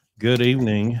Good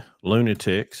evening,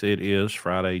 lunatics. It is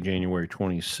Friday, January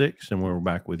 26th, and we're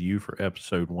back with you for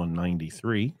episode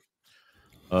 193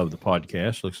 of the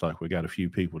podcast. Looks like we got a few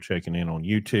people checking in on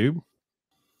YouTube,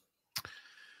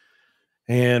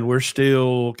 and we're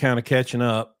still kind of catching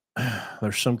up.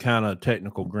 There's some kind of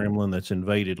technical gremlin that's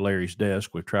invaded Larry's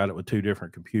desk. We've tried it with two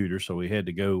different computers, so we had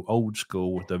to go old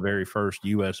school with the very first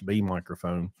USB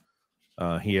microphone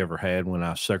he ever had when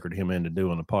I suckered him into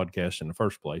doing the podcast in the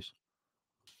first place.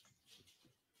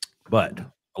 But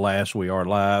alas, we are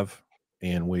live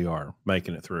and we are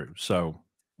making it through. So,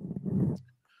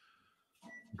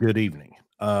 good evening.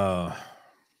 We got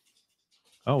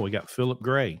Philip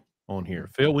Gray on here.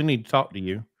 Phil, we need to talk to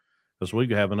you because we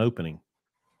have an opening.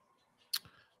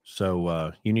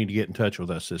 So you need to get in touch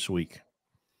with us this week.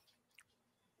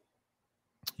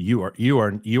 You are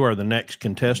the next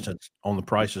contestant on The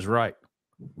Price is Right.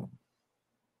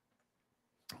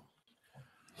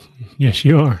 Yes,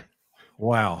 you are.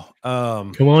 Wow.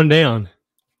 Come on down.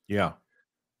 Yeah.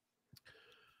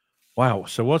 Wow.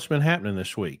 So what's been happening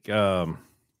this week? Well,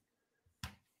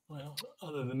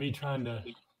 other than me trying to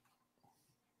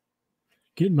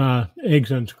get my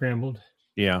eggs unscrambled.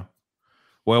 Yeah.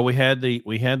 Well, we had the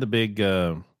big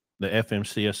the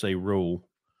FMCSA rule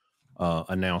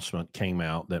announcement came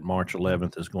out that March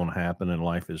 11th is going to happen, and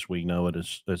life as we know it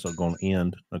is going to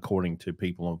end, according to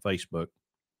people on Facebook.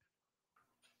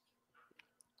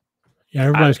 Yeah,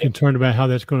 everybody's concerned about how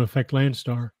that's going to affect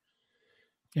Landstar,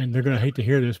 and they're going to hate to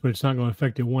hear this, but it's not going to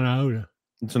affect it one iota.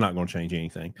 It's not going to change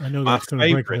anything. I know that's going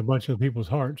to break a bunch of people's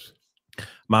hearts.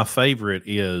 My favorite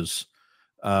is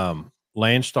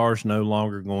Landstar's no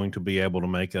longer going to be able to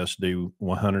make us do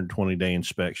 120-day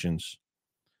inspections.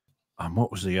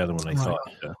 What was the other one they thought?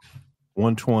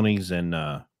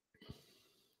 120s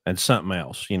and something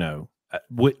else,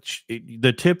 which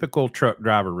the typical truck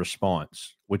driver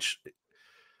response, which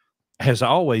has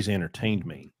always entertained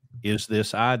me, is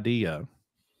this idea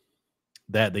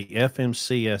that the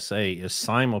FMCSA is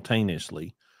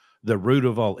simultaneously the root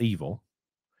of all evil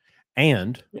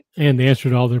and the answer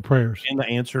to all their prayers and the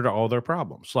answer to all their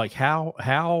problems. Like how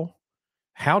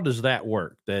does that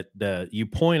work? That you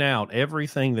point out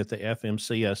everything that the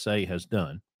FMCSA has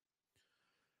done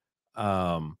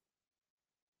that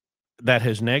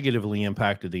has negatively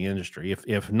impacted the industry.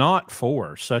 If not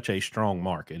for such a strong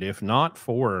market, if not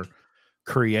for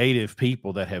creative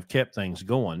people that have kept things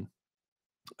going,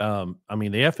 the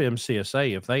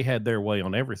FMCSA, if they had their way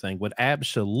on everything, would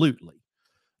absolutely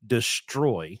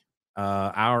destroy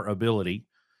our ability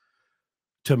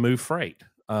to move freight.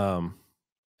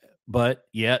 But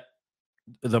yet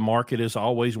the market is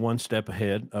always one step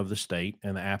ahead of the state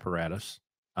and the apparatus.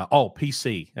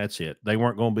 PC, that's it. They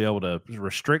weren't going to be able to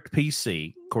restrict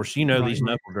PC. Of course, right. These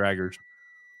knuckle draggers,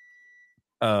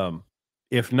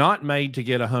 if not made to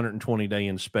get a 120-day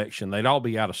inspection, they'd all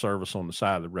be out of service on the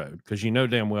side of the road because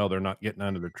damn well they're not getting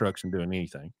under their trucks and doing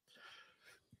anything.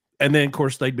 And then, of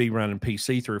course, they'd be running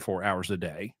PC 3 or 4 hours a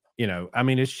day.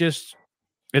 It's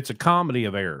a comedy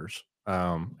of errors,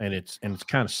 and it's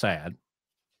kind of sad.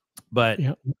 But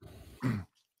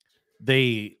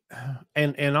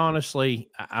and honestly,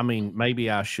 maybe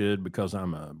I should, because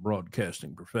I'm a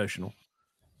broadcasting professional.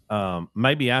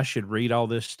 Maybe I should read all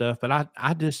this stuff, but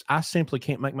I simply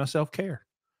can't make myself care.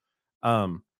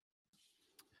 There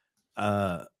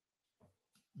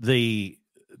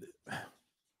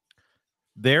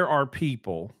are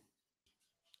people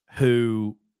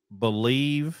who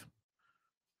believe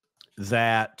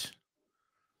that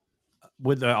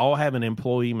they all have an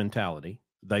employee mentality.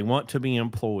 They want to be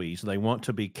employees. They want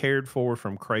to be cared for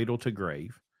from cradle to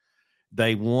grave.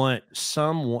 They want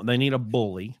someone, they need a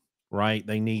bully, right?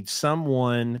 They need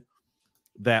someone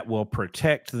that will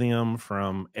protect them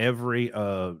from every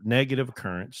negative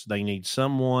occurrence. They need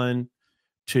someone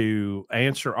to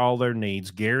answer all their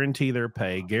needs, guarantee their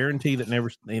pay, guarantee that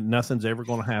nothing's ever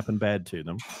going to happen bad to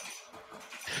them.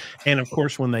 And of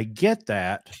course, when they get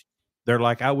that, they're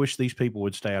like, I wish these people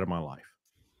would stay out of my life.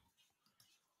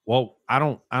 Well,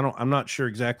 I'm not sure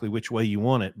exactly which way you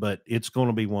want it, but it's going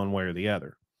to be one way or the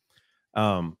other.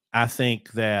 I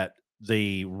think that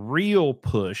the real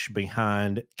push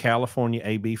behind California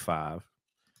AB 5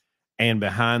 and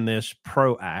behind this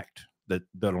PRO Act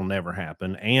that'll never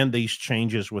happen, and these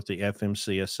changes with the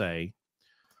FMCSA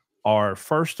are,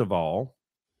 first of all,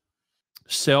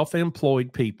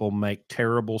 self-employed people make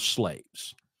terrible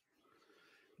slaves.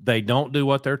 They don't do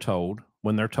what they're told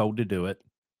when they're told to do it.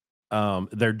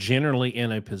 They're generally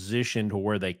in a position to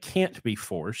where they can't be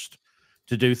forced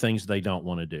to do things they don't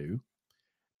want to do.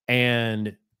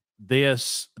 And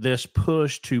this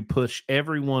push to push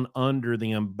everyone under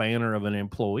the banner of an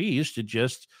employee is to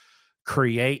just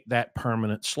create that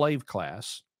permanent slave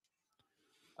class.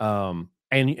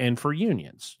 And for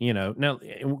unions, now,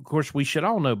 of course, we should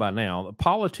all know by now, a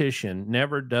politician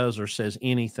never does or says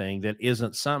anything that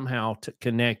isn't somehow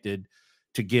connected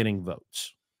to getting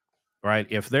votes, right?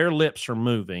 If their lips are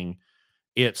moving,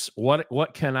 it's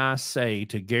what can I say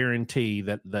to guarantee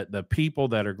that the people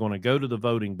that are going to go to the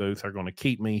voting booth are going to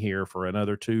keep me here for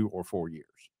another 2 or 4 years.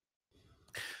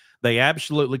 They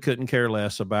absolutely couldn't care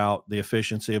less about the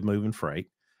efficiency of moving freight.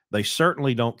 They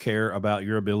certainly don't care about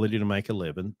your ability to make a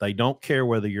living. They don't care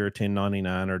whether you're a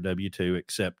 1099 or W-2,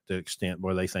 except to the extent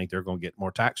where they think they're going to get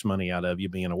more tax money out of you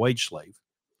being a wage slave.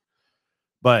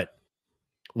 But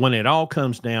when it all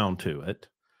comes down to it,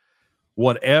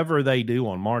 whatever they do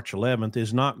on March 11th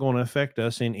is not going to affect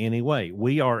us in any way.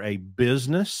 We are a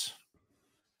business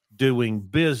doing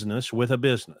business with a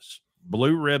business.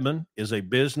 Blue Ribbon is a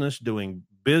business doing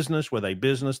business with a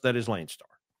business that is Landstar.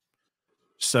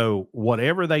 So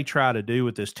whatever they try to do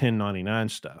with this 1099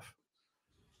 stuff,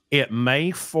 it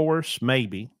may force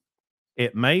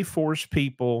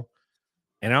people,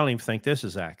 and I don't even think this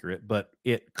is accurate, but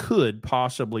it could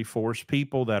possibly force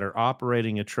people that are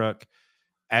operating a truck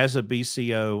as a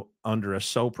BCO under a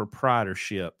sole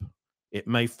proprietorship. It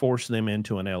may force them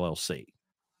into an LLC.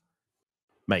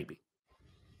 Maybe.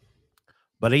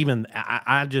 But even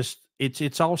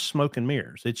it's all smoke and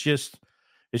mirrors. It's just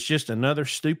another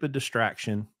stupid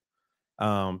distraction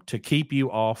to keep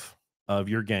you off of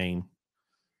your game,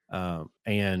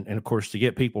 and of course to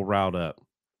get people riled up.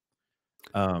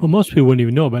 Well, most people wouldn't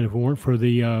even know about it if it weren't for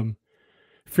the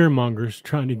fear mongers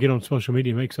trying to get on social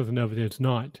media and make something of it that's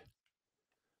not.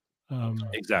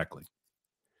 Exactly.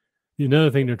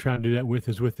 Another thing they're trying to do that with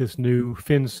is with this new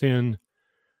FinCEN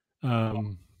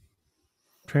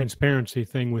transparency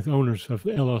thing with owners of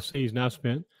LLCs. And I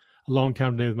spent a long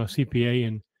time today with my CPA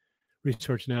and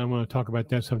research. Now I'm going to talk about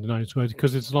that some tonight as well,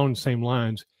 because it's along the same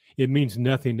lines. It means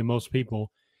nothing to most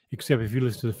people, except if you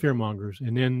listen to the fear mongers,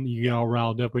 and then you get all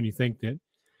riled up when you think that,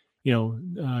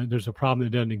 there's a problem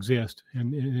that doesn't exist,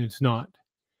 and it's not.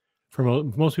 For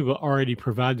most people already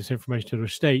provide this information to their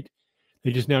state.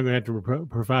 They just now going to have to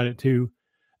provide it to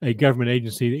a government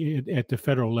agency at the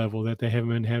federal level that they haven't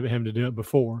been having to do it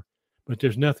before. But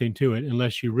there's nothing to it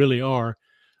unless you really are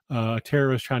a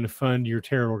terrorist trying to fund your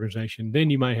terror organization. Then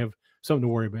you might have something to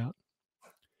worry about.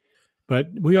 But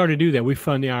we already do that. We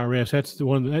fund the IRS. That's the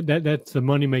one that's the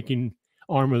money making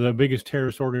arm of the biggest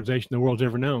terrorist organization the world's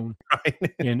ever known. Right.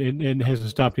 and it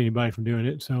hasn't stopped anybody from doing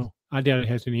it. So I doubt it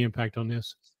has any impact on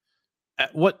this.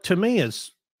 What to me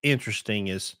is interesting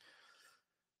is,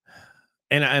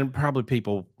 and probably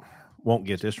people won't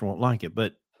get this or won't like it,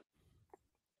 but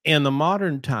in the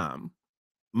modern time,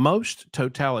 most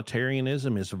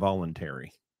totalitarianism is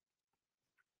voluntary.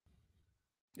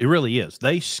 It really is.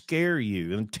 They scare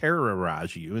you and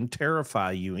terrorize you and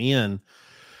terrify you in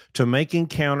to making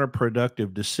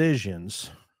counterproductive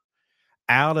decisions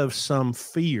out of some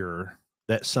fear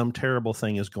that some terrible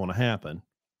thing is going to happen.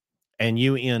 And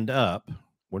you end up,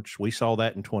 which we saw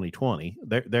that in 2020,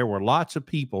 there were lots of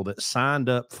people that signed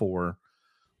up for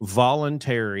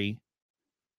voluntary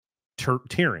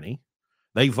tyranny.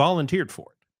 They volunteered for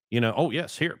it. Oh,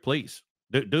 yes, here, please.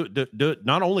 Do it.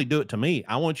 Not only do it to me,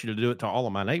 I want you to do it to all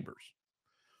of my neighbors.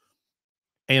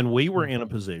 And we were in a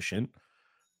position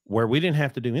where we didn't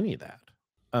have to do any of that.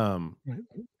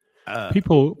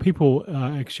 People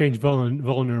exchange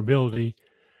vulnerability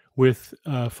with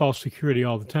false security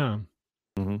all the time,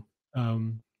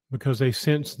 because they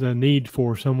sense the need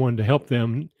for someone to help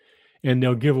them, and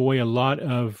they'll give away a lot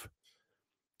of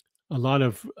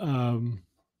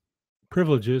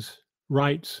privileges,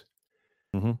 rights,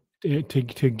 to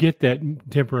get that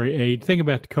temporary aid. Think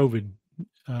about the COVID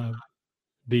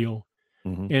deal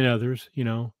and others.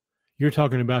 You're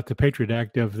talking about the Patriot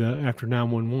Act of after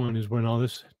 9/11 is when all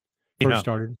this first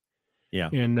started. Yeah.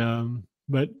 And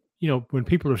but when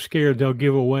people are scared, they'll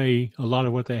give away a lot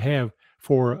of what they have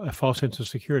for a false sense of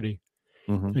security.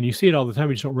 And you see it all the time.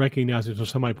 You just don't recognize it until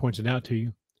somebody points it out to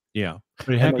you. Yeah. But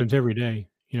it happens every day.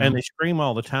 And they scream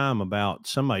all the time about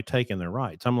somebody taking their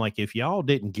rights. I'm like, if y'all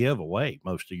didn't give away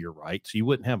most of your rights, you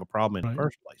wouldn't have a problem in the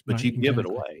first place. But you give it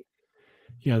away.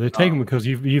 Yeah, they take them because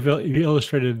you've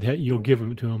illustrated that you'll give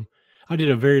them to them. I did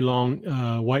a very long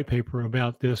white paper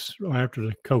about this after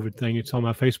the COVID thing. It's on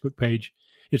my Facebook page.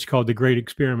 It's called The Great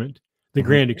Experiment, The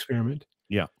Grand Experiment.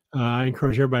 Yeah. I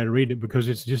encourage everybody to read it because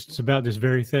it's about this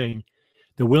very thing,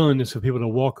 the willingness of people to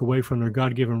walk away from their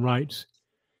God-given rights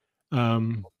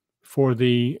for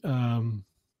the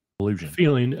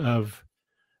feeling of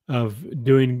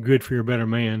doing good for your better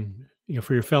man,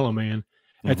 for your fellow man,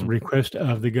 at the request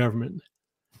of the government.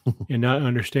 and not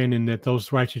understanding that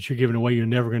those rights that you're giving away, you're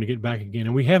never going to get back again.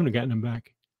 And we haven't gotten them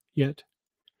back yet.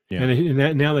 Yeah. And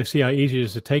that now they see how easy it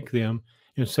is to take them.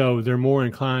 And so they're more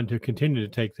inclined to continue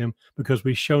to take them because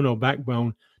we show no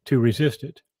backbone to resist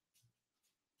it.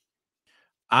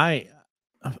 I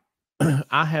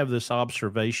have this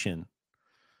observation,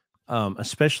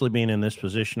 especially being in this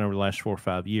position over the last 4 or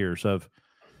 5 years of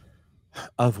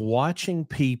watching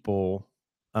people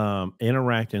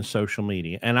interact in social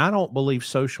media. And I don't believe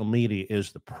social media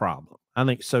is the problem. I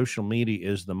think social media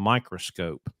is the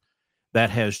microscope that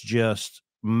has just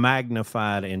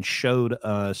magnified and showed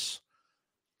us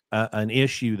an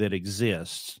issue that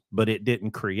exists, but it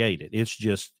didn't create it. It's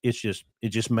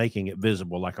just making it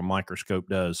visible like a microscope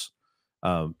does,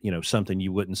 something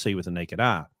you wouldn't see with the naked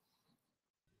eye.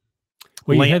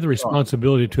 Well, you have the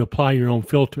responsibility to apply your own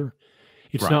filter.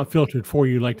 It's Right. not filtered for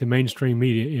you like the mainstream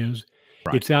media is.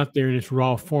 Right. It's out there in its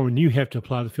raw form, and you have to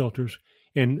apply the filters.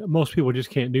 And most people just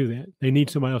can't do that. They need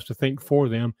somebody else to think for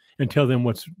them and tell them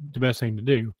what's the best thing to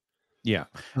do. Yeah.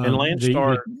 And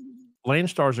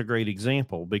Landstar is a great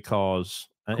example because,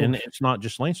 and it's not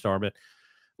just Landstar, but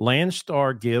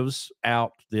Landstar gives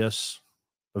out this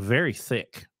very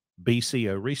thick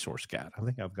BCO resource guide. I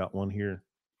think I've got one here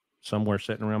somewhere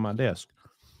sitting around my desk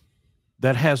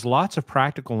that has lots of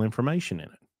practical information in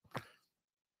it.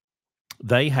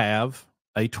 They have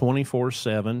a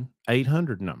 24/7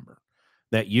 800 number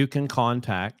that you can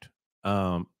contact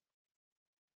the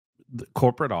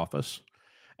corporate office.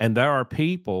 And there are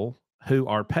people who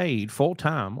are paid full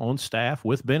time on staff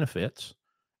with benefits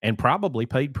and probably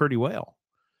paid pretty well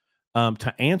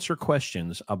to answer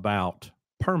questions about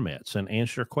permits and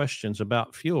answer questions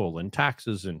about fuel and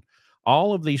taxes and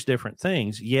all of these different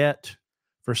things. Yet,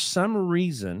 for some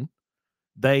reason,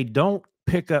 they don't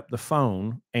pick up the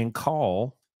phone and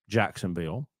call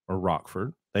Jacksonville or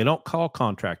Rockford. They don't call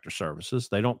contractor services.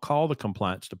 They don't call the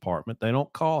compliance department. They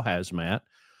don't call hazmat.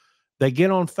 They get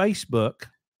on Facebook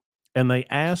and they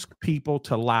ask people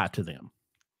to lie to them.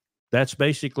 That's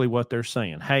basically what they're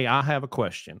saying. Hey, I have a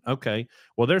question. Okay.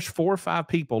 Well, there's 4 or 5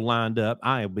 people lined up.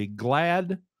 I'll be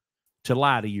glad to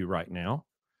lie to you right now.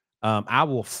 I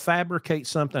will fabricate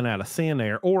something out of thin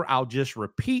air, or I'll just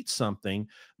repeat something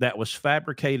that was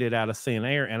fabricated out of thin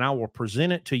air, and I will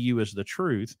present it to you as the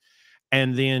truth,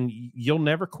 and then you'll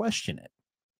never question it.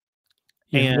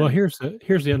 Yeah, well, here's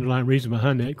the underlying reason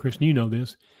behind that, Chris. You know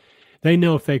this. They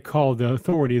know if they call the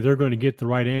authority, they're going to get the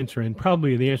right answer, and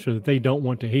probably the answer that they don't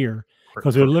want to hear,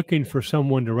 because they're looking for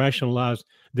someone to rationalize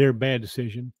their bad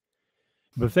decision.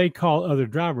 But if they call other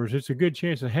drivers, it's a good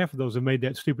chance that half of those have made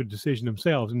that stupid decision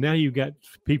themselves. And now you've got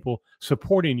people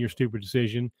supporting your stupid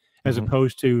decision as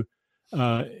opposed to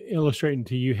illustrating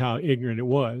to you how ignorant it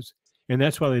was. And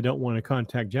that's why they don't want to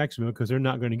contact Jacksonville, because they're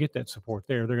not going to get that support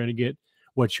there. They're going to get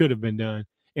what should have been done.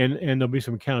 And there'll be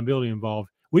some accountability involved.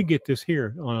 We get this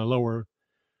here on a lower,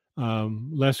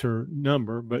 lesser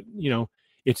number, but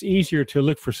it's easier to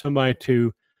look for somebody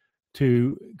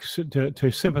to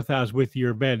sympathize with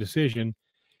your bad decision.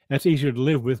 That's easier to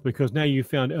live with, because now you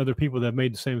found other people that have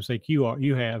made the same mistake you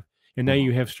have, and now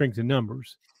you have strength in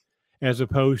numbers, as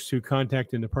opposed to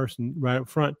contacting the person right up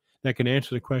front that can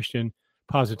answer the question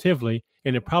positively.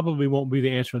 And it probably won't be the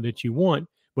answer that you want,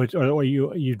 but or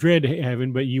you dread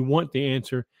having, but you want the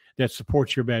answer that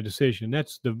supports your bad decision.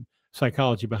 That's the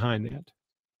psychology behind that.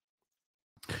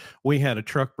 We had a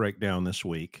truck breakdown this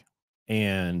week,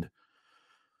 and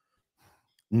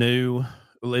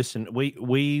listen,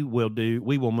 we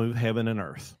will move heaven and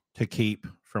earth to keep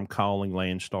from calling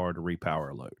Landstar to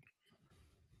repower a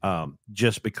load.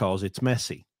 Just because it's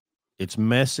messy. It's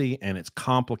messy and it's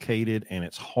complicated and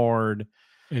it's hard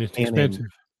and it's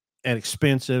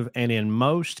expensive. And in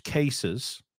most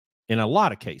cases, in a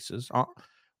lot of cases,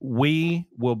 we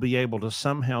will be able to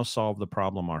somehow solve the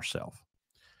problem ourselves.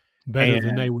 Better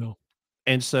than they will.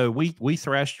 And so we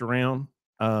thrashed around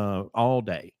all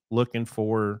day looking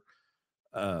for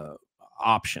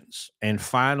options. And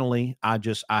finally, I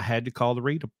had to call the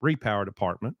repower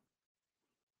department.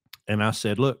 And I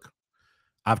said, look,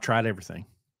 I've tried everything.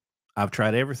 I've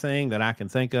tried everything that I can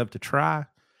think of to try,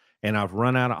 and I've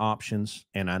run out of options,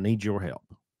 and I need your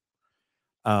help.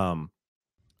 I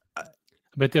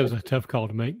bet that was a tough call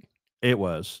to make. It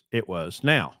was.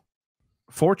 Now,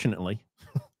 fortunately,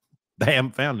 they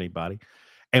haven't found anybody,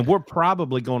 and we're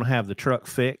probably going to have the truck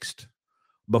fixed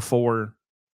before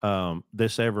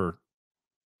this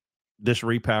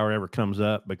repower ever comes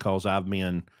up, because I've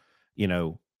been,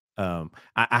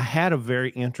 I had a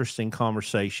very interesting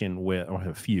conversation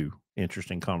a few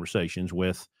interesting conversations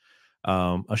with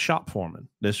a shop foreman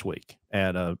this week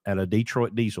at a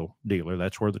Detroit diesel dealer.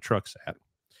 That's where the truck's at.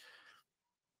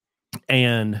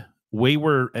 And we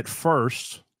were at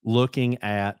first looking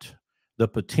at the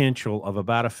potential of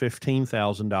about a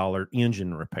 $15,000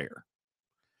 engine repair.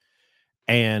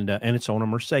 And it's on a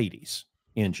Mercedes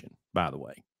engine, by the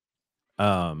way.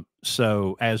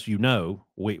 So as you know,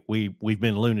 we've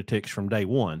been lunatics from day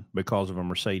one because of a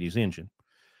Mercedes engine.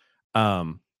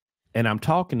 And I'm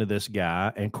talking to this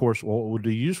guy, and of course, well, do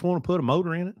you just want to put a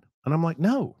motor in it? And I'm like,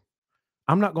 no,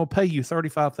 I'm not going to pay you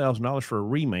 $35,000 for a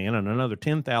reman and another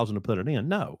 $10,000 to put it in.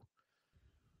 No.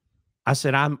 I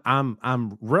said,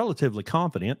 I'm relatively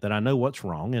confident that I know what's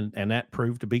wrong, and that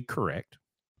proved to be correct.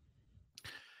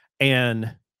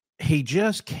 And he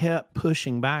just kept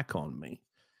pushing back on me.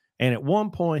 And at one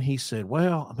point he said,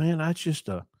 well, man, that's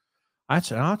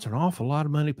an awful lot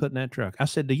of money putting that truck. I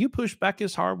said, do you push back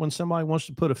as hard when somebody wants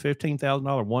to put a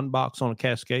 $15,000 one box on a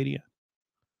Cascadia?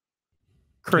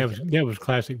 Crickets. That was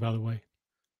classic, by the way.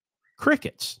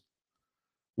 Crickets.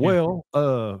 Yeah. No,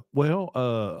 we'll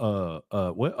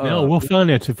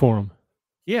finance it for them.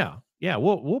 Yeah.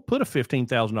 We'll put a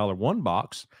 $15,000 one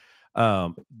box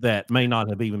that may not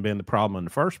have even been the problem in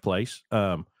the first place.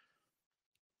 And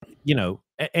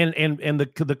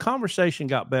the conversation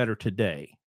got better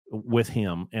today with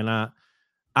him. And I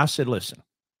said, listen,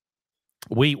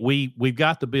 we've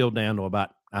got the bill down to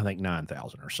about, I think,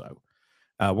 9,000 or so.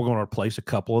 We're going to replace a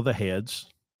couple of the heads.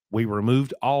 We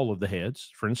removed all of the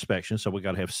heads for inspection. So we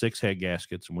got to have 6 head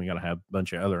gaskets, and we got to have a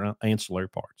bunch of other ancillary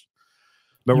parts.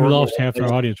 But we lost half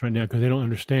our audience right now because they don't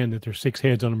understand that there's 6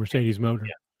 heads on a Mercedes motor.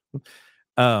 Yeah.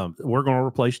 We're going to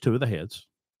replace 2 of the heads.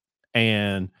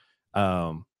 And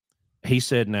he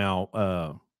said, now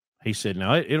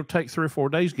it'll take 3 or 4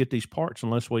 days to get these parts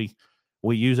unless we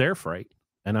use air freight.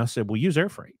 And I said, we'll use air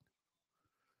freight.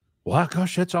 Well,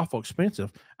 gosh, that's awful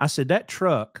expensive. I said, that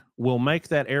truck will make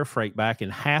that air freight back in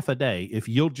half a day if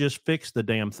you'll just fix the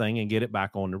damn thing and get it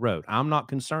back on the road. I'm not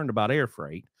concerned about air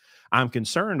freight. I'm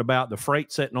concerned about the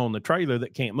freight sitting on the trailer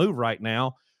that can't move right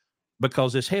now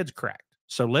because his head's cracked.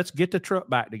 So let's get the truck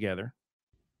back together.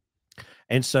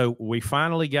 And so we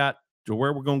finally got to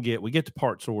where we're going to we get the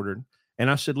parts ordered. And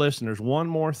I said, listen, there's one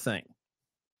more thing.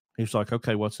 He's like,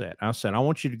 okay, what's that? I said, I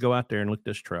want you to go out there and look at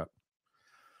this truck.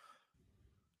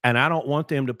 And I don't want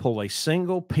them to pull a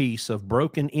single piece of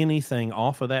broken anything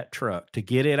off of that truck to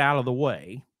get it out of the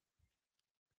way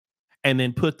and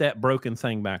then put that broken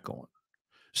thing back on.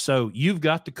 So you've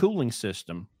got the cooling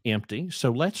system empty.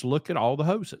 So let's look at all the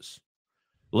hoses.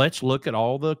 Let's look at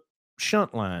all the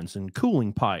shunt lines and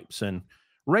cooling pipes and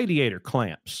radiator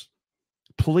clamps.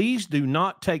 Please do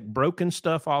not take broken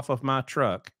stuff off of my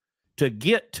truck to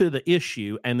get to the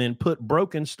issue and then put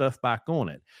broken stuff back on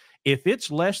it. If it's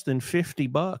less than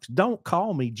 $50, don't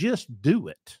call me. Just do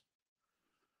it.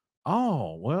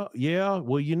 Oh, well, yeah.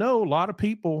 Well, a lot of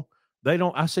people, they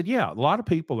don't. I said, yeah, a lot of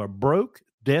people are broke,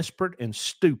 desperate, and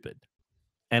stupid.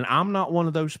 And I'm not one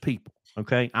of those people.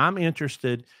 Okay. I'm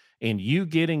interested in you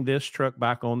getting this truck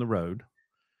back on the road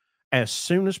as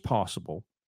soon as possible.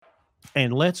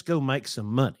 And let's go make some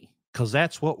money, because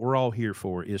that's what we're all here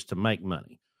for, is to make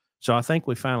money. So I think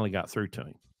we finally got through to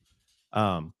him.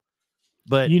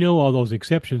 But all those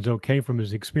exceptions came from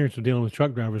his experience of dealing with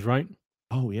truck drivers, right?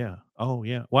 Oh yeah.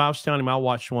 Well, I was telling him, I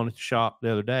watched one at the shop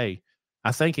the other day.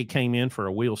 I think he came in for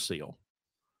a wheel seal,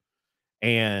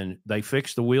 and they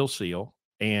fixed the wheel seal,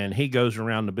 and he goes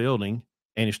around the building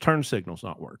and his turn signal's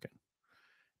not working.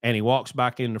 And he walks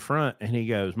back in the front and he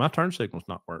goes, my turn signal's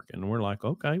not working. And we're like,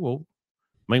 okay, well,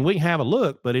 I mean, we can have a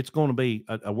look, but it's going to be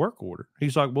a work order.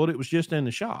 He's like, well, it was just in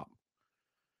the shop.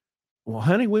 Well,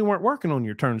 honey, we weren't working on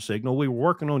your turn signal. We were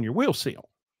working on your wheel seal.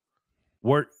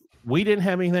 We didn't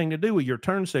have anything to do with your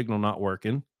turn signal not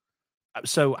working.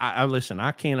 So I listen,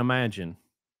 I can't imagine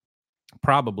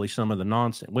probably some of the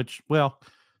nonsense,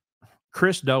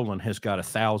 Chris Dolan has got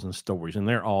 1,000 stories, and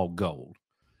they're all gold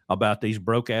about these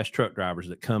broke ass truck drivers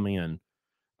that come in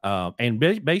and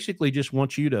basically just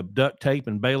want you to duct tape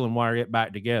and bail and wire it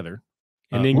back together.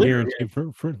 And then guarantee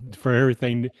for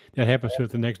everything that happens to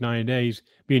it the next 90 days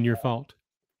being your fault.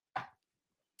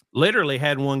 Literally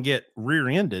had one get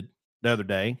rear-ended the other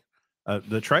day.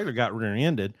 The trailer got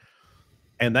rear-ended,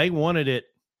 and they wanted it.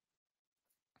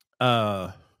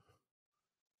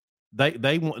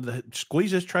 They want to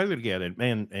squeeze this trailer together,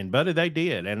 and buddy, they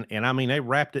did, and I mean, they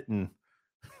wrapped it in.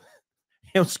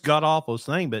 It was god awful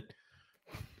thing, but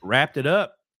wrapped it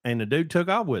up, and the dude took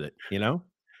off with it.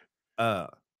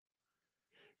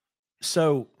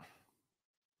 So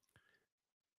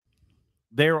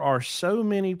there are so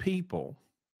many people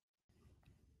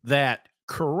that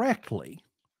correctly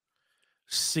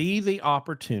see the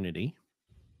opportunity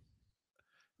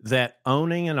that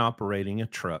owning and operating a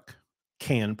truck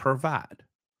can provide.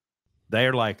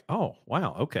 They're like, oh,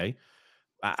 wow, okay.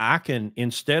 I can,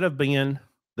 instead of being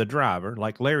the driver,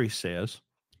 like Larry says,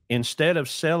 instead of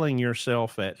selling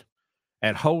yourself at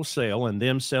wholesale and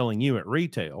them selling you at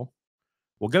retail,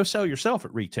 well, go sell yourself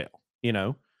at retail. You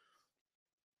know,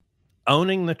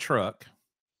 owning the truck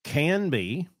can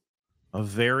be a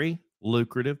very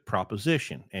lucrative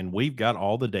proposition, and we've got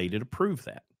all the data to prove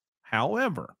that.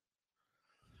 However,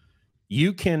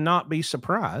 you cannot be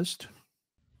surprised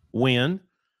when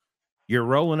you're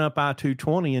rolling up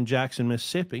I-220 in Jackson,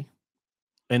 Mississippi,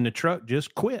 and the truck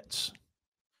just quits.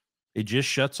 It just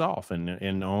shuts off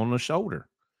and on the shoulder.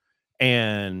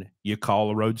 And you call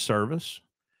the road service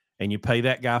and you pay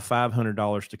that guy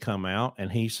 $500 to come out,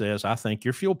 and he says, I think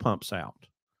your fuel pump's out.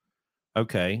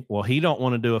 Okay, well, he don't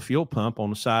want to do a fuel pump on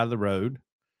the side of the road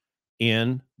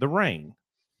in the rain.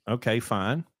 Okay,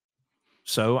 fine.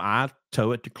 So I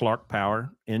tow it to Clark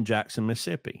Power in Jackson,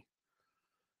 Mississippi.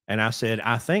 And I said,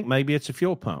 I think maybe it's a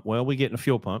fuel pump. Well, we get in a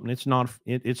fuel pump, and it's not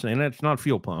a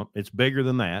fuel pump. It's bigger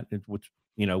than that. Which,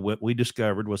 you know, what we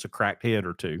discovered was a cracked head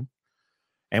or two,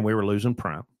 and we were losing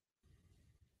prime.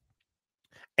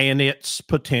 And it's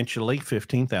potentially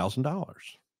 $15,000.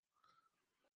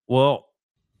 Well,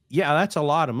 yeah, that's a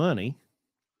lot of money.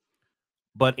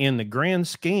 But in the grand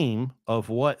scheme of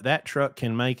what that truck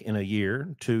can make in a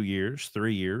year, 2 years,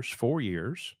 3 years, 4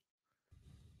 years,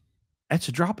 that's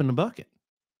a drop in the bucket.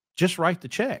 Just write the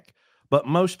check. But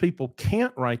most people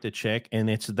can't write the check, and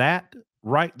it's that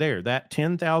right there, that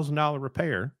 $10,000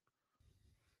 repair.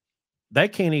 They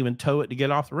can't even tow it to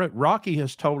get off the road. Rocky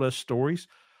has told us stories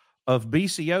of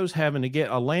BCOs having to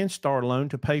get a Landstar loan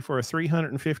to pay for a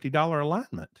 $350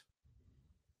 alignment.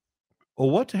 Well,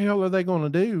 what the hell are they going to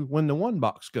do when the one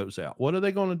box goes out? What are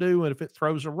they going to do if it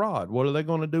throws a rod? What are they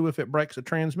going to do if it breaks a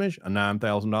transmission? A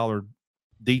 $9,000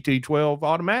 DT12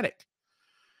 automatic.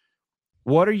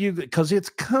 What are you, because it's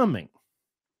coming.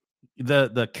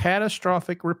 The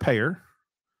catastrophic repair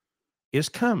is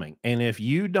coming. And if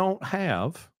you don't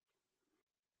have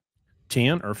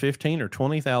 $10 or $15 or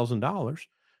 $20,000,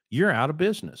 you're out of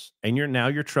business. And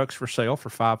your truck's for sale for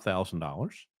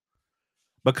 $5,000.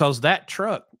 Because that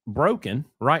truck broken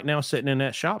right now sitting in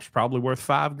that shop's probably worth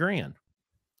 $5,000.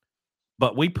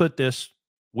 But we put this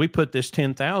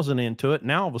 10,000 into it.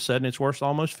 Now all of a sudden it's worth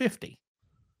almost 50.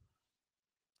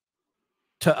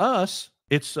 To us,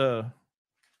 it's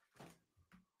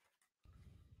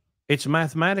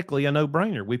mathematically a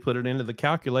no-brainer. We put it into the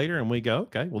calculator and we go,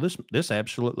 okay, well, this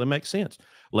absolutely makes sense.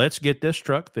 Let's get this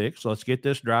truck fixed. Let's get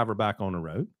this driver back on the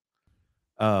road,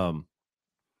 and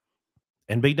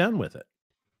be done with it.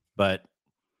 But,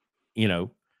 you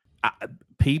know,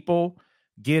 people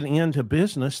get into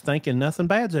business thinking nothing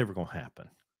bad's ever going to happen.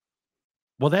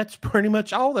 Well, that's pretty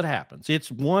much all that happens.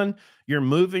 You're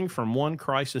moving from one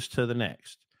crisis to the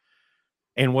next.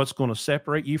 And what's going to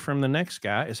separate you from the next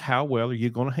guy is how well are you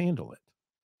going to handle it.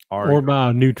 Or buy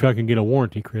a new truck and get a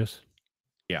warranty, Chris.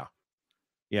 Yeah.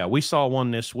 Yeah, we saw one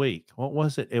this week. What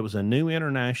was it? It was a new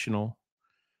International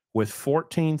with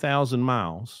 14,000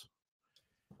 miles,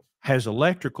 has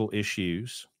electrical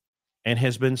issues, and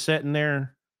has been sitting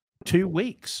there 2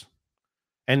 weeks.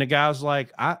 And the guy's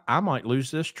like, I might lose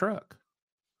this truck.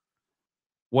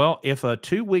 Well, if a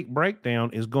 2-week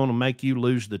breakdown is going to make you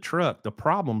lose the truck, the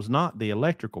problem's not the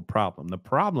electrical problem. The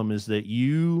problem is that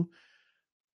you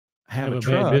have a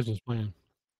bad business plan.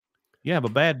 You have a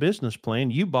bad business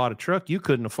plan. You bought a truck you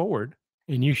couldn't afford.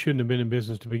 And you shouldn't have been in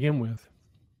business to begin with.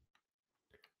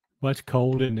 Well, it's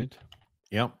cold, isn't it?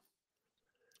 Yep.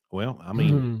 Well, I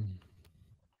mean,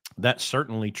 that's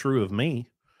certainly true of me.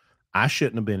 I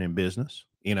shouldn't have been in business.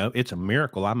 You know, it's a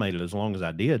miracle I made it as long as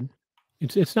I did.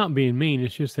 It's not being mean.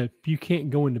 It's just that you can't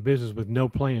go into business with no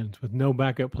plans, with no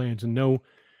backup plans, and no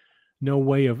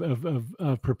way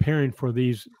of preparing for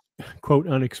these, quote,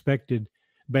 unexpected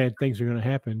bad things are going to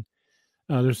happen.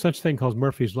 There's such a thing called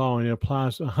Murphy's Law, and it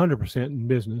applies 100% in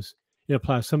business. It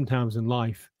applies sometimes in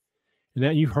life. And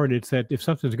that you've heard, it's that if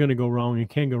something's going to go wrong and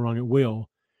can go wrong, it will.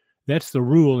 That's the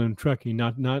rule in trucking,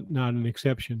 not an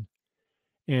exception.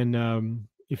 And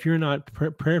if you're not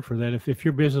prepared for that, if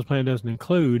your business plan doesn't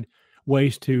include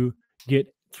ways to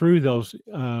get through those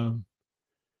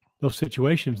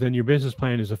situations, then your business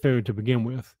plan is a failure to begin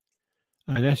with.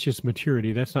 That's just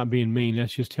maturity. That's not being mean.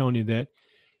 That's just telling you that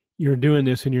you're doing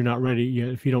this and you're not ready yet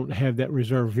if you don't have that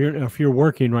reserve. If you're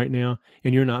working right now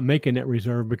and you're not making that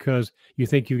reserve because you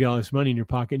think you got all this money in your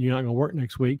pocket and you're not going to work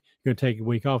next week, you're going to take a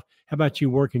week off. How about you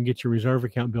work and get your reserve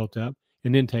account built up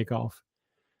and then take off?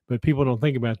 But people don't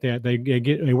think about that.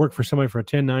 They work for somebody for a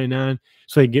 1099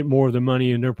 so they get more of the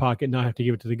money in their pocket and not have to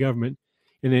give it to the government,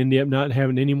 and they end up not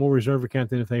having any more reserve account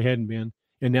than if they hadn't been.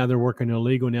 And now they're working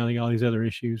illegal. Now they got all these other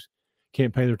issues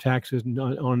can't pay their taxes, and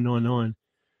on and on and on.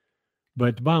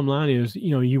 But the bottom line is,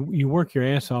 you work your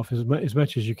ass off as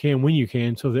much as you can when you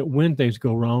can, so that when things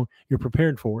go wrong, you're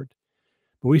prepared for it.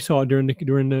 But we saw it during the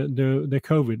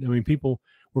COVID. I mean, people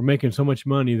were making so much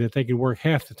money that they could work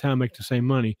half the time, make the same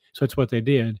money. So that's what they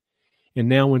did. And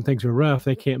now when things are rough,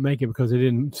 they can't make it because they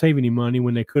didn't save any money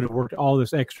when they could have worked all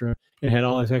this extra and had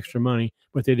all this extra money,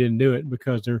 but they didn't do it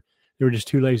because they were just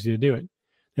too lazy to do it.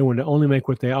 They wanted to only make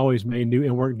what they always made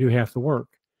and do half the work.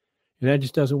 And that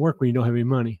just doesn't work when you don't have any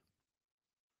money.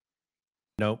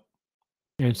 Nope.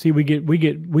 And see, we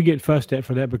get fussed at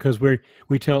for that because we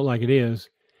tell it like it is.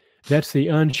 That's the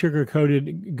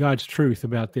unsugar-coated God's truth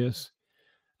about this.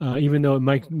 Even though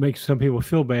it makes some people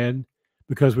feel bad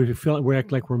because we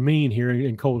act like we're mean here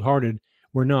and cold-hearted.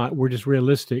 We're not. We're just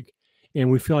realistic, and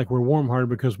we feel like we're warm-hearted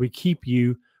because we keep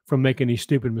you from making these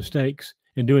stupid mistakes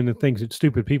and doing the things that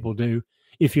stupid people do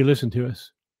if you listen to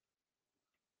us.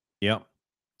 Yep.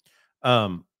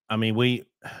 I mean,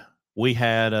 we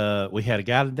had a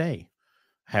guy today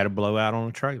had a blowout on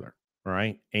a trailer,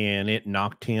 right? And it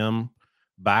knocked him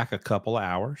back a couple of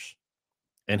hours,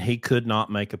 and he could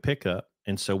not make a pickup,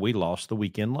 and so we lost the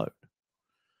weekend load.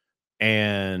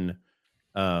 And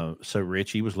so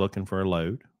Richie was looking for a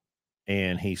load,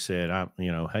 and he said,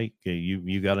 hey,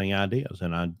 you got any ideas?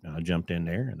 And I jumped in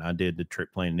there and I did the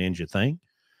Trip Plan Ninja thing,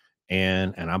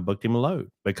 and I booked him a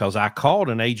load because I called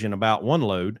an agent about one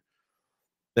load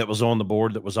that was on the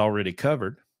board that was already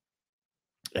covered.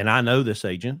 And I know this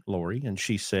agent, Lori, and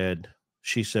she said,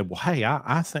 well, hey,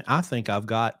 I think I've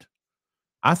got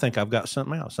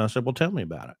something else. And I said, well, tell me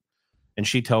about it. And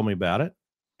she told me about it,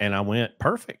 and I went,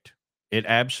 perfect. It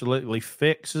absolutely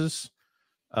fixes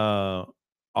our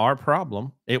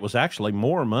problem. It was actually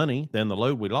more money than the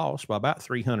load we lost by about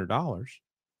 $300.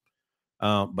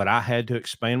 But I had to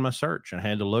expand my search and I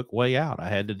had to look way out.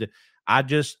 I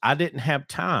didn't have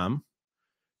time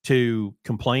to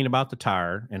complain about the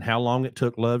tire and how long it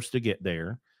took Loves to get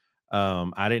there.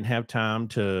 I didn't have time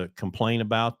to complain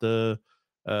about the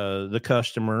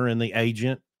customer and the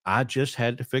agent. I just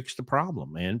had to fix the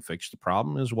problem, and fix the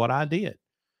problem is what I did.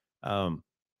 And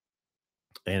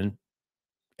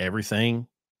everything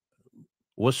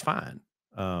was fine.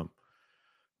 And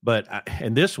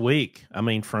this week, I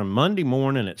mean, from Monday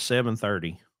morning at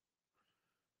 7:30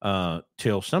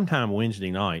 till sometime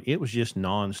Wednesday night, it was just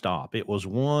nonstop. It was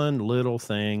one little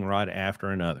thing right after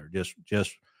another.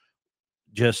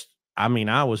 I mean,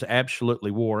 I was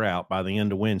absolutely wore out by the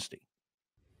end of Wednesday.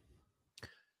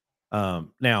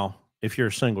 Now, if you're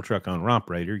a single truck owner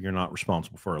operator, you're not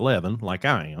responsible for 11 like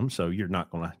I am. So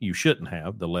you shouldn't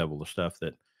have the level of stuff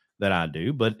that I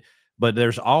do, but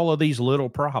there's all of these little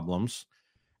problems.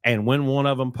 And when one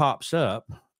of them pops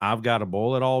up, I've got to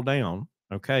boil it all down.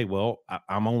 Okay, well,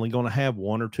 I'm only going to have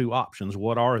one or two options.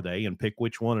 What are they? And pick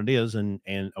which one it is. And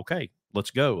okay,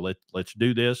 let's go. Let's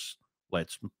do this.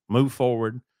 Let's move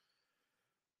forward.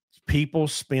 People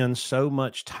spend so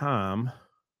much time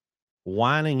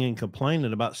whining and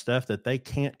complaining about stuff that they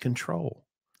can't control.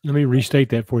 Let me restate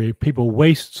that for you. People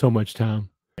waste so much time.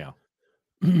 Yeah.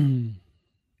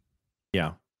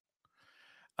 Yeah.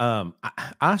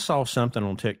 I saw something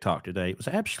on TikTok today. It was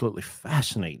absolutely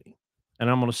fascinating, and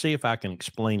I'm going to see if I can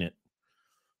explain it.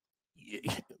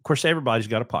 Of course, everybody's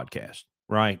got a podcast,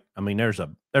 right? I mean, there's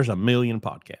a million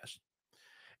podcasts,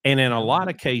 and in a lot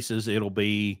of cases, it'll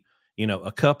be,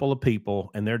 a couple of people,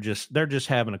 and they're just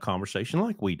having a conversation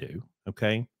like we do.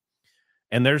 Okay.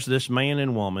 And there's this man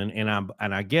and woman, and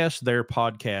I guess their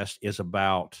podcast is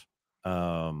about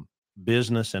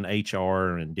business and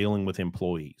HR and dealing with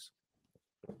employees.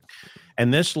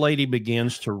 And this lady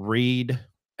begins to read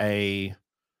a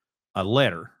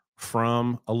letter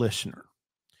from a listener,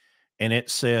 and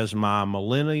it says, my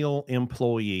millennial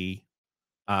employee,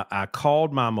 I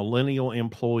called my millennial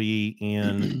employee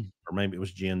in, or maybe it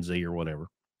was Gen Z or whatever.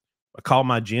 I called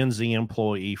my Gen Z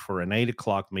employee for an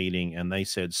 8:00 meeting, and they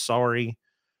said, sorry,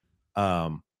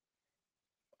 I'm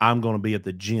going to be at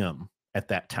the gym at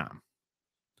that time.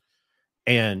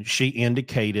 And she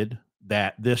indicated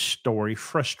that this story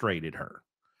frustrated her.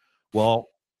 Well,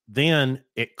 then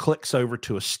it clicks over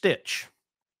to a stitch,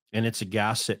 and it's a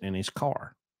guy sitting in his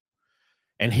car,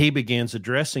 and he begins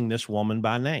addressing this woman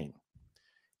by name.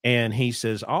 And he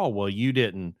says, oh, well, you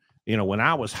didn't, when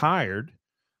I was hired,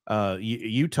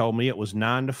 you told me it was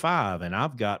 9 to 5, and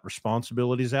I've got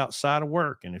responsibilities outside of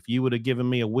work. And if you would have given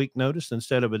me a week notice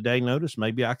instead of a day notice,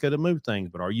 maybe I could have moved things.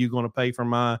 But are you going to pay for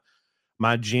my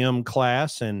gym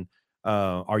class? And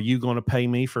are you going to pay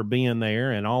me for being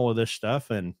there and all of this stuff?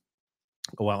 And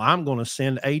well, I'm going to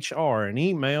send HR an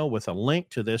email with a link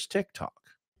to this TikTok.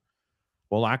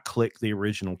 Well, I clicked the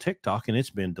original TikTok and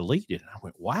it's been deleted. I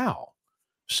went, wow.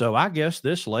 So I guess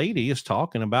this lady is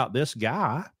talking about this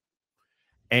guy,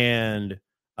 and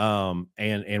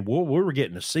we were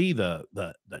getting to see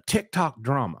the TikTok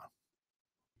drama.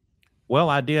 Well,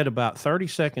 I did about 30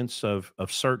 seconds of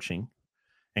searching,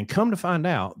 and come to find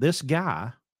out, this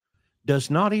guy does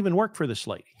not even work for this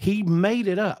lady. He made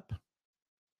it up.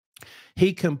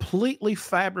 He completely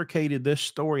fabricated this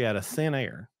story out of thin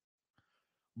air.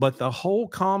 But the whole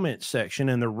comment section,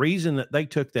 and the reason that they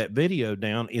took that video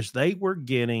down, is they were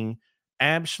getting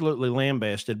absolutely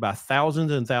lambasted by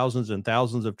thousands and thousands and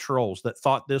thousands of trolls that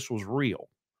thought this was real.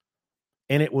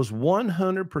 And it was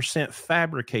 100%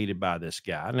 fabricated by this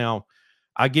guy. Now,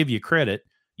 I give you credit.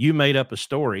 You made up a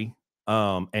story,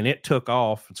 and it took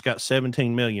off. It's got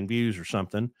 17 million views or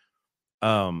something.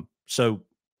 So,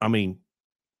 I mean,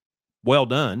 well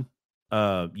done.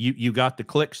 You got the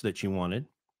clicks that you wanted.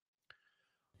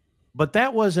 But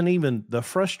that wasn't even the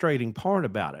frustrating part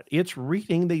about it. It's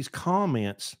reading these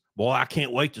comments. Boy, I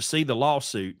can't wait to see the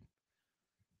lawsuit.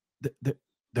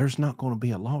 There's not going to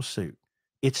be a lawsuit.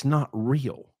 It's not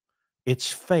real.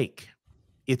 It's fake.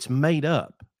 It's made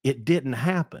up. It didn't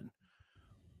happen.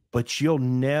 But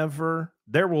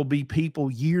there will be people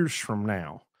years from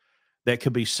now that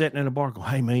could be sitting in a bar going,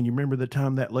 hey, man, you remember the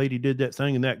time that lady did that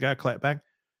thing and that guy clapped back?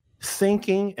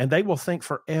 Thinking, and they will think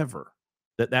forever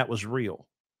that was real.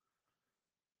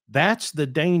 That's the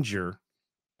danger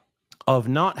of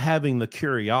not having the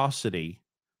curiosity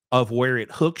of where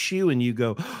it hooks you and you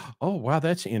go, oh, wow,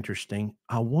 that's interesting.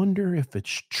 I wonder if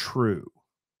it's true.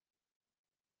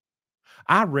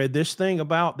 I read this thing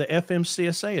about the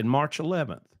FMCSA in March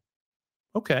 11th.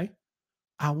 Okay.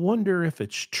 I wonder if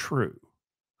it's true.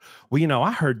 Well,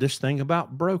 I heard this thing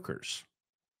about brokers.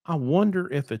 I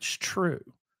wonder if it's true.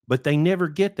 But they never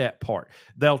get that part.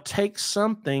 They'll take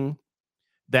something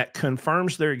that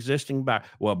confirms their existing buy.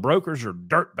 Well, brokers are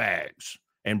dirt bags,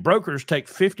 and brokers take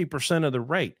 50% of the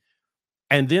rate.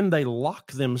 And then they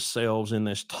lock themselves in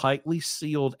this tightly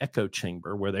sealed echo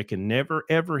chamber where they can never,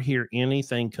 ever hear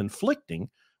anything conflicting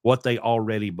what they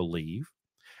already believe.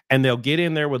 And they'll get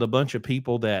in there with a bunch of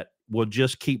people that will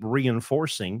just keep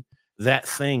reinforcing that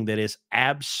thing that is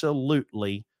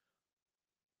absolutely,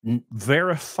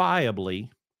 verifiably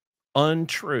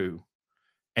untrue.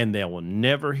 And they will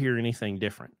never hear anything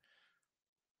different.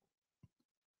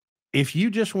 If you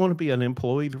just want to be an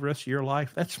employee the rest of your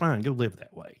life, that's fine. Go live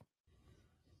that way.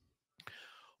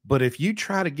 But if you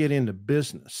try to get into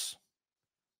business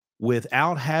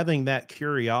without having that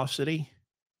curiosity,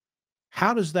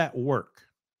 how does that work?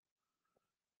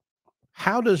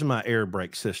 How does my air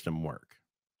brake system work?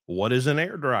 What is an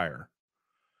air dryer?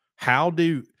 How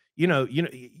do you know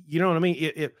what I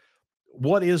mean?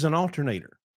 What is an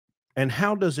alternator? And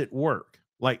how does it work?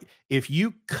 Like, if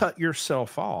you cut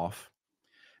yourself off,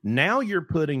 now you're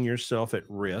putting yourself at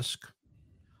risk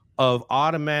of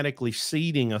automatically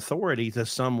ceding authority to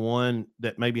someone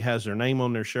that maybe has their name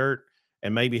on their shirt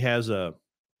and maybe has a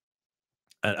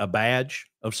badge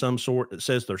of some sort that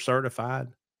says they're certified,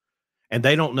 and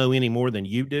they don't know any more than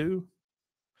you do.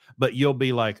 But you'll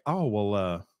be like, oh,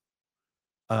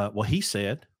 well, he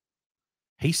said,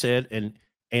 and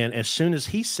as soon as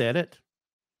he said it,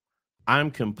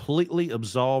 I'm completely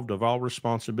absolved of all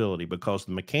responsibility because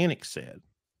the mechanic said.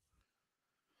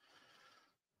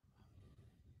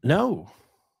 No,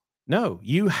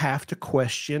 you have to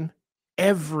question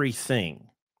everything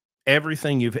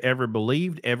you've ever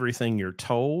believed, everything you're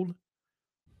told.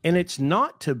 And it's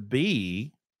not to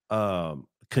be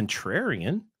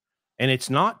contrarian, and it's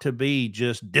not to be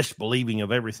just disbelieving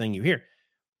of everything you hear.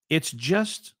 It's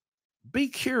just be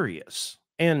curious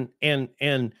and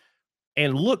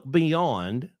look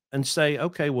beyond and say,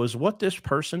 okay, was what this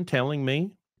person telling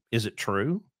me, is it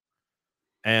true?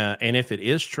 And if it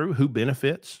is true, who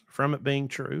benefits from it being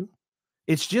true?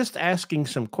 It's just asking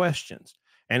some questions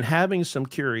and having some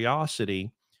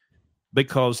curiosity,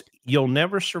 because you'll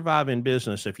never survive in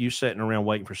business if you're sitting around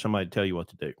waiting for somebody to tell you what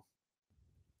to do.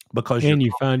 Because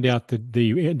you find out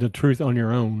the truth on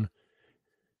your own.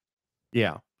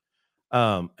 Yeah.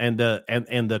 And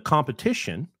the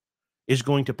competition is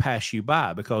going to pass you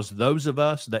by, because those of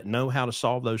us that know how to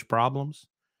solve those problems,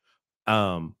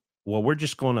 well, we're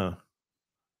just going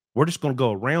to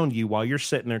go around you while you're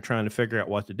sitting there trying to figure out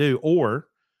what to do. Or,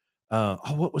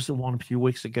 what was the one a few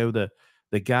weeks ago?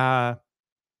 The guy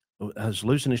was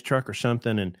losing his truck or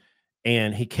something,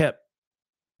 and he kept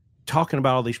talking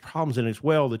about all these problems, and as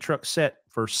well, the truck sat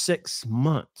for 6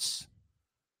 months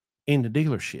in the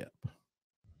dealership.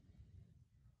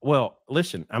 Well,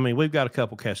 listen, I mean, we've got a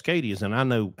couple Cascadias, and I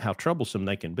know how troublesome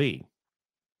they can be.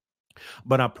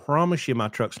 But I promise you, my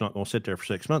truck's not going to sit there for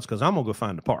 6 months because I'm going to go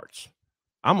find the parts.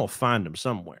 I'm going to find them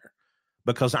somewhere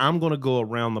because I'm going to go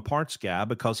around the parts guy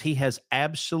because he has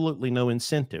absolutely no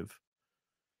incentive.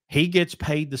 He gets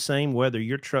paid the same whether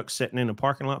your truck's sitting in a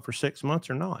parking lot for 6 months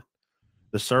or not.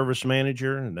 The service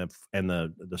manager and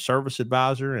the service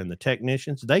advisor and the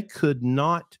technicians, they could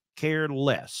not care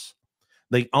less.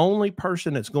 The only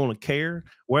person that's going to care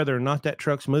whether or not that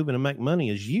truck's moving and make money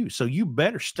is you. So you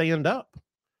better stand up.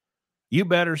 You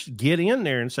better get in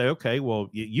there and say, okay, well,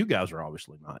 you guys are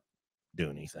obviously not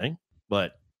doing anything,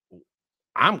 but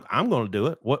I'm going to do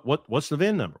it. What's the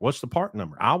VIN number? What's the part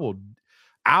number? I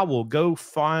will go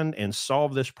find and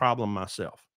solve this problem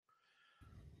myself.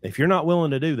 If you're not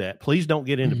willing to do that, please don't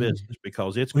get into business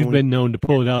because we've been known to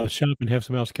pull it out of the shop and have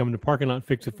someone else come in the parking lot and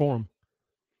fix it for them.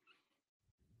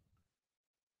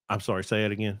 I'm sorry, say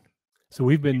it again. So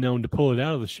we've been known to pull it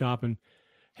out of the shop and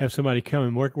have somebody come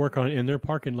and work on it in their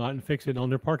parking lot and fix it on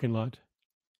their parking lot.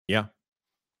 Yeah,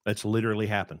 that's literally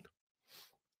happened.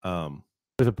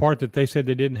 With a part that they said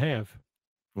they didn't have.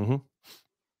 Mm-hmm.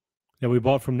 That we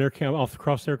bought from their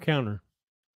across their counter.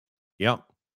 Yep.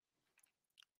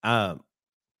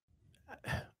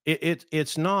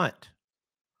 It's not.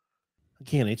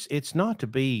 Again, it's not to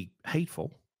be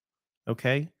hateful,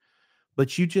 okay?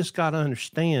 But you just got to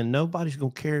understand nobody's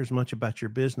going to care as much about your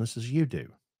business as you do.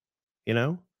 You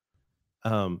know,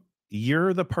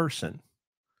 you're the person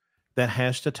that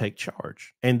has to take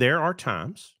charge. And there are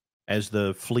times as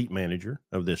the fleet manager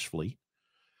of this fleet,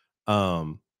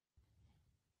 that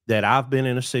I've been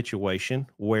in a situation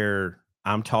where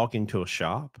I'm talking to a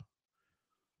shop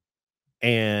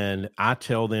and I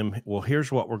tell them, well,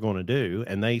 here's what we're going to do.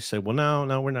 And they say, well,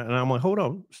 no, we're not. And I'm like, hold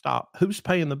on, stop. Who's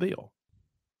paying the bill?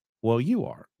 Well, you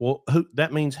are. Well,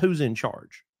 that means who's in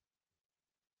charge?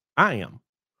 I am.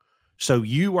 So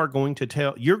you're going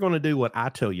to do what I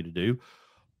tell you to do,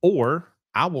 or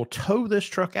I will tow this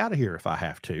truck out of here if I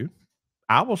have to.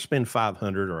 I will spend $500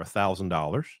 or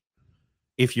 $1,000.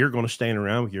 If you're going to stand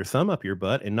around with your thumb up your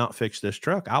butt and not fix this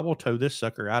truck, I will tow this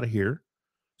sucker out of here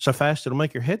so fast it'll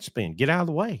make your head spin. Get out of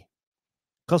the way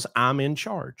because I'm in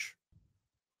charge.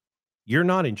 You're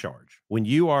not in charge. When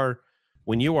you are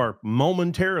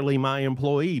momentarily my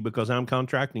employee because I'm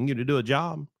contracting you to do a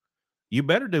job, you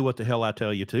better do what the hell I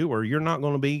tell you to, or you're not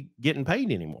going to be getting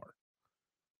paid anymore.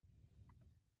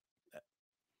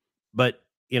 But,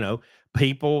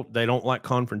 people, they don't like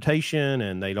confrontation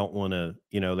and they don't want to,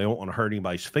 they don't want to hurt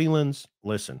anybody's feelings.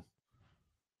 Listen,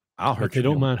 I'll hurt you. They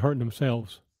don't mind hurting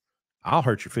themselves. I'll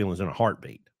hurt your feelings in a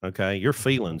heartbeat. Okay. Your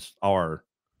feelings are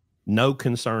no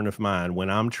concern of mine when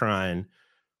I'm trying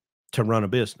to run a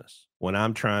business, when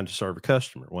I'm trying to serve a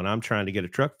customer, when I'm trying to get a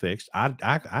truck fixed. I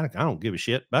don't give a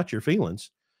shit about your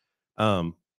feelings.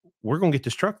 We're going to get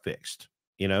this truck fixed,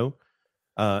 and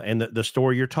the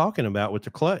story you're talking about with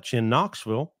the clutch in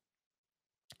Knoxville,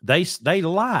 they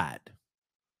lied.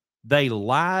 They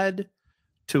lied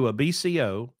to a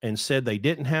BCO and said they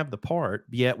didn't have the part.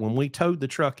 Yet when we towed the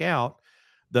truck out,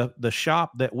 the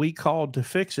shop that we called to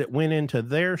fix it went into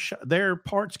their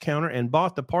parts counter and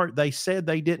bought the part they said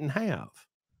they didn't have.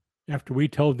 After we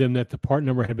told them that the part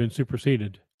number had been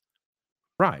superseded.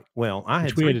 Right. Well,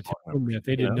 we had to tell them that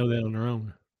they didn't know that on their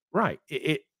own. Right.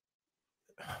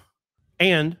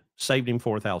 And saved him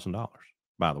 $4,000,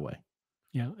 by the way.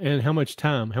 Yeah. And how much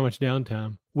time? How much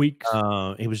downtime? Weeks.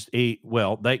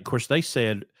 They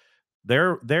said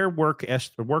their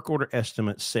work order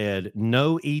estimate said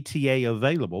no ETA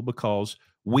available because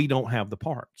we don't have the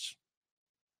parts.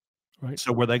 Right.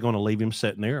 So were they going to leave him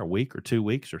sitting there a week or 2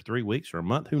 weeks or 3 weeks or a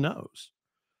month? Who knows?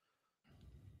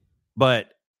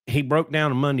 But he broke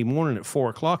down on Monday morning at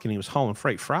 4:00 and he was hauling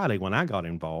freight Friday when I got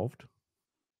involved.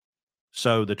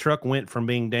 So the truck went from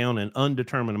being down an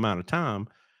undetermined amount of time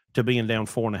to being down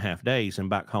 4.5 days and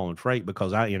back hauling freight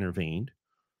because I intervened.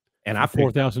 And I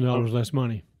 $4,000 less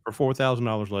money. For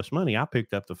 $4,000 less money, I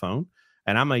picked up the phone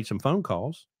and I made some phone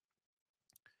calls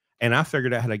and I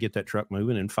figured out how to get that truck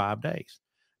moving in 5 days.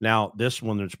 Now, this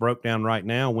one that's broke down right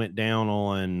now went down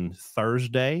on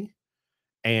Thursday,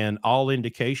 and all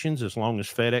indications, as long as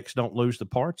FedEx don't lose the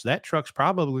parts, that truck's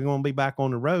probably going to be back on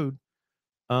the road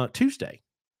Tuesday.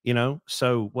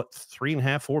 So what,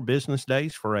 3.5, 4 business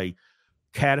days for a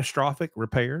catastrophic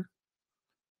repair?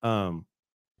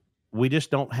 We just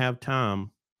don't have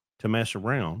time to mess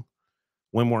around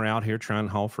when we're out here trying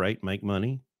to haul freight, make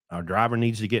money. Our driver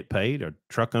needs to get paid. Our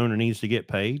truck owner needs to get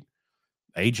paid.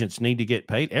 Agents need to get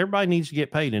paid. Everybody needs to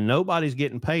get paid, and nobody's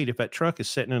getting paid if that truck is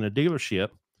sitting in a dealership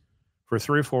for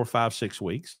 3 or 4, 5, 6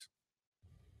 weeks.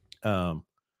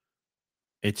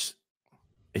 It's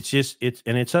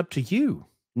up to you.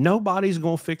 Nobody's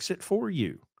going to fix it for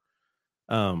you.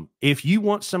 If you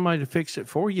want somebody to fix it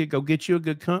for you, go get you a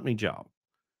good company job,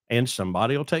 and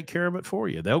somebody will take care of it for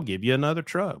you. They'll give you another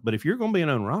truck. But if you're going to be an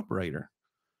owner operator,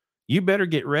 you better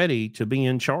get ready to be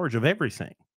in charge of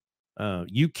everything.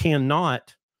 You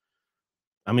cannot,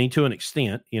 I mean, to an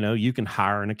extent, you know, you can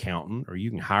hire an accountant or you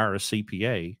can hire a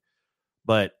CPA,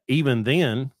 but even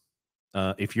then,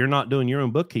 if you're not doing your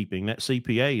own bookkeeping, that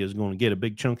CPA is going to get a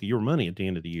big chunk of your money at the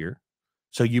end of the year.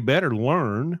 So you better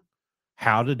learn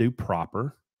how to do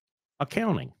proper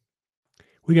accounting.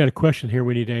 We got a question here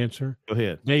we need to answer. Go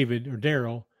ahead. David or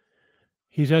Daryl,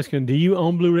 he's asking, do you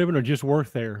own Blue Ribbon or just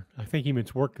work there? I think he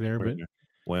meant work there, but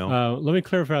well, let me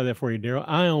clarify that for you, Daryl.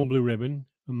 I own Blue Ribbon.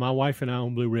 My wife and I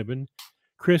own Blue Ribbon.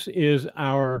 Chris is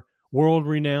our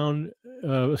world-renowned,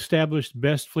 established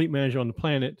best fleet manager on the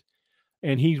planet,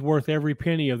 and he's worth every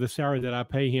penny of the salary that I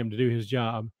pay him to do his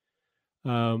job.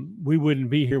 We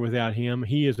wouldn't be here without him.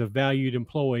 He is a valued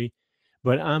employee,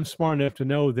 but I'm smart enough to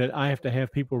know that I have to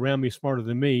have people around me smarter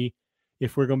than me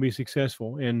if we're going to be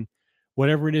successful. And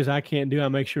whatever it is I can't do, I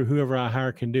make sure whoever I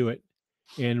hire can do it.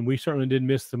 And we certainly didn't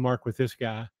miss the mark with this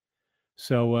guy.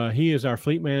 So he is our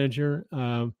fleet manager.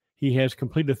 He has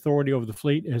complete authority over the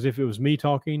fleet as if it was me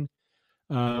talking.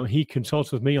 He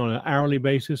consults with me on an hourly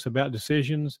basis about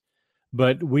decisions,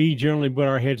 but we generally put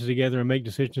our heads together and make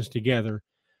decisions together.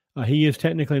 He is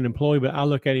technically an employee, but I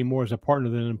look at him more as a partner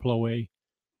than an employee.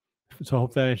 So I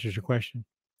hope that answers your question.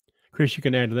 Chris, you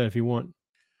can add to that if you want.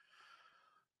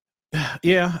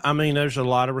 Yeah, I mean, there's a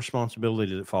lot of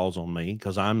responsibility that falls on me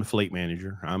because I'm the fleet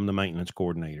manager. I'm the maintenance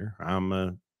coordinator. I'm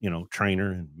a, you know,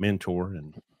 trainer and mentor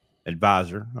and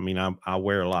advisor. I mean, I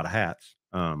wear a lot of hats.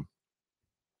 I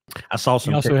saw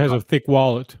some. He also has a thick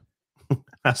wallet.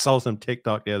 I saw some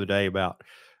TikTok the other day about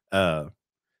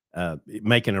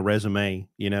making a resume,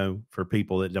 you know, for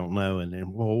people that don't know. And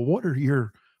then, well, what are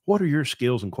your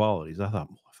skills and qualities? I thought,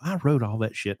 well, if I wrote all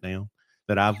that shit down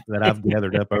that I've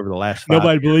gathered up over the last 5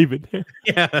 nobody believe it.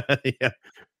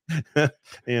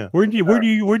 Yeah. Where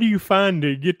do you find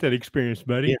to get that experience,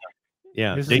 buddy?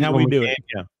 Yeah. This is how we do it.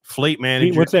 Yeah. Fleet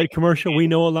manager. What's that commercial? We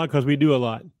know a lot because we do a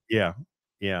lot. Yeah.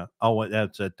 Yeah. Oh,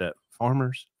 that's at the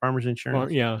Farmers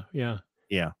Insurance. Yeah.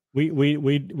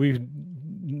 We've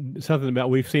something about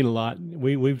we've seen a lot.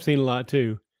 We've seen a lot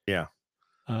too. Yeah.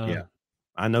 Yeah.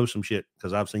 I know some shit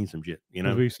because I've seen some shit, you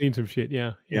know. We've seen some shit.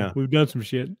 Yeah. We've done some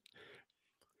shit.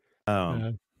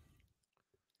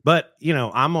 But you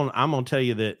know, I'm gonna tell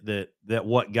you that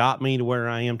what got me to where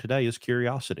I am today is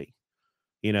curiosity,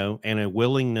 you know, and a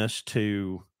willingness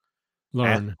to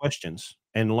learn ask questions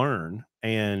and learn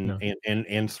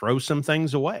and throw some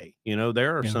things away. You know,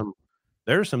 there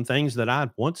are some things that I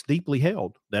once deeply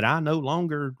held that I no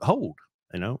longer hold,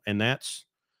 you know, and that's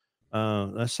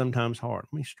sometimes hard.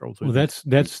 Let me stroll through. Well,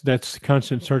 that's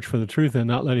constant search for the truth and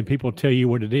not letting people tell you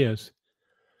what it is.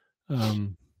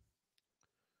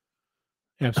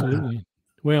 Absolutely.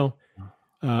 Well,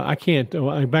 I can't,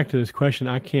 back to this question,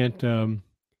 I can't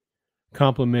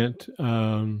compliment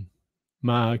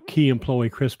my key employee,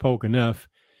 Chris Polk, enough.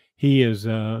 He's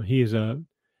not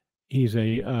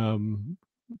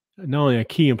only a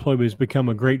key employee, but he's become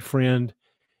a great friend.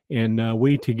 And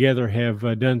we together have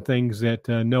done things that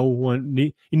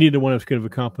neither one of us could have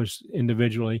accomplished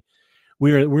individually.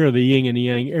 We're the yin and the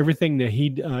yang. Everything that he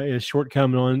is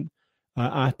shortcoming on,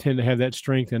 I tend to have that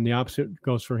strength, and the opposite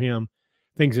goes for him.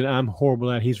 Things that I'm horrible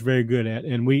at, he's very good at.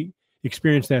 And we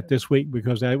experienced that this week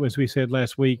because, as we said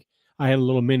last week, I had a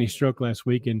little mini stroke last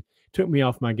week and took me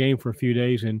off my game for a few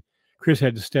days. And Chris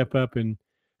had to step up and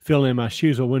fill in my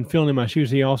shoes. Well, when filling in my shoes,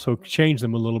 he also changed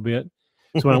them a little bit.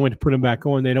 So when I went to put them back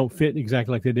on, they don't fit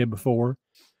exactly like they did before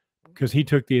because he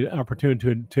took the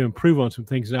opportunity to improve on some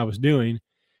things that I was doing.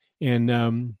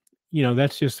 And, you know,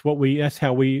 that's just that's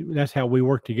how we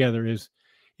work together is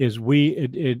we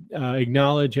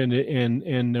acknowledge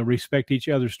and respect each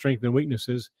other's strengths and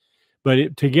weaknesses,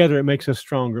 but together it makes us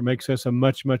stronger. It makes us a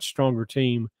much, much stronger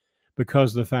team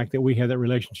because of the fact that we have that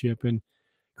relationship. And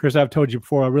Chris, I've told you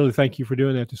before, I really thank you for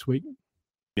doing that this week.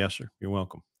 Yes, sir. You're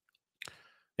welcome.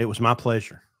 It was my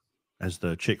pleasure, as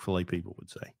the Chick-fil-A people would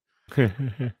say.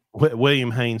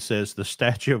 William Haynes says the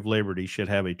Statue of Liberty should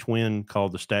have a twin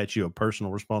called the Statue of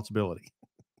Personal Responsibility.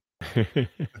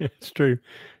 It's true.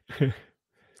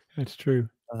 That's true.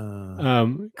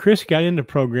 Chris got in the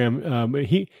program.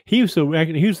 He was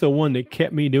the one that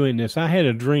kept me doing this. I had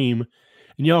a dream,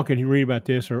 and y'all can read about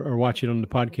this or watch it on the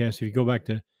podcast if you go back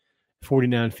to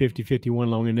 49, 50, 51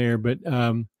 long in there. But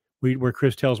where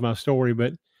Chris tells my story.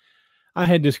 But I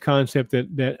had this concept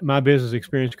that my business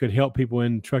experience could help people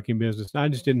in the trucking business. I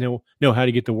just didn't know how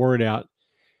to get the word out.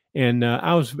 And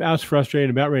I was frustrated,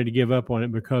 about ready to give up on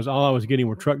it because all I was getting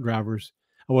were truck drivers.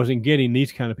 I wasn't getting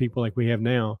these kind of people like we have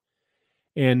now.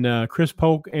 And Chris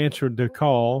Polk answered the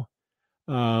call.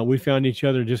 We found each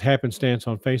other just happenstance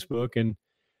on Facebook,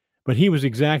 but he was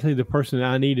exactly the person that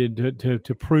I needed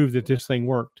to prove that this thing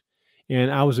worked, and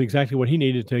I was exactly what he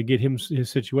needed to get his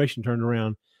situation turned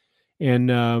around. And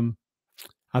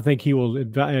I think he will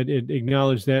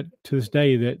acknowledge that to this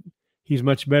day, that he's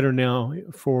much better now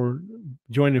for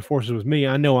joining forces with me.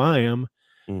 I know I am.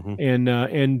 Mm-hmm.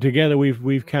 And together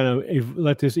we've kind of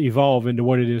let this evolve into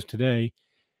what it is today.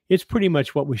 It's pretty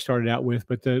much what we started out with,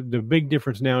 but the big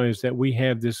difference now is that we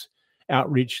have this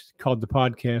outreach called the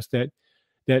podcast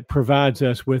that provides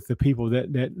us with the people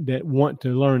that want to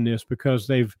learn this, because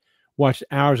they've watched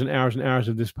hours and hours and hours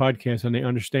of this podcast, and they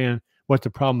understand what the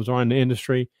problems are in the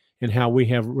industry and how we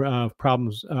have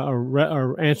problems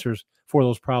or answers for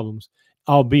those problems,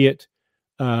 albeit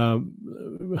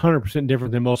 100%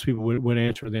 different than most people would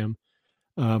answer them.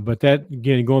 But that,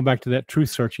 again, going back to that truth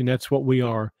searching, that's what we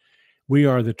are. We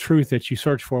are the truth that you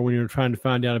search for when you're trying to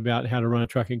find out about how to run a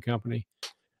trucking company.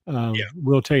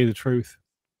 We'll tell you the truth.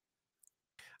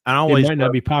 It might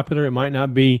not be popular. It might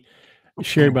not be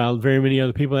shared by very many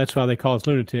other people. That's why they call us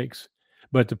lunatics.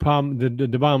 But the problem, the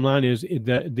bottom line is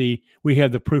that we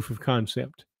have the proof of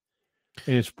concept,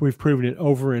 and we've proven it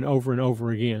over and over and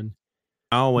over again.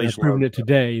 I always proven it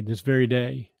today, this very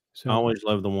day. So I always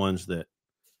love the ones that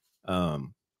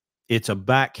it's a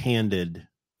backhanded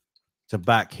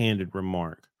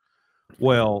remark.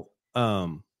 Well,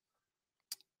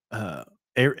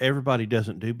 everybody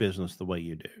doesn't do business the way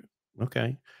you do.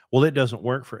 Okay. Well, it doesn't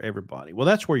work for everybody. Well,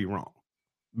 that's where you're wrong,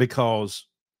 because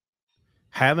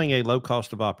having a low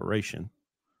cost of operation,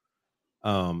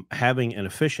 having an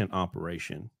efficient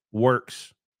operation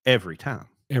works every time.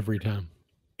 Every time.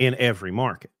 In every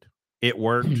market. It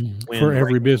worked for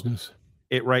every business.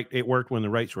 It worked when the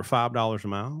rates were $5 a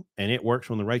mile, and it works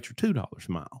when the rates are $2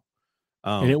 a mile.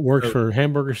 And it works for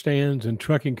hamburger stands and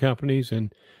trucking companies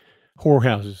and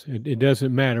whorehouses. It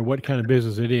doesn't matter what kind of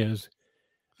business it is.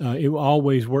 It will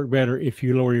always work better if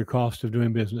you lower your cost of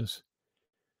doing business,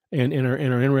 and are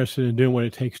interested in doing what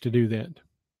it takes to do that.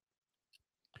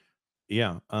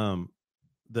 Yeah.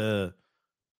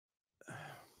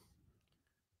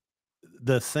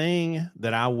 The thing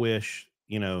that I wish,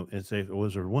 is if it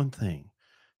was there one thing.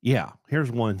 Yeah,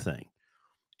 here's one thing.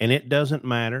 And it doesn't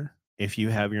matter if you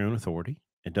have your own authority.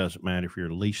 It doesn't matter if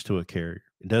you're leased to a carrier.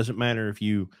 It doesn't matter if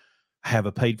you have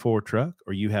a paid for truck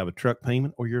or you have a truck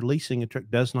payment or you're leasing a truck.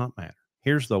 Does not matter.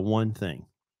 Here's the one thing.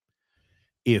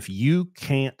 If you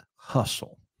can't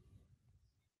hustle,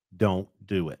 don't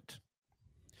do it.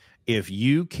 If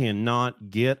you cannot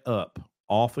get up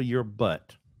off of your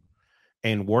butt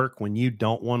and work when you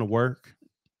don't want to work,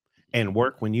 and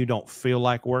work when you don't feel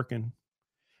like working,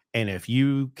 and if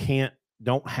you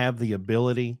don't have the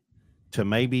ability to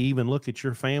maybe even look at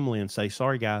your family and say,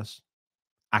 sorry guys,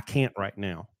 I can't right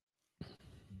now,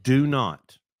 do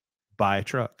not buy a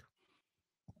truck.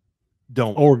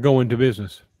 Or go into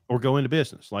business.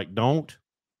 Like don't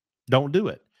do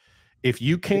it. If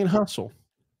you can't hustle,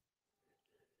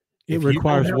 it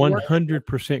requires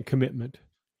 100% commitment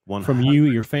from you,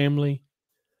 your family.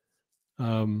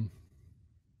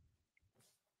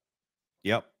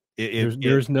 Yep.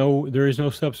 There is no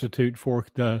substitute for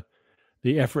the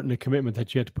effort and the commitment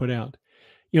that you have to put out.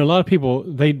 A lot of people,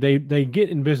 they get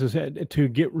in business to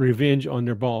get revenge on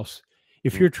their boss.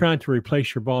 If you're trying to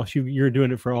replace your boss, you're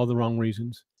doing it for all the wrong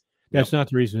reasons. That's not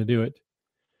the reason to do it.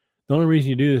 The only reason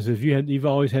you do this is you've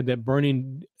always had that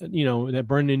burning, that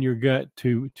burning in your gut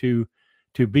to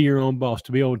be your own boss,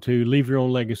 to be able to leave your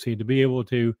own legacy, to be able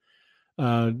to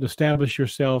establish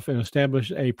yourself and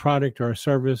establish a product or a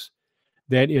service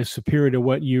that is superior to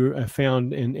what you have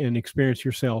found and experienced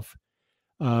yourself.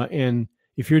 And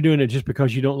if you're doing it just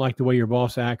because you don't like the way your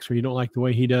boss acts or you don't like the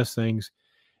way he does things,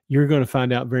 you're going to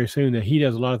find out very soon that he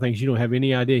does a lot of things you don't have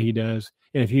any idea he does.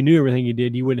 And if you knew everything he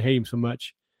did, you wouldn't hate him so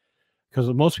much. Because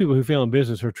most people who fail in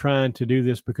business are trying to do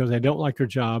this because they don't like their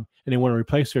job and they want to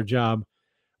replace their job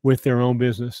with their own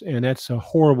business. And that's a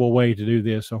horrible way to do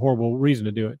this, a horrible reason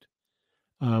to do it.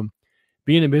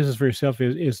 Being in business for yourself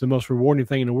is the most rewarding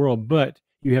thing in the world, but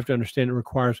you have to understand it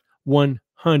requires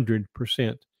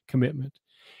 100% commitment.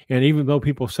 And even though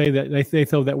people say that, they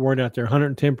throw that word out there,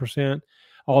 110%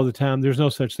 all the time, there's no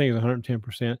such thing as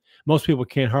 110%. Most people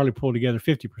can't hardly pull together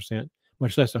 50%,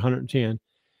 much less 110.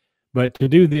 But to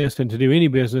do this and to do any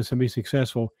business and be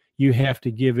successful, you have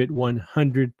to give it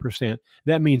 100%.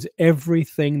 That means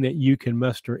everything that you can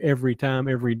muster every time,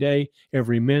 every day,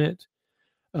 every minute,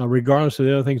 regardless of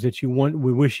the other things that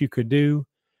we wish you could do,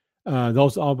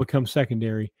 those all become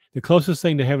secondary. The closest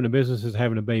thing to having a business is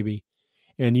having a baby.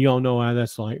 And you all know how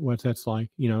that's like, what that's like.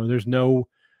 There's no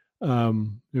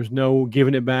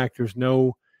giving it back. There's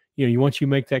no, once you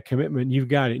make that commitment, you've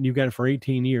got it. And you've got it for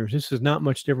 18 years. This is not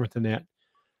much different than that.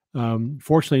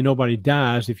 Fortunately, nobody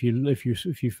dies if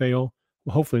you fail.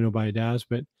 Well, hopefully nobody dies,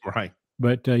 but Right.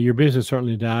 But your business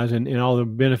certainly dies, and all the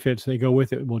benefits that go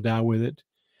with it will die with it,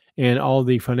 and all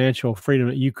the financial freedom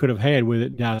that you could have had with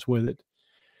it dies with it.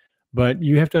 But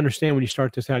you have to understand when you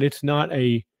start this out, it's not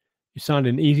an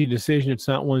easy decision. It's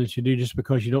not one that you do just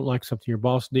because you don't like something your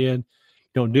boss did. You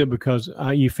don't do it because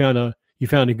you found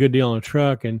a good deal on a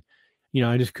truck, and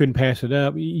I just couldn't pass it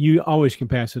up. You always can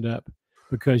pass it up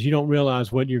because you don't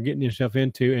realize what you're getting yourself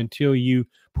into until you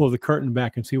pull the curtain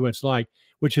back and see what it's like,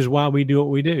 which is why we do what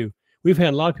we do. We've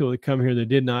had a lot of people that come here that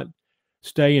did not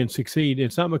stay and succeed.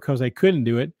 It's not because they couldn't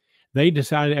do it. They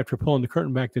decided after pulling the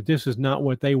curtain back that this is not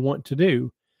what they want to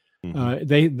do.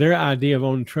 Their idea of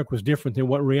owning a truck was different than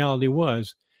what reality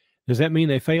was. Does that mean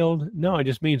they failed? No, it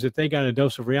just means that they got a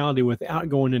dose of reality without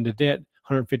going into debt,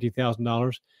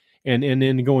 $150,000, and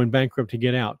then going bankrupt to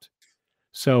get out.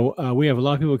 So we have a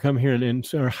lot of people come here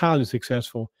and are highly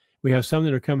successful. We have some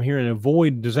that are come here and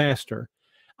avoid disaster.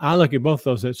 I look at both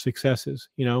those as successes.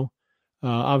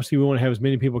 Obviously, we want to have as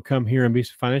many people come here and be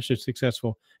financially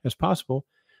successful as possible.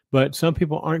 But some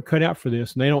people aren't cut out for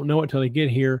this, and they don't know it until they get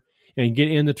here and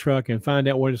get in the truck and find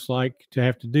out what it's like to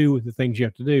have to do with the things you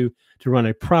have to do to run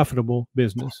a profitable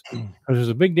business. Because there's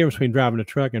a big difference between driving a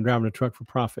truck and driving a truck for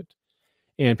profit.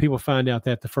 And people find out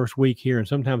that the first week here, and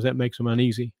sometimes that makes them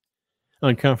uneasy,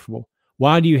 uncomfortable.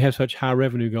 Why do you have such high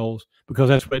revenue goals? Because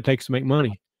that's what it takes to make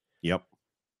money. Yep.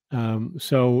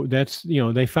 So that's,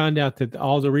 they find out that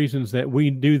all the reasons that we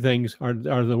do things are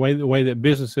the way that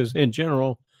businesses in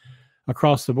general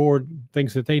across the board,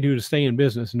 things that they do to stay in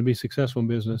business and to be successful in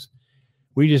business.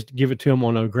 We just give it to them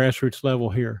on a grassroots level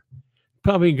here.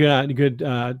 Probably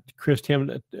good, Chris,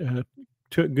 Tim,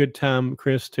 took good time,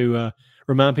 Chris, to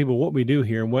remind people what we do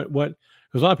here and what,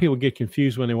 because a lot of people get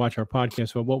confused when they watch our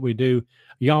podcast about what we do.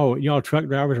 Y'all truck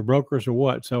drivers or brokers or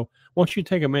what? So why don't you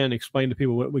take a minute and explain to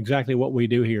people exactly what we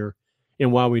do here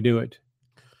and why we do it?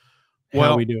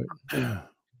 How we do it.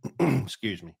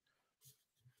 Excuse me.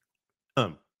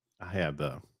 I have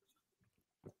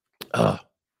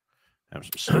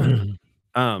some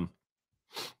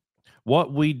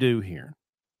what we do here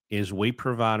is we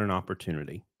provide an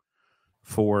opportunity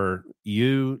for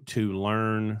you to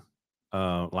learn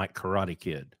like Karate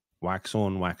Kid, wax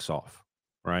on, wax off.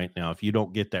 Right now, if you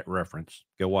don't get that reference,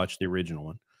 go watch the original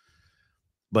one.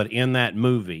 But in that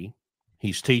movie,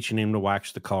 he's teaching him to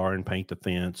wax the car and paint the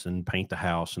fence and paint the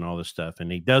house and all this stuff.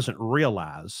 And he doesn't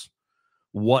realize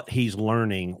what he's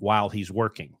learning while he's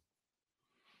working.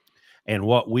 And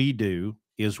what we do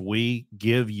is we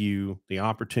give you the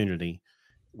opportunity.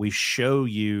 We show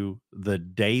you the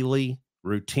daily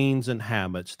routines and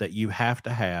habits that you have to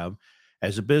have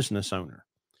as a business owner.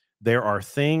 There are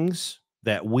things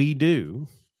that we do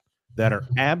that are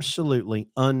absolutely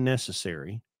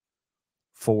unnecessary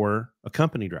for a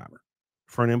company driver,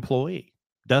 for an employee.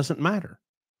 Doesn't matter.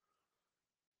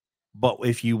 But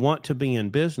if you want to be in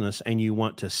business and you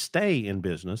want to stay in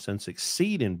business and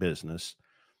succeed in business,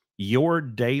 your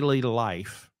daily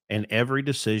life and every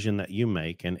decision that you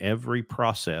make and every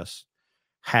process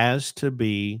has to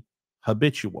be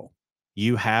habitual.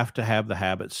 You have to have the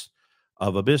habits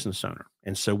of a business owner.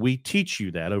 And so we teach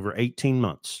you that over 18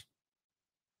 months.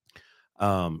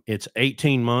 It's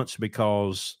 18 months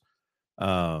because,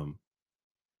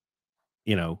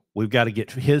 we've got to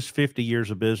get his 50 years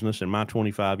of business and my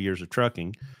 25 years of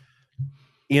trucking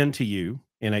into you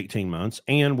in 18 months.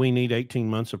 And we need 18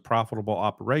 months of profitable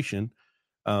operation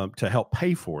to help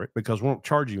pay for it, because we won't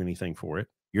charge you anything for it.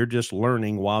 You're just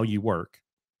learning while you work.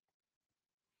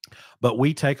 But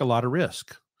we take a lot of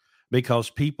risk because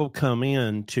people come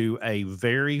into a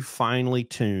very finely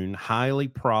tuned, highly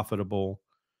profitable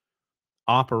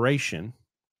operation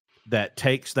that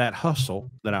takes that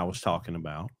hustle that I was talking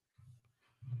about.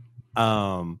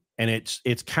 And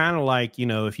it's kind of like,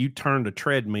 if you turned a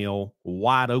treadmill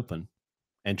wide open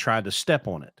and tried to step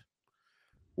on it.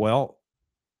 Well,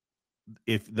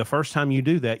 if the first time you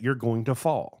do that, you're going to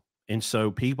fall. And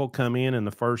so people come in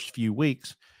the first few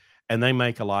weeks and they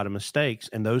make a lot of mistakes,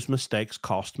 and those mistakes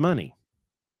cost money.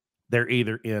 They're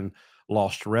either in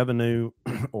lost revenue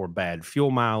or bad fuel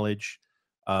mileage.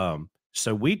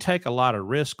 So we take a lot of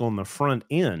risk on the front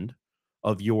end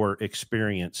of your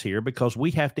experience here because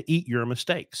we have to eat your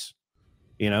mistakes.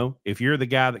 If you're the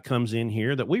guy that comes in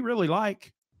here that we really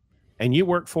like and you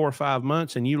work 4 or 5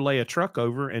 months and you lay a truck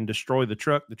over and destroy the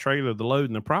truck, the trailer, the load,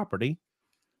 and the property,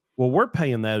 well, we're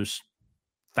paying those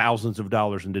thousands of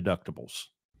dollars in deductibles.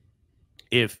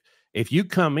 If If you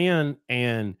come in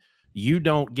and you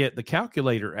don't get the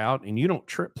calculator out and you don't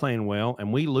trip plane well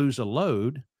and we lose a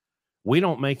load, we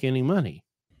don't make any money.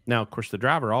 Now, of course, the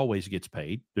driver always gets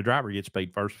paid. The driver gets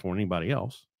paid first before anybody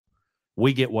else.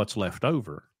 We get what's left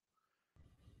over.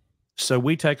 So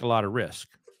we take a lot of risk.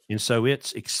 And so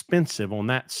it's expensive on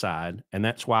that side. And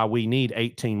that's why we need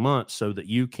 18 months so that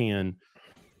you can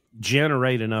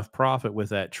generate enough profit with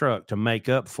that truck to make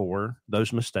up for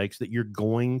those mistakes that you're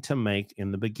going to make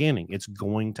in the beginning. It's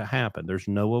going to happen. There's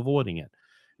no avoiding it.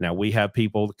 Now, we have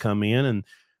people that come in and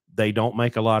they don't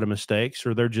make a lot of mistakes,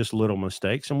 or they're just little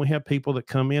mistakes. And we have people that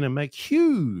come in and make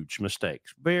huge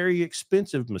mistakes, very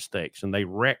expensive mistakes, and they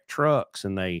wreck trucks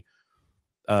and they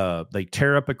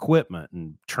tear up equipment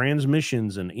and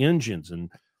transmissions and engines. And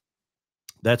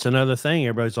that's another thing.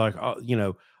 Everybody's like, oh, you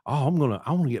know, I want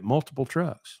to get multiple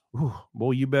trucks. Ooh,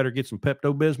 boy, you better get some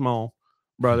Pepto-Bismol,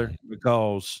 brother,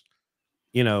 because,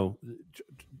 you know,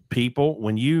 people,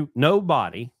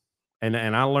 nobody, and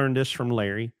I learned this from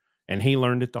Larry, and he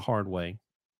learned it the hard way.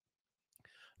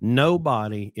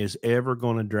 Nobody is ever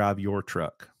going to drive your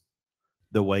truck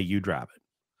the way you drive it.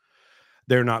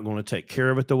 They're not going to take care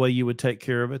of it the way you would take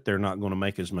care of it. They're not going to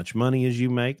make as much money as you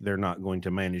make. They're not going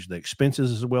to manage the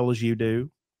expenses as well as you do.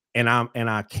 And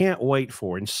I can't wait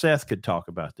for, and Seth could talk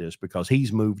about this because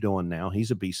he's moved on now.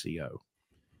 He's a BCO.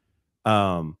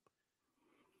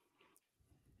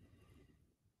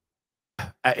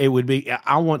 It would be,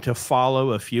 I want to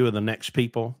follow a few of the next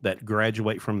people that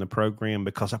graduate from the program,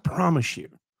 because I promise you,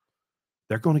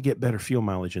 they're going to get better fuel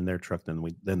mileage in their truck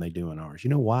than they do in ours.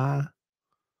 You know why?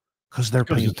 Because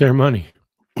it's their money.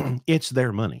 It's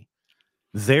their money.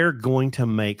 They're going to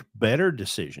make better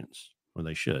decisions, or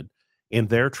they should, in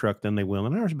their truck than they will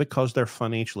in ours, because they're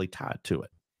financially tied to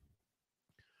it.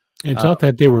 It's not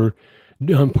that they were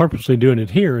purposely doing it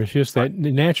here. It's just that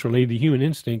naturally the human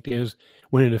instinct is,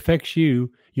 when it affects you,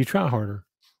 you try harder.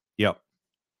 Yep.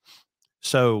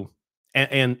 So,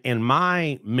 and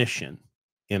my mission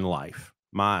in life,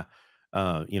 my,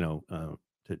 to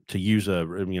use a,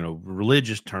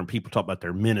 religious term, people talk about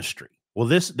their ministry. Well,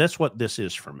 that's what this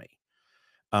is for me.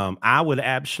 I would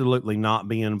absolutely not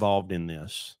be involved in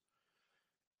this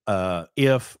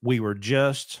if we were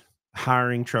just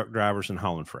hiring truck drivers and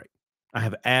hauling freight. I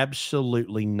have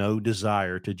absolutely no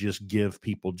desire to just give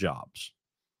people jobs.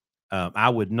 I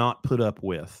would not put up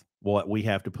with what we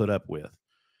have to put up with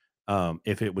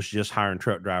if it was just hiring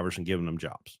truck drivers and giving them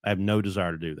jobs. I have no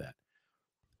desire to do that.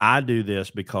 I do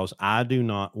this because I do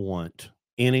not want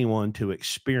anyone to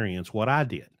experience what I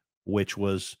did, which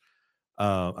was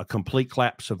a complete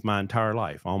collapse of my entire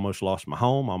life. I almost lost my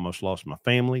home, almost lost my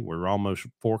family. We were almost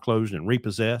foreclosed and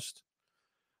repossessed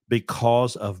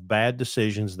because of bad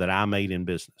decisions that I made in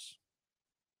business.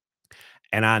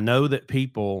 And I know that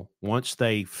people, once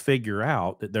they figure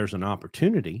out that there's an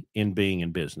opportunity in being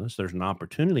in business, there's an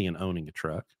opportunity in owning a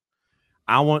truck,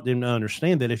 I want them to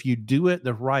understand that if you do it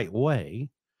the right way,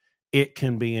 it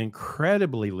can be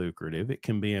incredibly lucrative. It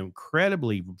can be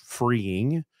incredibly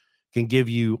freeing, can give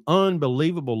you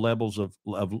unbelievable levels of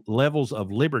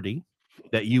liberty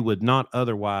that you would not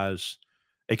otherwise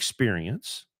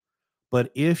experience. But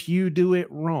if you do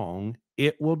it wrong,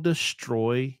 it will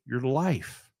destroy your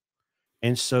life.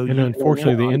 And so,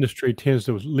 unfortunately, the industry tends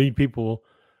to lead people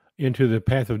into the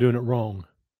path of doing it wrong.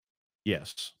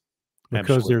 Yes. Because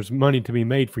absolutely. There's money to be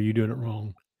made for you doing it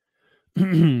wrong.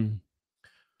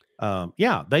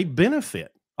 Yeah, they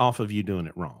benefit off of you doing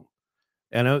it wrong.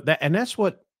 And that's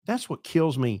what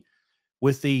kills me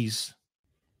with these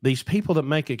people that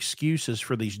make excuses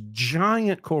for these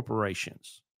giant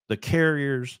corporations, the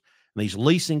carriers, and these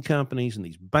leasing companies, and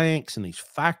these banks, and these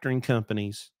factoring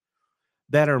companies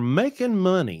that are making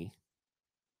money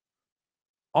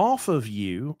off of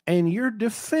you, and you're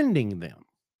defending them.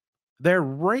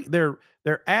 They're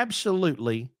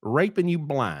absolutely raping you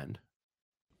blind.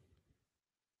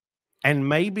 And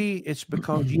maybe it's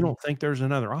because you don't think there's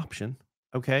another option.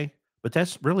 Okay. But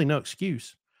that's really no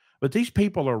excuse. But these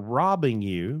people are robbing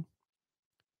you,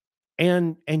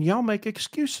 and y'all make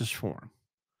excuses for them.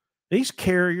 These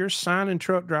carriers signing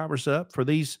truck drivers up for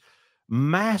these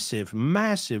massive,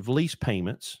 massive lease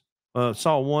payments.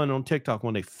 Saw one on TikTok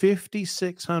one day,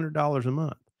 $5,600 a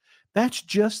month. That's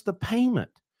just the payment.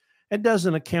 It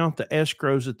doesn't account the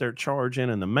escrows that they're charging,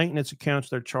 and the maintenance accounts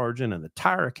they're charging, and the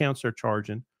tire accounts they're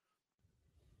charging.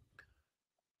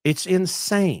 It's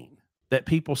insane that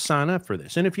people sign up for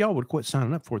this. And if y'all would quit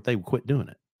signing up for it, they would quit doing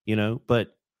it,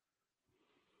 but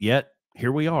yet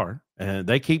here we are, and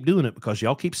they keep doing it because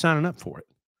y'all keep signing up for it.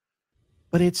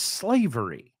 But it's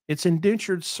slavery. It's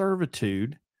indentured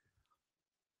servitude,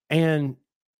 and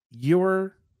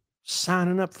you're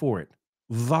signing up for it.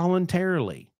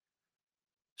 voluntarily.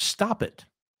 Stop it.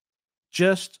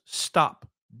 Just stop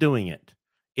doing it.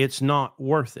 It's not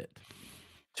worth it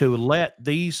to let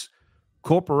these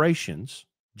corporations,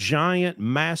 giant,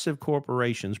 massive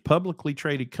corporations, publicly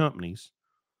traded companies,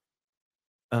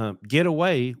 get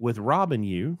away with robbing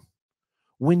you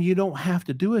when you don't have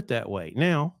to do it that way.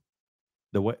 Now,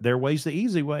 their way's the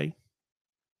easy way.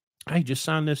 Hey, just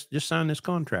sign this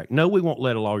contract. No, we won't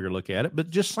let a lawyer look at it, but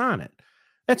just sign it.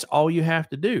 That's all you have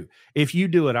to do. If you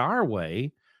do it our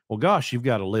way, well, gosh, you've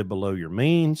got to live below your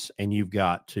means, and you've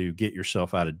got to get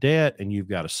yourself out of debt, and you've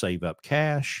got to save up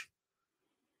cash.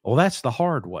 Well, that's the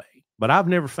hard way. But I've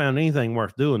never found anything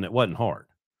worth doing that wasn't hard.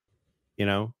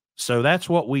 So that's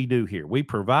what we do here. We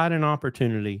provide an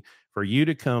opportunity for you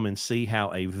to come and see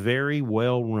how a very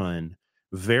well-run,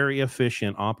 very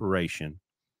efficient operation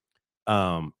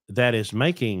that is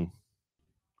making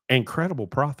incredible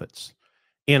profits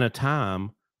in a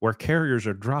time where carriers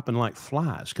are dropping like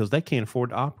flies because they can't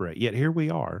afford to operate. Yet here we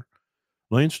are,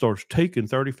 Landstar's taking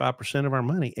 35% of our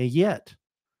money, and yet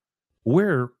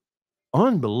we're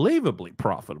unbelievably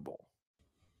profitable.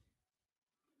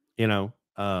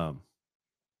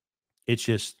 It's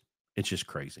just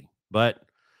crazy. But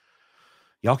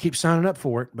y'all keep signing up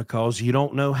for it because you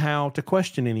don't know how to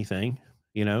question anything.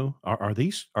 Are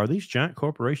these giant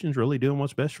corporations really doing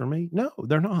what's best for me? No,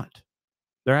 they're not.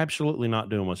 They're absolutely not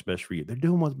doing what's best for you. They're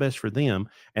doing what's best for them,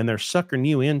 and they're suckering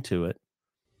you into it.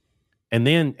 And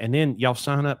then y'all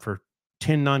sign up for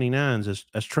 1099s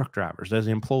as truck drivers, as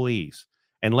employees,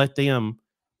 and let them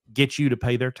get you to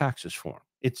pay their taxes for them.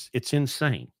 It's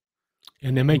insane.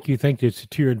 And they make you think it's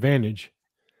to your advantage.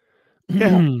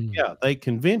 Yeah, they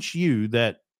convince you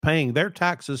that paying their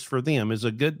taxes for them is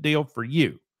a good deal for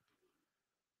you.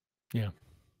 Yeah.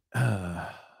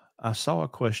 I saw a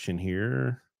question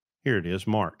here. Here it is,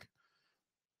 Mark.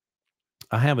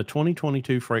 I have a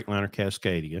 2022 Freightliner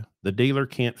Cascadia. The dealer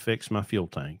can't fix my fuel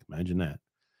tank. Imagine that.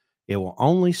 It will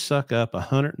only suck up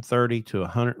 130 to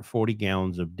 140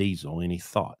 gallons of diesel. Any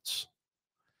thoughts?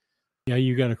 Yeah,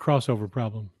 you got a crossover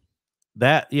problem.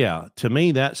 To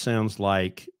me, that sounds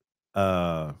like,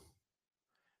 but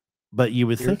you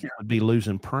would think it would be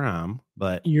losing prime,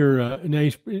 but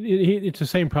it's the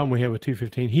same problem we have with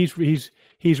 215.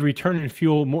 He's returning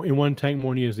fuel more in one tank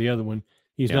more than he is the other one.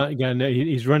 He's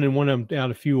he's running one of them out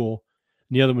of fuel,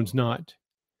 and the other one's not.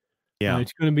 Yeah,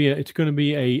 it's going to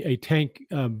be a tank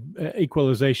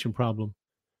equalization problem.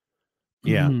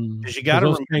 Yeah, because you got to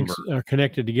remember, tanks are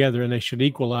connected together, and they should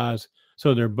equalize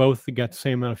so they're both got the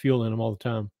same amount of fuel in them all the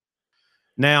time.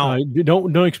 Now,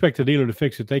 don't expect the dealer to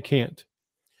fix it. They can't.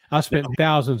 I spent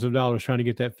thousands of dollars trying to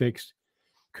get that fixed.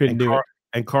 Couldn't do it.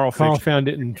 And Carl found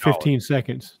it in 15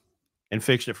 seconds and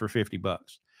fixed it for $50.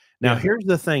 Now, here's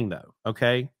the thing, though.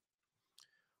 Okay,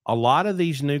 a lot of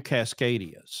these new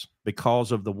Cascadias,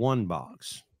 because of the one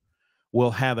box,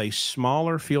 will have a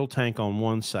smaller fuel tank on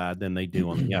one side than they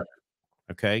do on the other.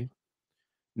 Okay.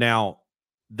 Now,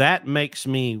 that makes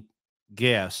me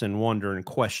guess and wonder and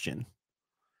question.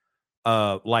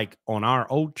 Like on our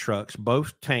old trucks,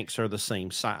 both tanks are the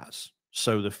same size.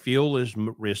 So the fuel is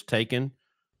taken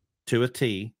to a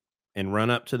T and run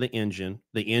up to the engine.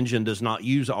 The engine does not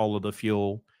use all of the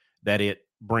fuel that it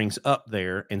brings up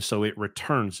there, and so it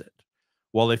returns it.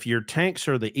 Well, if your tanks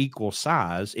are the equal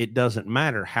size, it doesn't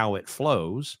matter how it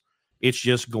flows. It's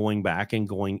just going back and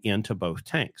going into both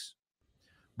tanks.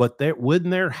 But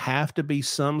wouldn't there have to be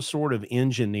some sort of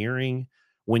engineering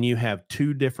when you have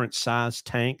two different size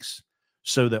tanks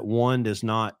so that one does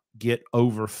not get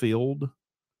overfilled?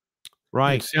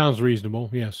 Right. It sounds reasonable.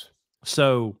 Yes.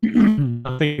 So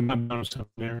I think I'm on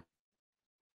something there.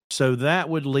 So that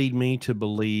would lead me to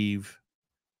believe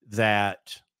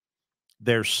that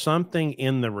there's something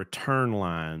in the return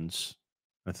lines.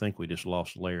 I think we just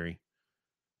lost Larry.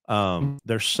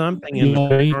 There's something in the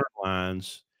return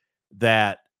lines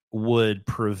that would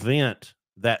prevent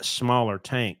that smaller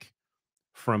tank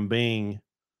from being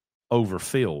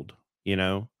overfilled,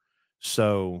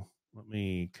 So let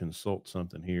me consult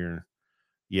something here.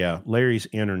 Yeah, Larry's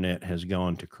internet has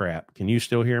gone to crap. Can you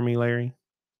still hear me, Larry?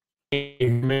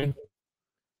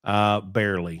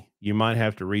 Barely. You might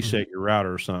have to reset your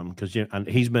router or something because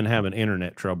he's been having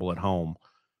internet trouble at home.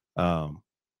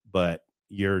 But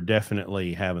you're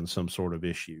definitely having some sort of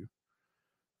issue.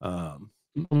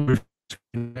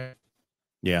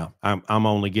 Yeah, I'm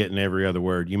only getting every other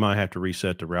word. You might have to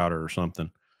reset the router or something.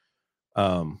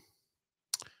 I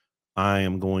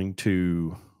am going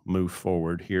to move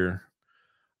forward here.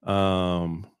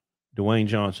 Dwayne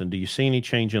Johnson, do you see any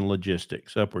change in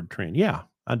logistics, upward trend? Yeah,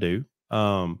 I do.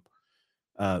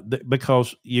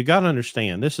 Because you got to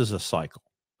understand, this is a cycle.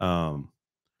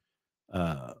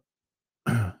 uh,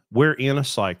 we're in a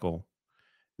cycle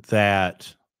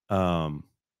that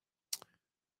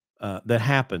that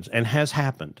happens and has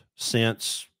happened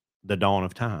since the dawn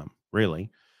of time. Really,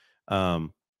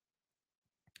 um,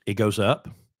 it goes up,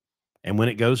 and when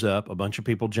it goes up, a bunch of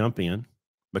people jump in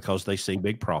because they see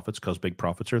big profits because big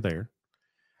profits are there,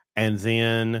 and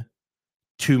then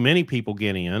too many people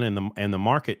get in, and the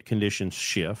market conditions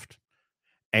shift,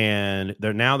 and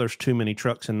there's too many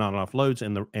trucks and not enough loads,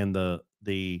 and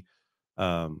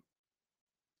um,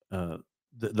 uh,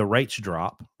 the rates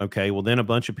drop. Okay, well then a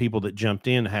bunch of people that jumped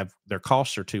in have their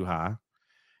costs are too high,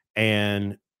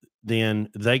 and then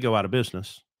they go out of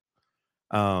business.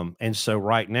 And so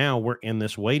right now we're in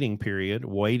this waiting period,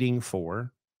 waiting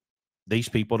for these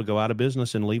people to go out of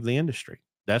business and leave the industry.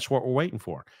 That's what we're waiting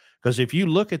for. Because if you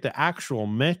look at the actual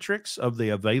metrics of the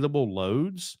available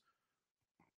loads,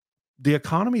 the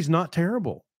economy's not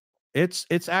terrible. It's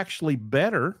actually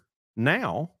better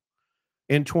now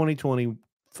in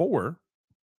 2024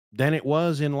 than it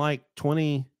was in like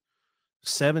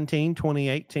 2017,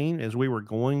 2018 as we were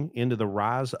going into the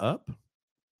rise up.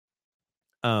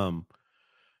 Um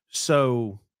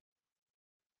so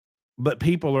but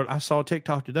people are I saw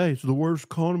TikTok today, it's the worst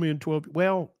economy in 12.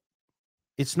 Well,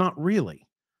 it's not really.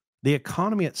 The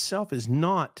economy itself is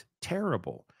not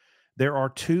terrible. There are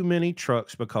too many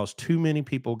trucks because too many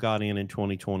people got in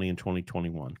 2020 and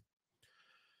 2021.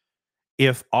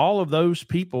 If all of those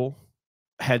people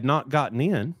had not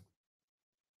gotten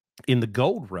in the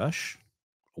gold rush,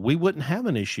 we wouldn't have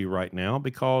an issue right now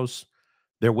because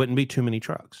there wouldn't be too many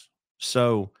trucks.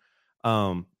 So,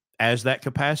 as that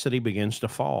capacity begins to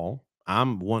fall,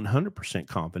 I'm 100%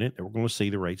 confident that we're going to see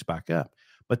the rates back up.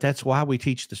 But that's why we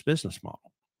teach this business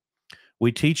model.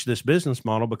 We teach this business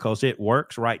model because it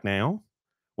works right now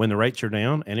when the rates are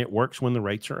down, and it works when the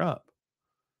rates are up.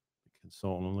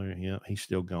 Consultant, yeah, he's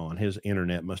still gone. His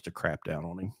internet must have crapped out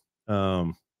on him.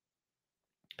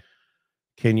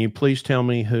 Can you please tell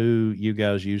me who you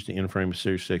guys use to in-frame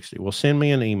Series 60? Well, send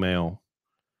me an email,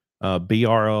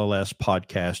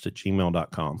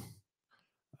 brlspodcast@gmail.com,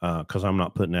 because I'm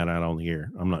not putting that out on the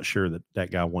air. I'm not sure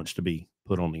that guy wants to be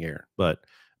put on the air, but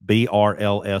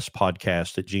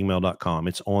brlspodcast@gmail.com.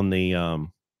 It's on the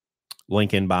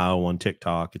link in bio on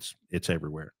TikTok. It's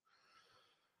everywhere.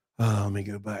 Let me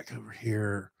go back over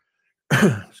here.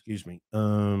 Excuse me.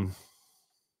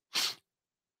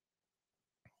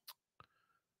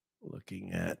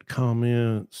 Looking at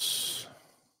comments.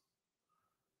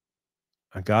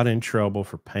 I got in trouble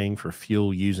for paying for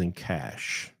fuel using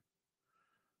cash.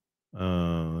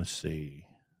 Let's see.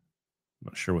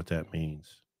 Not sure what that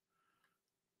means.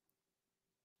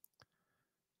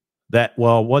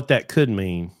 What that could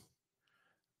mean,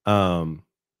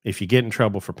 if you get in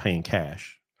trouble for paying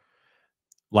cash,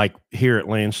 like here at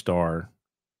Landstar,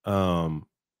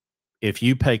 if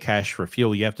you pay cash for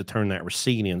fuel, you have to turn that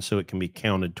receipt in so it can be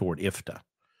counted toward IFTA.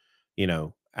 You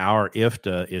know, our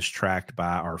IFTA is tracked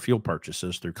by our fuel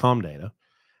purchases through Comdata,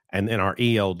 and then our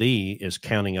ELD is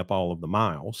counting up all of the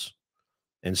miles.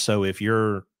 And so if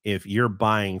you're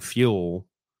buying fuel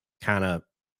kind of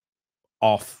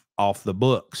off the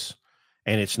books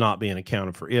and it's not being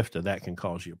accounted for IFTA, that can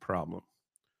cause you a problem.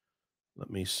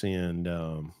 Let me send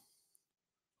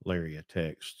Larry a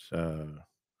text.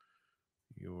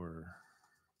 You're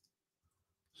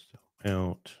still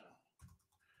out.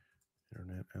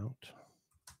 Internet out.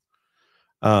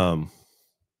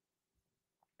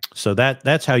 So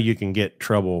that's how you can get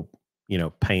trouble,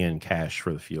 paying cash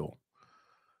for the fuel.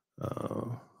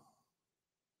 All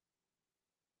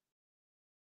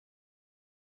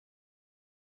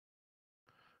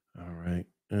right.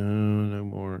 No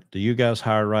more. Do you guys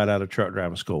hire right out of truck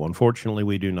driving school? Unfortunately,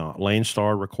 we do not.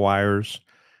 Landstar requires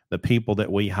the people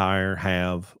that we hire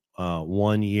have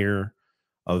 1 year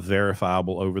of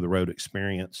verifiable over the road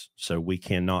experience. So we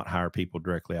cannot hire people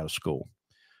directly out of school.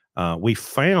 We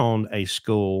found a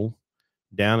school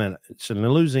it's in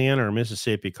Louisiana or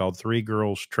Mississippi called Three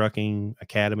Girls Trucking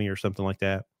Academy or something like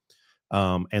that.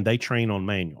 And they train on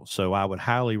manuals. So I would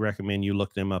highly recommend you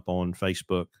look them up on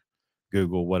Facebook,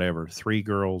 Google, whatever, Three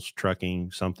Girls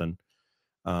Trucking something.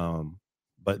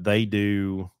 But they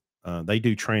do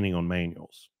training on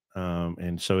manuals.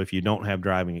 And so if you don't have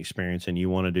driving experience and you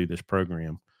want to do this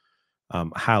program, I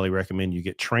highly recommend you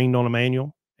get trained on a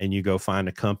manual and you go find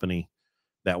a company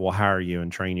that will hire you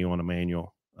and train you on a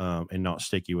manual, and not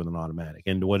stick you with an automatic.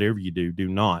 And whatever you do, do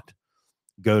not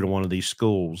go to one of these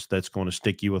schools that's going to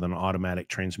stick you with an automatic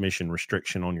transmission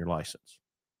restriction on your license.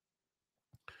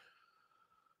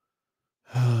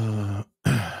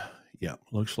 Yeah,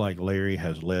 looks like Larry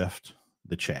has left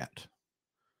the chat.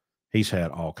 He's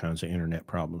had all kinds of internet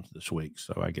problems this week,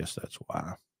 so I guess that's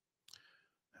why.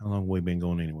 How long have we been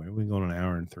going anyway? We've been going an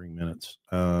hour and 3 minutes.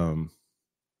 Well,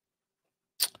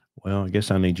 I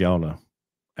guess I need y'all to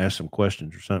ask some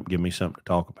questions or something, give me something to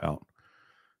talk about,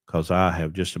 because I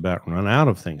have just about run out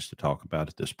of things to talk about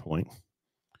at this point.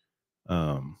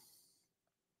 Trying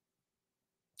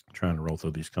to roll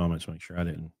through these comments, make sure I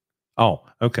didn't. Oh,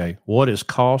 okay. What is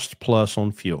cost plus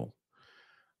on fuel?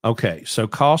 Okay, so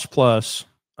cost plus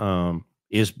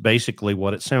is basically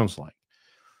what it sounds like.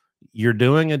 You're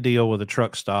doing a deal with a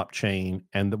truck stop chain,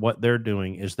 and what they're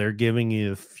doing is they're giving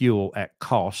you fuel at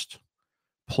cost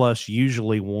plus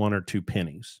usually 1 or 2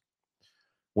 pennies.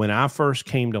 When I first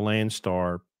came to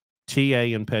Landstar,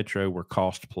 TA and Petro were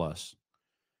cost plus,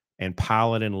 and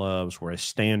Pilot and Loves were a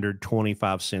standard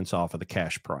 25 cents off of the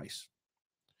cash price.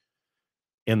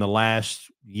 In the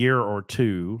last year or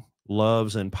two,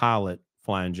 Loves and Pilot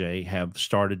Flying J have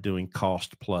started doing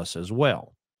cost plus as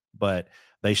well, but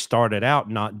they started out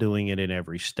not doing it in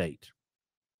every state.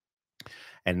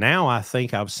 And now I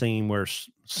think I've seen where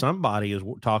somebody is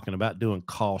talking about doing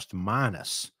cost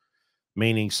minus,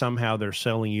 meaning somehow they're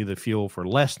selling you the fuel for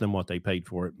less than what they paid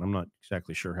for it. I'm not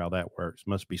exactly sure how that works.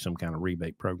 Must be some kind of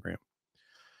rebate program.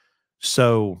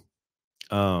 So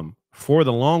for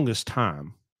the longest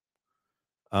time,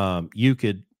 you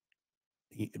could,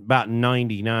 about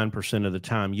 99% of the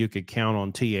time, you could count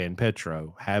on TA and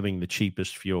Petro having the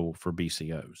cheapest fuel for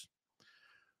BCOs.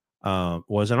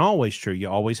 Wasn't always true. You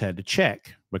always had to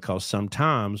check, because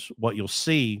sometimes what you'll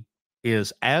see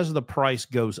is as the price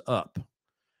goes up,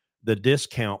 the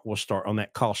discount will start on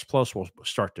that cost plus will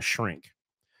start to shrink.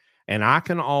 And I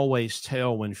can always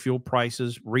tell when fuel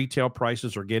prices, retail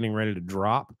prices are getting ready to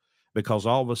drop, because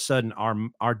all of a sudden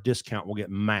our discount will get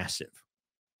massive.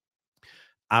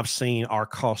 I've seen our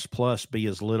cost plus be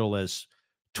as little as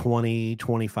 20,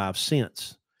 25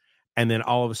 cents. And then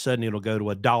all of a sudden it'll go to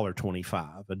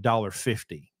 $1.25,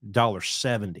 $1.50,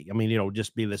 $1.70. I mean, it'll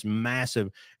just be this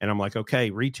massive. And I'm like, okay,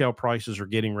 retail prices are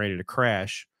getting ready to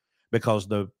crash because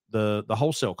the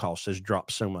wholesale cost has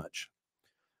dropped so much.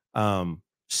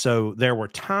 So there were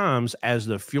times as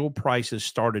the fuel prices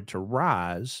started to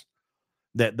rise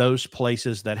that those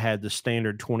places that had the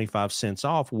standard 25 cents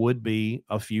off would be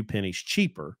a few pennies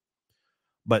cheaper.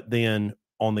 But then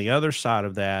on the other side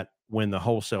of that, when the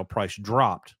wholesale price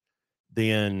dropped,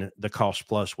 then the cost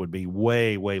plus would be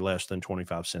way, way less than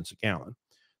 25 cents a gallon.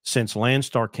 Since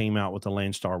Landstar came out with the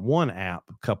Landstar One app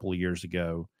a couple of years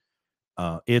ago,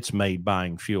 it's made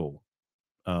buying fuel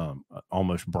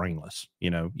almost brainless.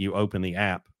 You open the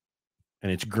app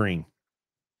and it's green.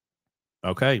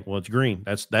 Okay, well, it's green.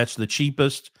 That's the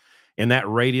cheapest in that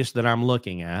radius that I'm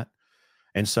looking at.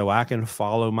 And so I can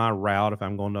follow my route if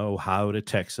I'm going to Ohio to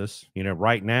Texas.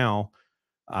 Right now,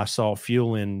 I saw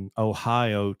fuel in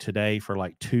Ohio today for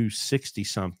like $2.60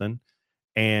 something.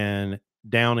 And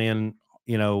down in,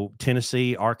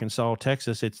 Tennessee, Arkansas,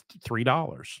 Texas, it's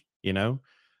 $3,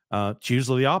 it's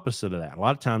usually the opposite of that. A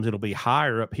lot of times it'll be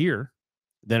higher up here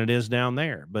than it is down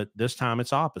there, but this time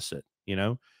it's opposite,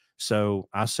 So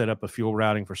I set up a fuel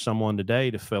routing for someone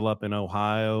today to fill up in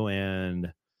Ohio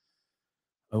and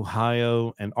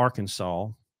Arkansas,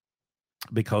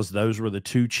 because those were the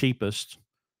two cheapest.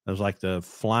 It was like the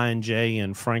Flying J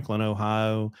in Franklin,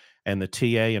 Ohio, and the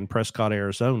TA in Prescott,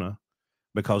 Arizona,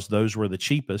 because those were the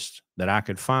cheapest that I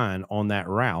could find on that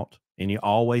route. And you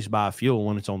always buy fuel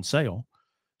when it's on sale.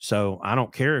 So I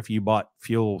don't care if you bought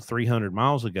fuel 300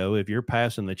 miles ago. If you're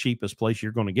passing the cheapest place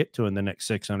you're going to get to in the next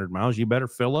 600 miles, you better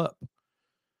fill up.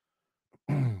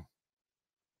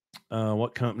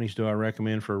 What companies do I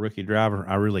recommend for a rookie driver?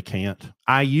 I really can't.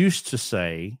 I used to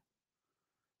say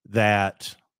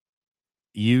that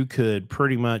you could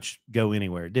pretty much go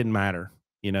anywhere. It didn't matter.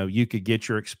 You could get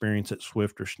your experience at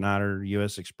Swift or Schneider,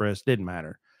 US Express, didn't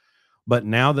matter. But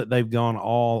now that they've gone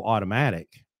all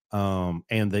automatic,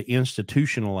 and the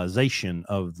institutionalization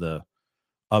of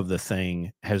the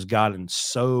thing has gotten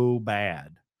so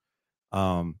bad,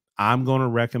 I'm going to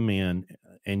recommend,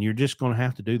 and you're just going to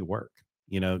have to do the work.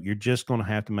 You're just going to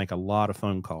have to make a lot of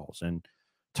phone calls and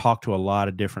talk to a lot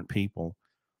of different people.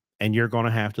 And you're going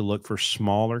to have to look for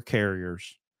smaller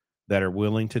carriers that are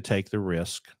willing to take the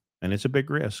risk. And it's a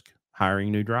big risk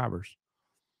hiring new drivers.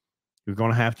 You're going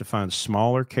to have to find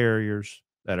smaller carriers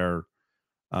that are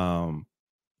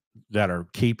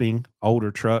keeping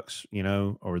older trucks,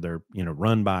 or they're,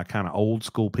 run by kind of old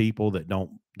school people that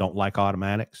don't like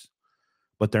automatics,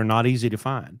 but they're not easy to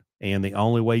find. And the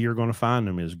only way you're going to find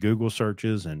them is Google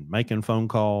searches and making phone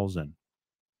calls. And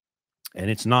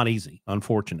it's not easy,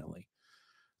 unfortunately.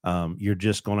 You're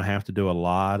just going to have to do a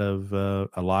lot of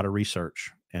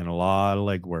research, and a lot of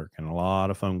legwork and a lot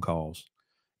of phone calls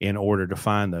in order to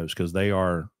find those, because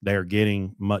they're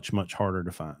getting much, much harder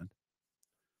to find.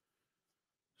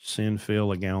 Send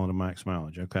Phil a gallon of max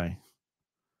mileage. Okay.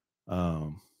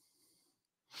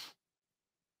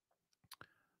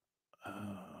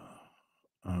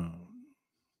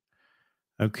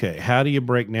 Okay. How do you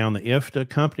break down the IFTA,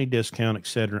 company discount,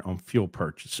 etc. on fuel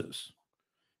purchases?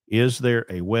 Is there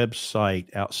a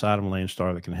website outside of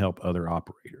Landstar that can help other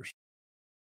operators?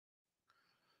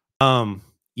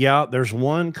 Yeah, there's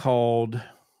one called,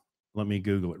 let me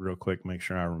Google it real quick, make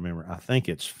sure I remember. I think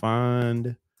it's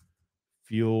Find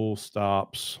Fuel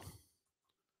Stops.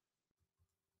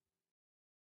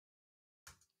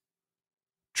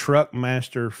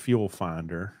 Truckmaster Fuel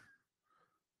Finder.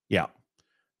 Yeah.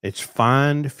 It's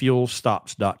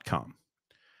findfuelstops.com.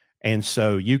 And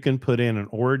so you can put in an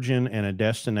origin and a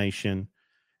destination,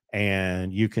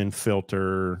 and you can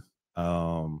filter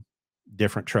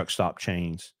different truck stop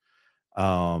chains.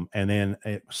 And then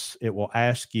it will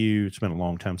ask you, it's been a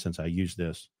long time since I used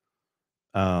this,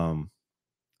 where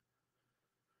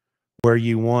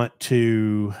you want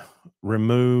to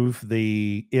remove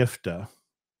the IFTA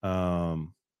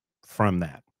from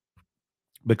that,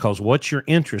 because what you're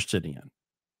interested in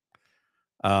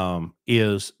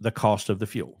is the cost of the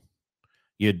fuel.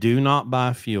 You do not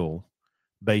buy fuel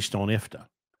based on IFTA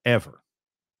ever.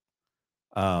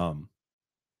 The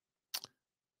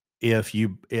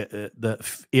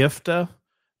IFTA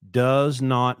does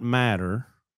not matter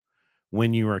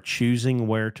when you are choosing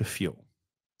where to fuel.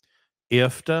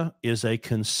 IFTA is a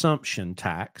consumption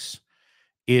tax.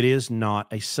 It is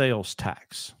not a sales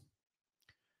tax.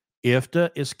 IFTA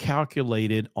is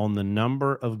calculated on the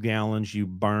number of gallons you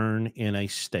burn in a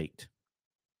state.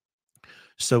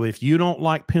 So if you don't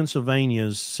like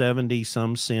Pennsylvania's 70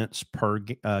 some cents per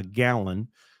gallon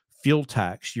fuel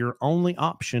tax, your only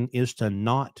option is to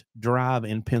not drive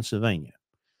in Pennsylvania.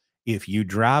 If you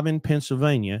drive in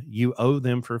Pennsylvania, you owe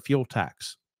them for fuel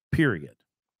tax, period.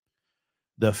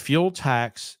 The fuel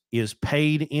tax is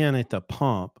paid in at the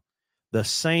pump the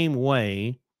same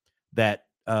way that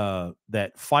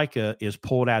that FICA is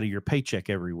pulled out of your paycheck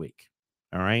every week.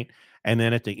 All right. And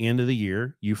then at the end of the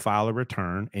year, you file a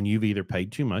return and you've either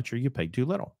paid too much or you paid too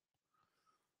little.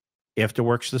 IFTA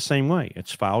works the same way.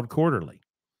 It's filed quarterly.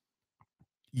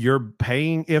 You're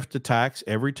paying IFTA tax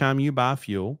every time you buy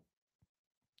fuel.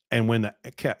 And when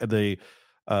the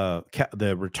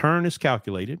return is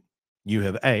calculated, you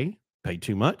have A, paid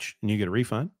too much and you get a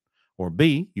refund, or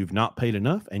B, you've not paid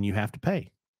enough and you have to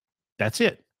pay. That's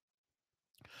it.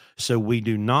 So we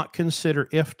do not consider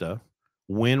IFTA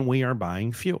when we are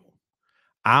buying fuel.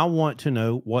 I want to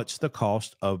know what's the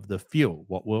cost of the fuel,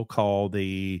 what we'll call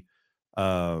the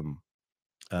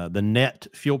net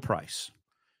fuel price.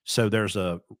 So there's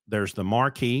the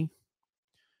marquee,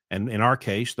 and in our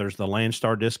case, there's the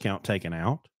Landstar discount taken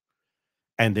out,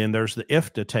 and then there's the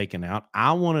IFTA taken out.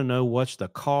 I want to know what's the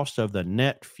cost of the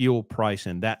net fuel price,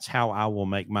 and that's how I will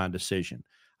make my decision.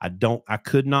 I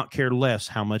could not care less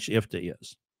how much IFTA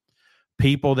is.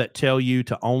 People that tell you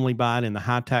to only buy it in the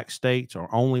high tax states or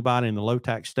only buy it in the low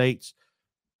tax states,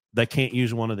 they can't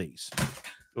use one of these.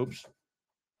 Oops.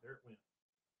 There it went.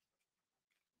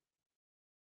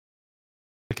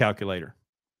 The calculator.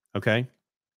 Okay.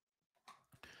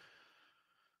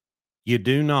 You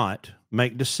do not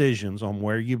make decisions on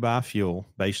where you buy fuel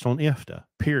based on IFTA,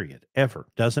 period, ever.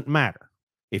 Doesn't matter.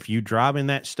 If you drive in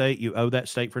that state, you owe that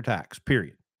state for tax,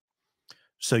 period.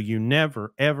 So you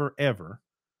never, ever, ever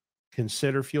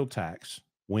consider fuel tax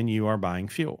when you are buying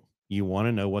fuel. You want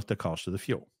to know what the cost of the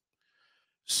fuel.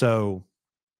 So,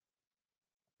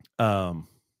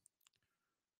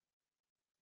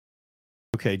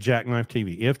 okay, Jackknife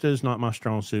TV. IFTA is not my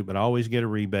strong suit, but I always get a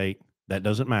rebate. That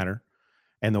doesn't matter.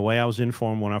 And the way I was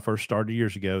informed when I first started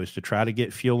years ago is to try to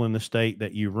get fuel in the state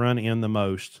that you run in the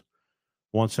most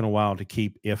once in a while to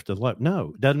keep IFTA low.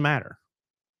 No, it doesn't matter.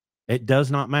 It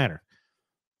does not matter.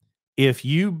 If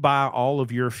you buy all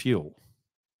of your fuel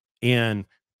in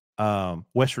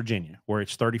West Virginia, where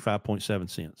it's 35.7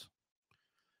 cents,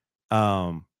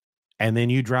 and then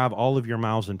you drive all of your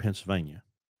miles in Pennsylvania,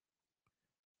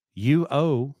 you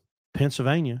owe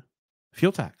Pennsylvania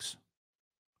fuel tax.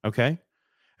 Okay?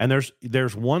 And there's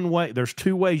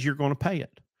two ways you're going to pay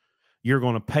it. You're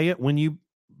going to pay it when you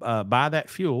buy that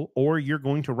fuel, or you're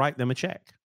going to write them a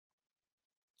check.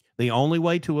 The only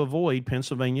way to avoid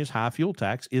Pennsylvania's high fuel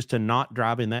tax is to not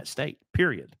drive in that state,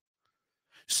 period.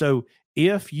 So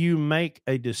if you make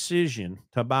a decision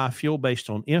to buy fuel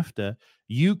based on IFTA,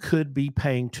 you could be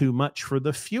paying too much for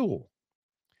the fuel.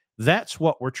 That's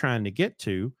what we're trying to get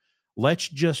to. Let's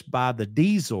just buy the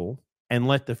diesel and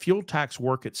let the fuel tax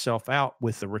work itself out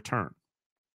with the return.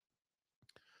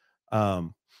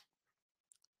 The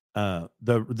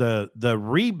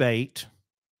rebate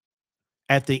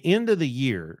at the end of the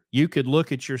year, you could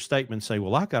look at your statement and say,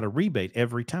 well, I got a rebate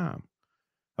every time.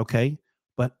 Okay.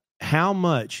 But how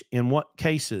much, in what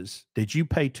cases did you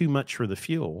pay too much for the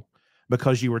fuel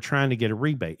because you were trying to get a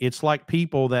rebate? It's like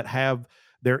people that have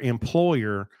their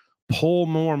employer pull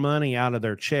more money out of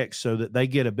their checks so that they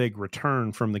get a big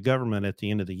return from the government at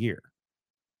the end of the year.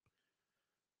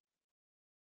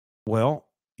 Well,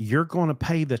 you're going to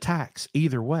pay the tax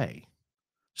either way.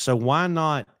 So why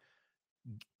not?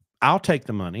 I'll take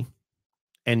the money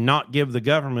and not give the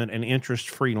government an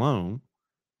interest-free loan.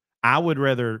 I would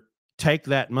rather take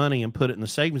that money and put it in the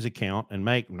savings account and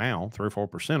make now 3 or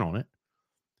 4% on it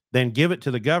than give it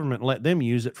to the government and let them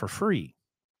use it for free.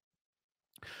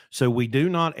 So we do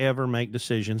not ever make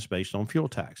decisions based on fuel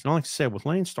tax. And like I said, with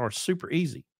Landstar, it's super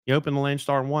easy. You open the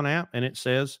Landstar One app and it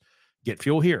says, get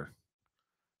fuel here.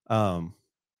 So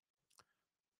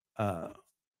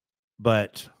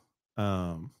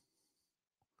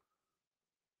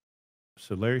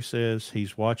Larry says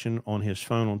he's watching on his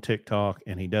phone on TikTok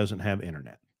and he doesn't have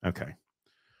internet. Okay.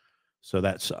 So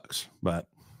that sucks, but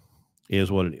it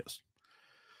is what it is.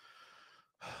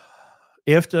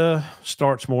 IFTA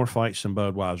starts more fights than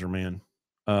Budweiser, man.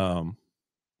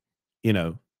 You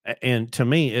know, and to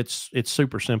me, it's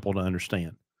super simple to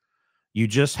understand. You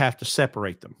just have to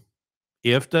separate them.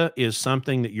 IFTA is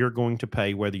something that you're going to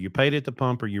pay, whether you paid at the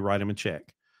pump or you write them a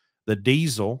check. The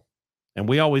diesel, and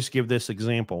we always give this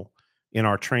example in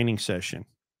our training session.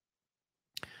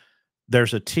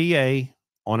 There's a TA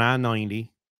on I-90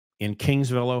 in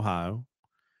Kingsville, Ohio,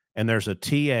 and there's a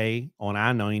TA on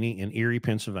I-90 in Erie,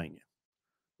 Pennsylvania.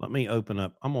 Let me open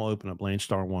up. I'm going to open up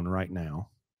Landstar One right now.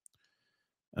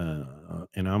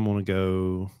 And I'm going to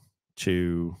go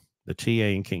to the TA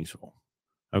in Kingsville.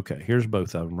 Okay, here's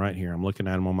both of them right here. I'm looking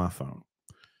at them on my phone.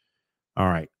 All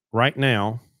right. Right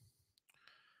now,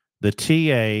 the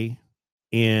TA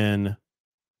in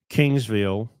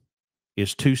Kingsville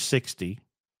is $260,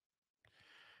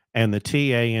 and the TA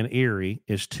in Erie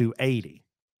is $280.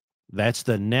 That's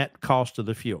the net cost of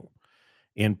the fuel.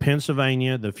 In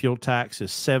Pennsylvania, the fuel tax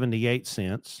is 78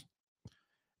 cents,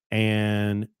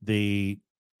 and the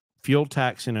fuel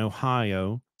tax in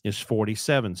Ohio is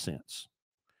 47 cents.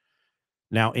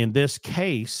 Now, in this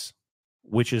case,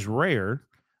 which is rare,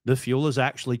 the fuel is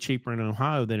actually cheaper in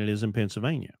Ohio than it is in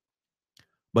Pennsylvania.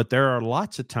 But there are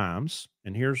lots of times,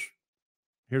 and here's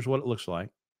what it looks like.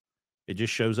 It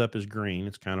just shows up as green.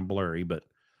 It's kind of blurry, but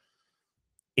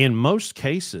in most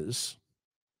cases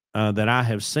that I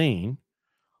have seen,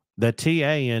 the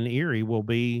TA in Erie will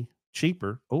be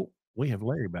cheaper. Oh, we have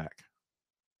Larry back.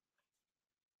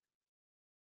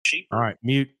 Cheaper. All right,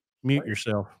 mute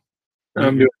yourself.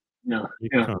 I'm doing no.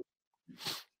 Yeah.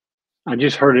 I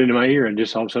just heard it in my ear, and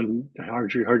just all of a sudden I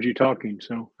heard you talking.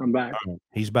 So I'm back.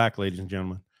 He's back, ladies and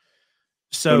gentlemen.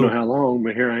 So I don't know how long,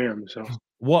 but here I am. So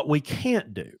what we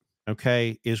can't do,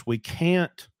 okay, is we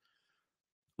can't.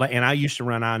 And I used to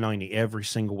run I-90 every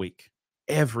single week.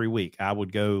 Every week I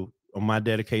would go on my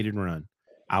dedicated run.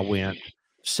 I went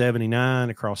 79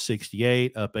 across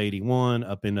 68, up 81,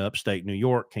 up into upstate New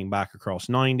York, came back across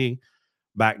 90,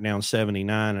 back down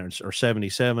 79 or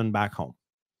 77, back home.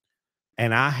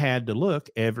 And I had to look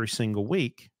every single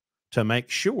week to make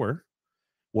sure,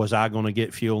 was I going to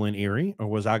get fuel in Erie or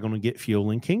was I going to get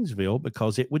fuel in Kingsville,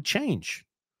 because it would change,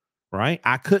 right?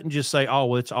 I couldn't just say, oh,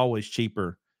 well, it's always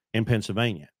cheaper in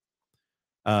Pennsylvania.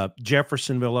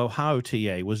 Jeffersonville, Ohio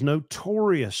TA was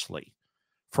notoriously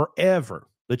forever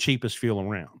the cheapest fuel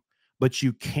around, but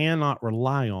you cannot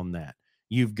rely on that.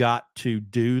 You've got to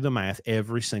do the math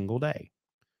every single day.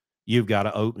 You've got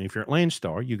to open, if you're at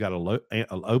Landstar, you've got to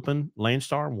open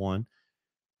Landstar One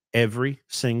every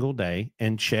single day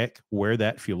and check where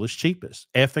that fuel is cheapest.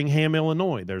 Effingham,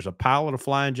 Illinois, there's a pilot, a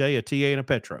Flying J, a TA, and a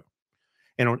Petro.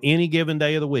 And on any given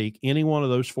day of the week, any one of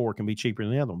those four can be cheaper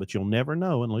than the other one, but you'll never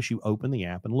know unless you open the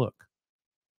app and look.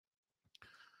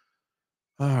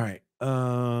 All right.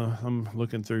 I'm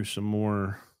looking through some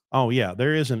more. Oh, yeah.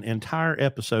 There is an entire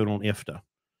episode on IFTA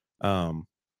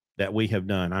that we have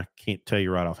done. I can't tell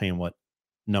you right offhand what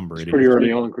number it is. Pretty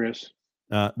early on, Chris.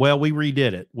 Well, we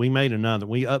redid it. We made another.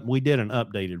 We did an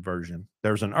updated version.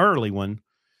 There's an early one,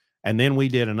 and then we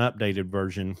did an updated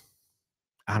version.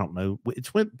 I don't know.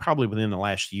 It's probably within the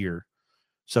last year.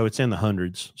 So it's in the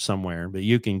hundreds somewhere. But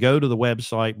you can go to the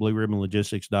website,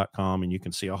 blueribbonlogistics.com, and you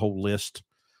can see a whole list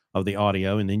of the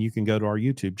audio. And then you can go to our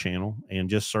YouTube channel and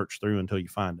just search through until you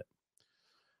find it.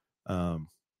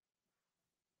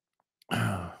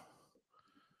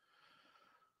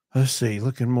 Let's see.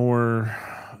 Looking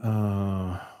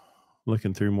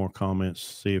through more comments,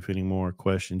 see if any more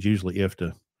questions. Usually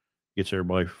IFTA gets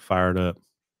everybody fired up.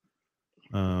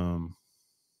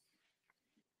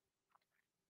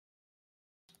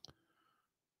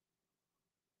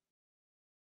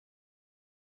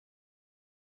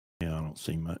 Yeah, I don't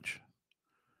see much.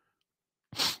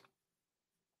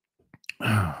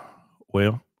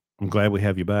 Well, I'm glad we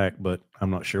have you back, but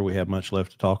I'm not sure we have much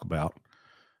left to talk about.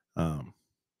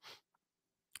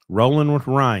 Rolling with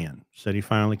Ryan said he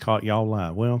finally caught y'all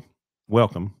live. Well,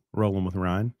 welcome, Rolling with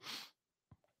Ryan.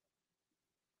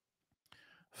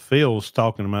 Phil's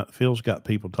got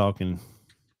people talking.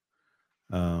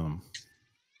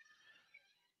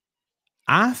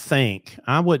 I think,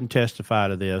 I wouldn't testify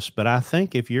to this, but I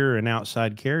think if you're an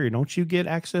outside carrier, don't you get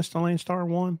access to Landstar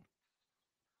One?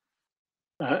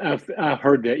 I've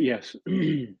heard that, yes.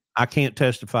 I can't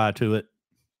testify to it,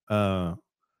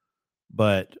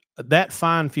 but that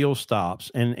Fine Fuel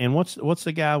Stops, and what's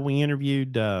the guy we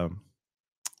interviewed? The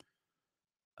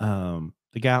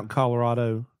guy out in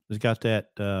Colorado has got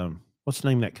that. What's the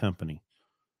name of that company?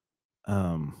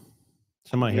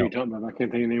 Somebody help. Talking about? I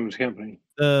can't think of the name of his company.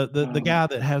 The guy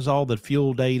that has all the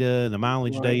fuel data and the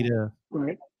mileage data.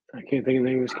 Right. I can't think of the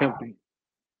name of his company.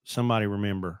 Somebody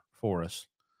remember for us.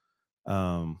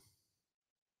 But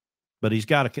he's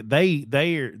got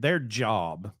their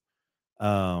job.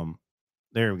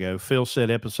 There we go. Phil said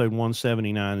episode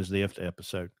 179 is the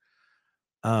episode.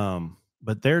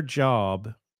 But their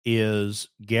job is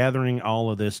gathering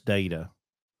all of this data.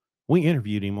 We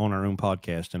interviewed him on our own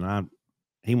podcast, and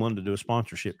he wanted to do a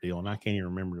sponsorship deal, and I can't even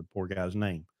remember the poor guy's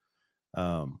name.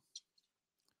 Let's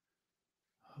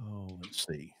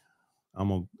see.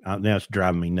 Now it's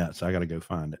driving me nuts. I got to go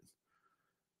find it.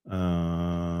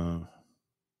 I'm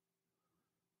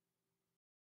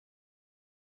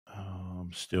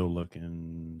still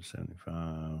looking.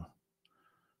 75.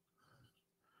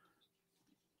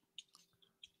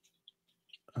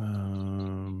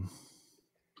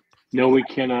 No, we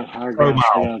cannot hire guys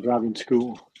out of driving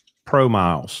school. Pro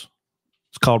Miles.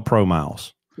 It's called Pro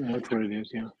Miles. Yeah, that's what it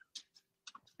is. Yeah.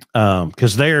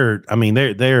 Because they're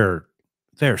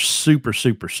super,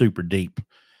 super, super deep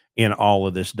in all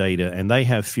of this data, and they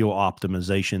have fuel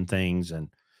optimization things. And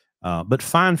but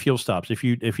Fine Fuel Stops. If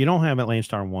you don't have it,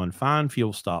 Landstar One, Fine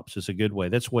Fuel Stops is a good way.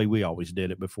 That's the way we always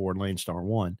did it before Landstar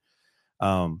One.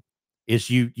 Is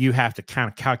you have to kind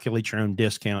of calculate your own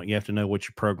discount. You have to know what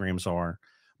your programs are,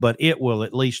 but it will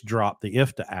at least drop the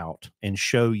IFTA out and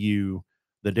show you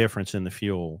the difference in the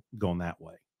fuel going that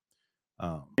way.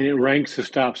 And it ranks the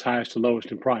stops highest to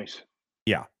lowest in price.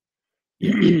 Yeah.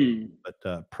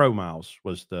 But Pro Miles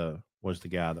was the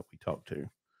guy that we talked to.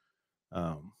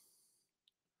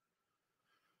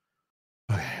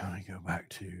 Okay, let me go back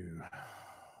to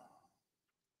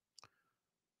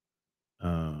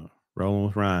Rolling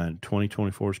with Ryan.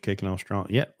 2024 is kicking off strong.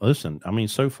 Yeah, listen, I mean,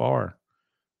 so far,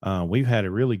 we've had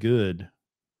a really good.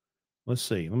 Let's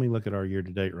see. Let me look at our year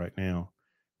to date right now.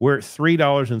 We're at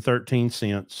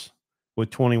 $3.13 with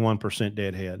 21%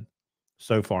 deadhead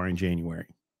so far in January.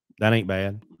 That ain't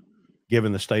bad.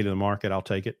 Given the state of the market, I'll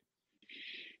take it.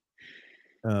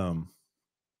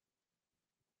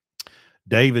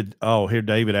 David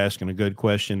asking a good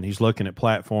question. He's looking at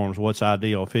platforms. What's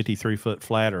ideal, 53-foot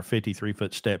flat or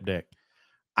 53-foot step deck?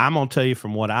 I'm going to tell you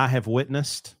from what I have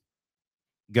witnessed,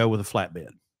 go with a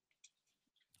flatbed.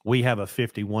 We have a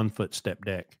 51-foot step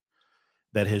deck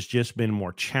that has just been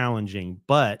more challenging,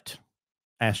 but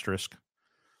asterisk,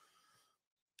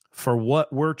 for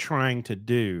what we're trying to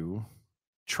do,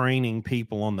 training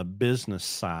people on the business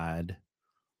side,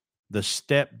 the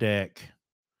step deck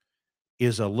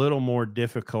is a little more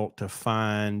difficult to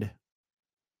find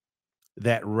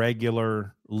that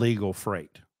regular legal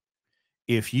freight.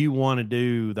 If you want to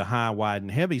do the high, wide,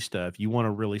 and heavy stuff, you want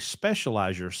to really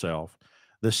specialize yourself,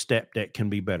 the step deck can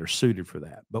be better suited for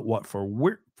that. But what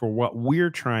we're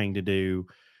trying to do,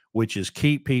 which is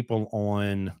keep people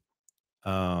on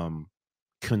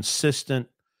consistent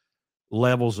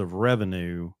levels of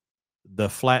revenue, the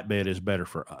flatbed is better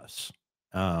for us.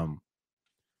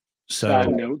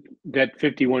 Side note, that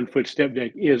 51-foot step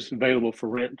deck is available for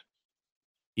rent.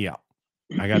 Yeah,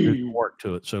 I got to do work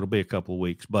to it, so it'll be a couple of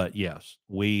weeks. But yes,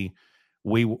 we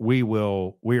are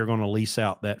going to lease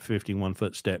out that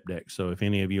 51-foot step deck. So if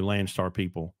any of you Landstar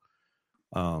people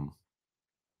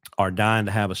are dying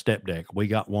to have a step deck, we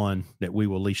got one that we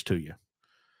will lease to you.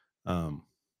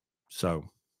 So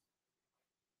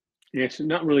yeah, it's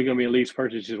not really going to be a lease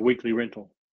purchase; it's a weekly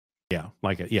rental. Yeah,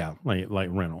 like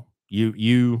rental.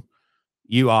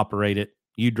 You operate it,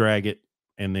 you drag it,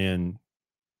 and then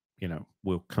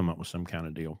we'll come up with some kind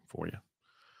of deal for you.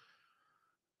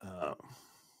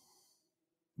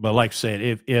 But like I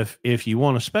said, if you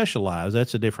want to specialize,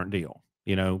 that's a different deal,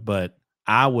 you know. But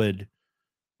I would,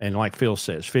 and like Phil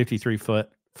says, 53-foot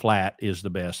flat is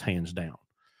the best, hands down.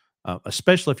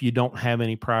 Especially if you don't have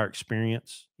any prior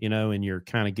experience, you know, and you're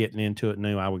kind of getting into it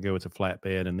new. I would go with a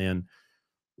flatbed, and then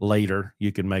later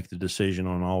you can make the decision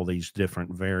on all these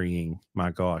different varying. My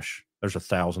gosh, there's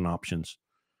 1,000 options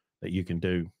that you can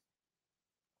do.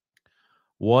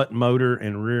 What motor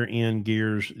and rear end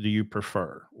gears do you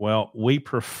prefer? Well, we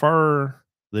prefer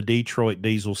the Detroit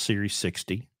Diesel Series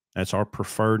 60. That's our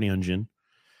preferred engine.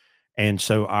 And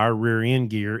so our rear end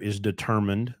gear is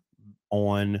determined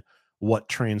on what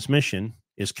transmission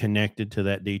is connected to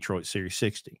that Detroit Series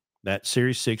 60. That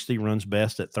Series 60 runs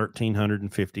best at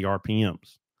 1,350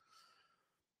 RPMs.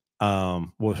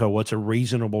 So what's a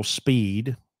reasonable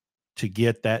speed to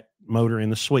get that motor in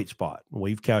the sweet spot?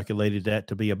 We've calculated that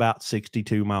to be about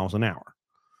 62 miles an hour.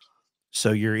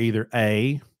 So you're either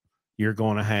you're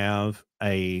going to have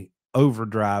a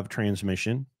overdrive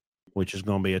transmission, which is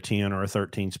going to be a 10 or a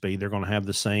 13 speed. They're going to have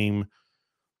the same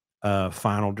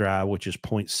final drive, which is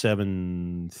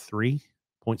 0.73.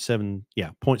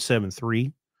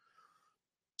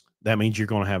 That means you're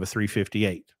going to have a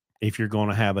 358. If you're going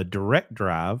to have a direct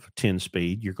drive 10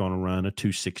 speed, you're going to run a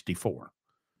 264.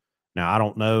 Now, I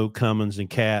don't know Cummins and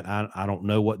Cat. I don't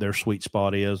know what their sweet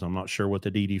spot is. I'm not sure what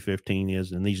the DD15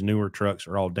 is. And these newer trucks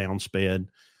are all downsped.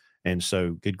 And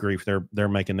so, good grief, they're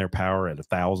making their power at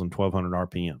 1,000, 1,200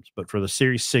 RPMs. But for the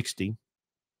Series 60,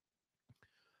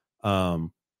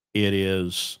 it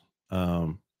is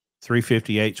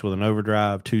 358s with an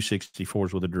overdrive,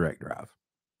 264s with a direct drive.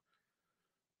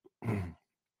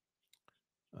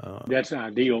 That's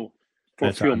ideal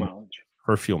for fuel mileage.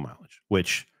 For fuel mileage,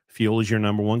 which fuel is your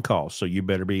number one cost. So you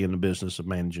better be in the business of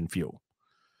managing fuel.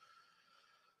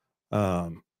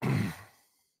 You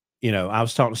know, I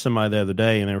was talking to somebody the other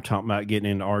day and they were talking about getting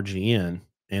into RGN.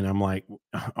 And I'm like,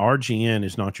 RGN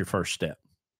is not your first step.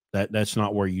 That's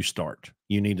not where you start.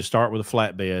 You need to start with a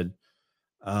flatbed.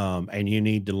 And you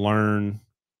need to learn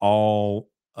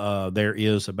all there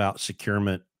is about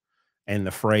securement and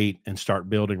the freight and start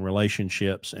building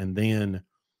relationships. And then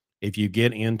if you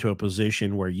get into a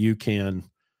position where you can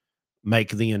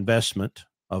make the investment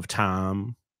of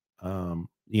time,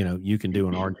 you know, you can do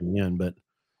an RGN, but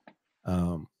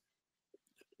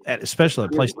especially a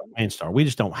place like Landstar, we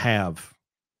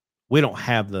don't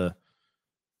have the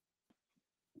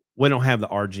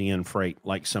RGN freight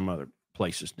like some other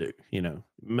places do. You know,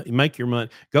 make your money,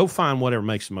 go find whatever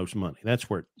makes the most money. That's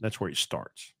where it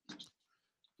starts.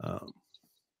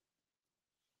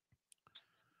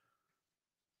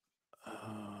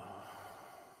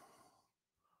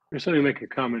 Let me make a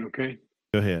comment, okay?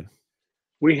 Go ahead.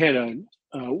 We had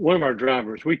one of our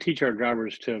drivers. We teach our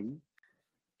drivers to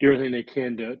do everything they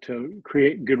can to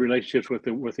create good relationships with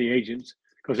the agents,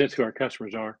 because that's who our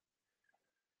customers are.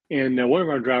 And one of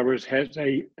our drivers has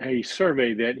a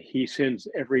survey that he sends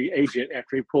every agent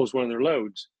after he pulls one of their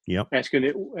loads. Yep.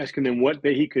 Asking them what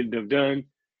he could have done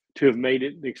to have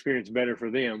made the experience better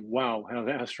for them. Wow,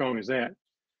 how strong is that?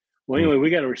 Well, anyway, we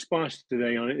got a response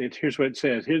today on it. And here's what it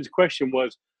says. His question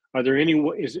was, are there any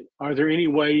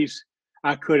ways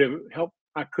I could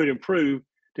improve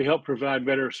to help provide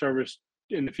better service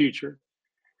in the future?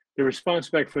 The response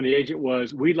back from the agent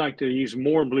was, we'd like to use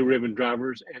more Blue Ribbon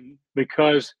drivers, and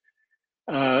because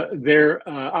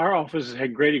our offices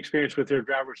had great experience with their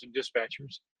drivers and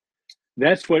dispatchers.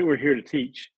 That's what we're here to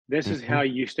teach. This is how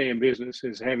you stay in business,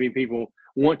 is having people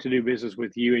want to do business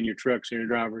with you and your trucks and your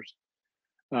drivers.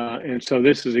 And so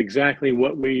this is exactly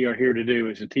what we are here to do,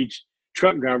 is to teach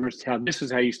truck drivers how this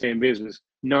is how you stay in business,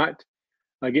 not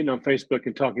getting on Facebook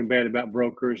and talking bad about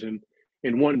brokers and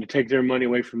wanting to take their money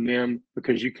away from them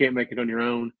because you can't make it on your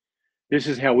own. This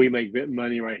is how we make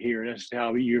money right here. That's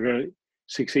how you're going to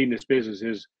succeed in this business,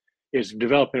 is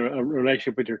developing a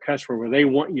relationship with your customer where they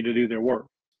want you to do their work.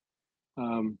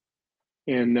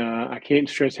 And I can't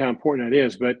stress how important that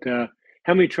is, but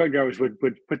how many truck drivers would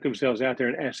put themselves out there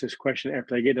and ask this question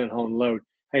after they get done hauling load?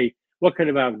 Hey, what could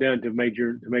have I done to make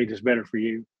this better for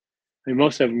you? And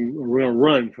most of them are going to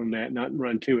run from that, not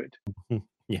run to it.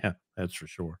 Yeah, that's for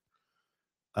sure.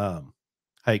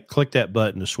 Hey, click that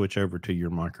button to switch over to your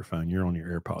microphone. You're on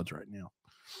your AirPods right now.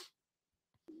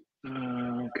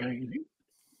 Okay.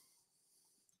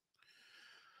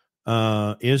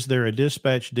 Is there a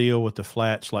dispatch deal with the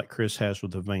flats like Chris has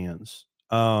with the vans?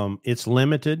 It's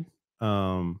limited.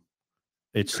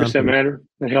 It's Does that matter?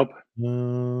 That help?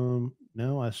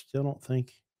 No, I still don't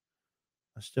think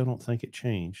it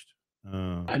changed.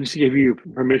 I just gave you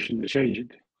permission to change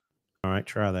it. All right,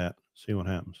 try that. See what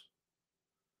happens.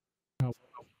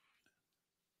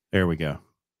 There we go.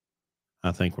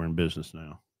 I think we're in business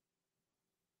now.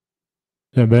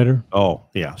 Is that better? Oh,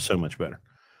 yeah, so much better.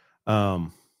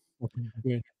 Okay,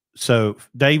 good. So,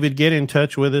 David, get in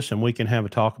touch with us, and we can have a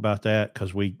talk about that,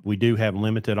 because we do have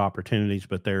limited opportunities,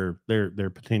 but there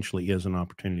potentially is an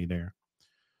opportunity there.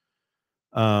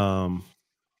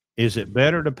 Is it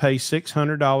better to pay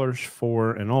 $600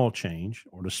 for an oil change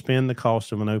or to spend the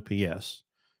cost of an OPS?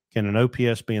 Can an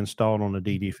OPS be installed on a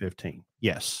DD15?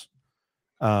 Yes.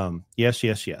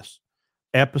 Yes.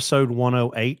 Episode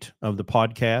 108 of the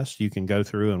podcast, you can go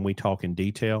through and we talk in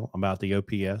detail about the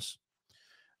OPS.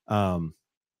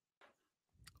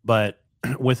 But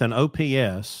with an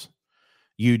OPS,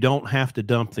 you don't have to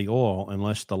dump the oil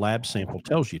unless the lab sample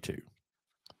tells you to.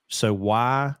 So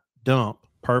why dump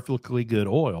perfectly good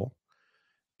oil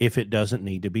if it doesn't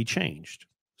need to be changed?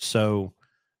 So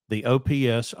the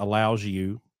OPS allows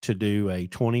you to do a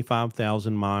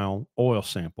 25,000 mile oil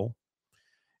sample,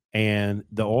 and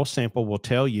the oil sample will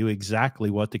tell you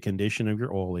exactly what the condition of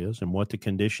your oil is and what the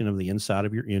condition of the inside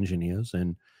of your engine is.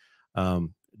 And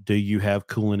do you have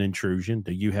coolant intrusion?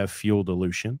 Do you have fuel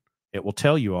dilution? It will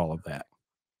tell you all of that.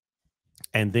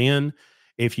 And then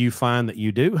if you find that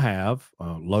you do have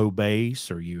low base,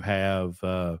 or you have,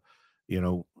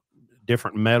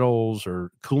 different metals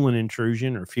or coolant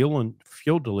intrusion or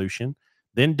fuel dilution,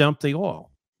 then dump the oil.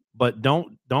 But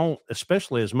don't,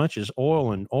 especially as much as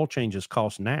oil and oil changes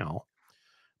cost now,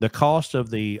 the cost of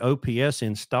the OPS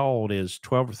installed is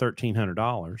 $1,200 or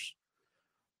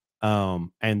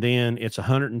 $1,300. And then it's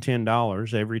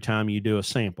 $110 every time you do a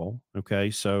sample. Okay.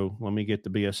 So let me get the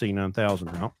BSE 9000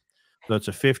 out. So it's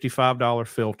a $55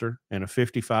 filter and a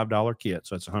 $55 kit.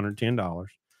 So it's $110.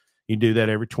 You do that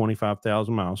every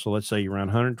 25,000 miles. So let's say you run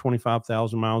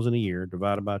 125,000 miles in a year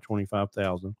divided by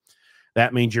 25,000.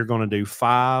 That means you're going to do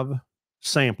 5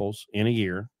 samples in a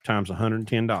year times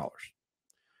 $110.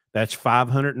 That's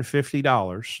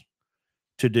 $550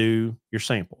 to do your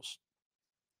samples.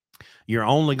 You're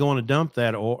only going to dump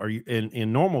that oil, or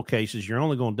in normal cases, you're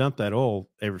only going to dump that oil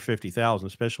every 50,000,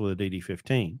 especially with a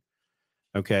DD15.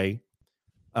 Okay.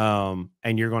 And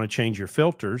you're going to change your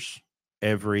filters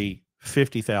every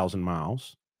 50,000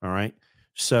 miles. All right.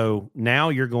 So now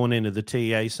you're going into the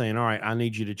TA saying, all right, I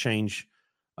need you to change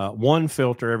one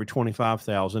filter every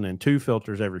 25,000 and 2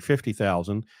 filters every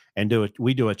 50,000, and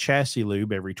we do a chassis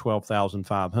lube every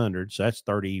 12,500. So that's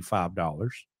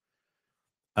 $35.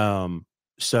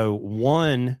 So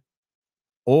one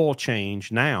oil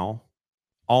change now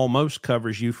almost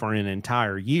covers you for an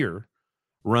entire year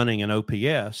running an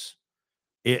OPS,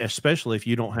 especially if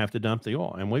you don't have to dump the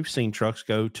oil. And we've seen trucks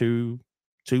go to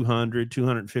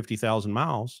 250,000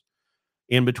 miles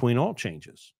in between oil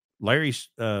changes. Larry's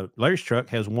truck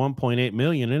has 1.8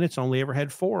 million, and it's only ever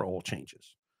had 4 oil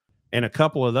changes. And a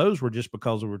couple of those were just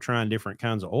because we were trying different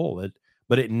kinds of oil.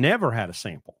 But it never had a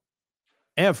sample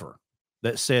ever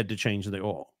that said to change the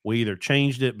oil. We either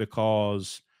changed it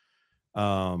because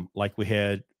like we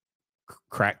had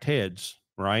cracked heads,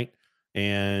 right?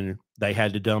 And they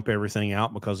had to dump everything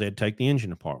out because they had to take the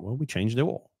engine apart. Well, we changed the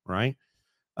oil, right?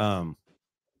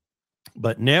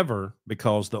 But never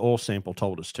because the oil sample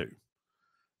told us to.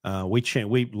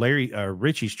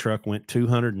 Richie's truck went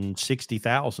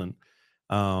 260,000,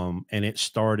 and it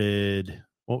started,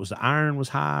 what was the iron was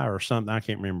high or something? I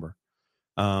can't remember.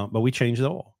 But we changed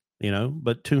the oil,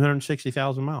 but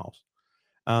 260,000 miles.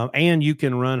 And you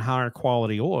can run higher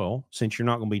quality oil since you're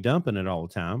not going to be dumping it all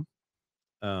the time.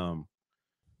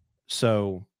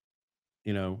 So,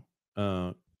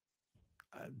 to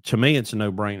me, it's a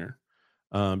no-brainer.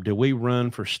 Do we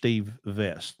run for Steve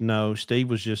Vest? No, Steve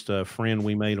was just a friend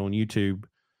we made on YouTube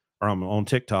or on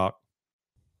TikTok.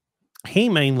 He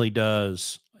mainly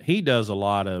does a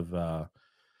lot of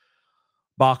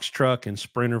box truck and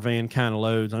Sprinter van kind of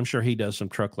loads. I'm sure he does some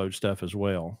truckload stuff as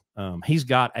well. He's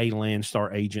got a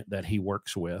Landstar agent that he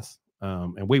works with,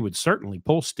 and we would certainly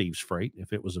pull Steve's freight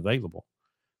if it was available.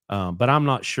 But I'm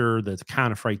not sure that the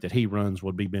kind of freight that he runs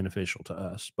would be beneficial to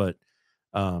us. But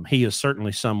he is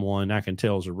certainly someone I can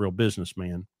tell is a real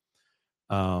businessman.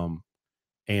 And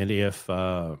if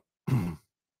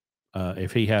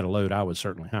he had a load, I would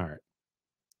certainly hire it.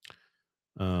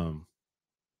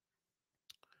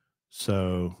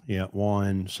 So yeah,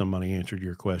 somebody answered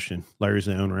your question. Larry's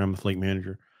the owner. I'm the fleet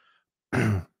manager.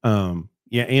 Yeah.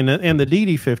 And the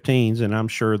DD15s, and I'm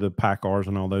sure the PACCARs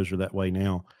and all those are that way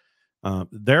now.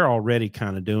 They're already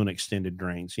kind of doing extended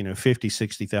drains, 50,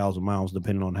 60,000 miles,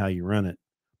 depending on how you run it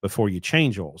before you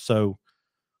change oil. So,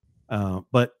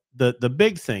 but the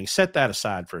big thing, set that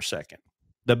aside for a second.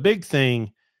 The big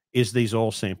thing is these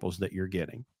oil samples that you're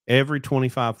getting every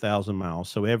 25,000 miles.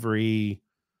 So every,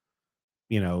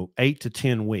 8 to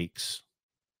 10 weeks,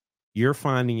 you're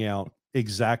finding out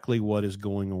exactly what is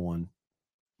going on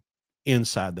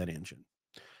inside that engine.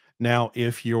 Now,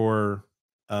 if you're,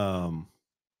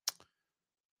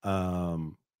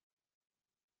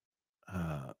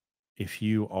 if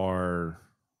you are,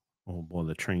 oh boy,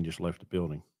 the train just left the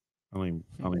building. I don't even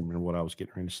remember what I was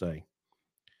getting ready to say.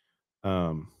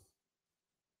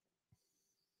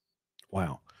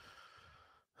 Wow.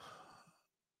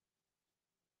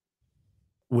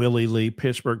 Willie Lee,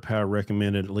 Pittsburgh Power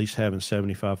recommended at least having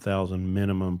 75,000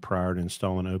 minimum prior to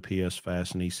installing OPS,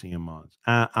 FAST, and ECM mods.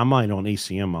 I might on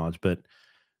ECM mods, but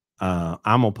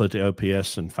I'm gonna put the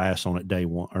OPS and FAST on it day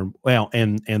one.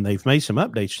 And they've made some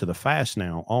updates to the FAST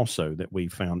now also that we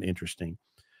found interesting.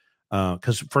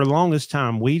 Because for the longest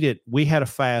time we had a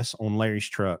FAST on Larry's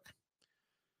truck,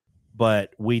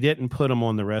 but we didn't put them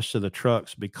on the rest of the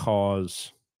trucks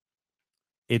because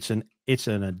it's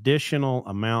an additional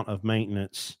amount of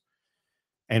maintenance.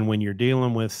 And when you're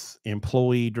dealing with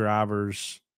employee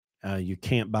drivers, you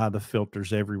can't buy the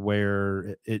filters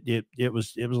everywhere. It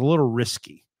was a little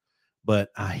risky, but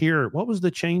I hear, what was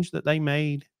the change that they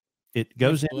made? It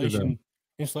goes into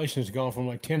installation has gone from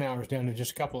like 10 hours down to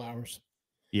just a couple hours.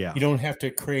 Yeah. You don't have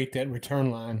to create that return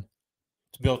line.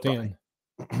 It's built in.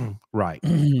 Right.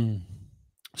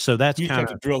 So that's you kind have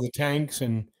to drill the tanks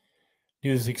and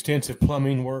do this extensive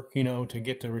plumbing work, to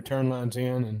get the return lines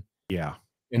in. And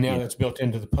now that's built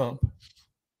into the pump.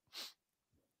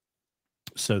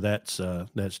 So that's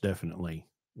definitely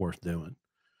worth doing.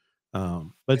 But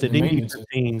the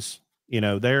DD15s,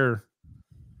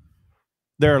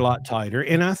 they're a lot tighter.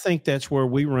 And I think that's where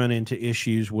we run into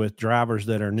issues with drivers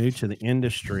that are new to the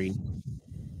industry,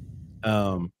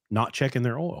 not checking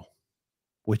their oil,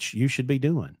 which you should be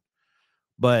doing.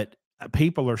 But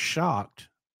people are shocked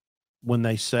when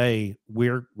they say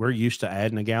we're used to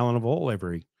adding a gallon of oil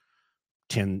every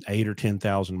 8 or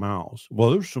 10,000 miles.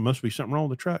 Well, there must be something wrong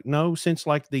with the truck. No, since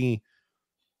the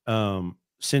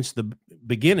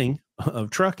beginning of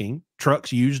trucking,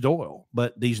 trucks used oil,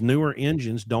 but these newer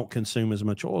engines don't consume as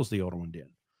much oil as the older one did.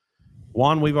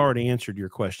 Juan, we've already answered your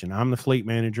question. I'm the fleet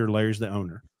manager. Larry's the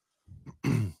owner.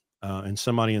 And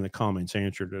somebody in the comments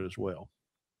answered it as well.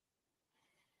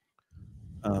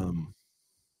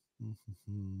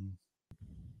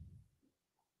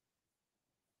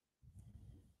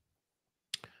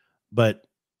 But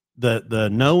the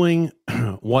knowing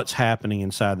what's happening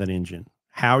inside that engine,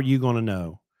 how are you going to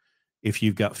know if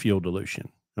you've got fuel dilution?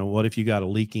 What if you got a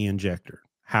leaky injector?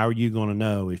 How are you going to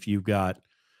know if you've got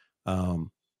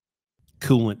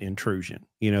coolant intrusion?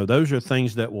 Those are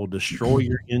things that will destroy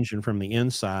your engine from the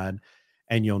inside,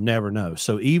 and you'll never know.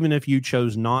 So even if you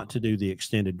chose not to do the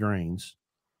extended drains,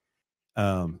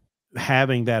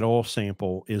 having that oil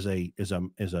sample is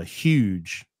a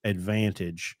huge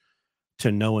advantage to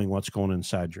knowing what's going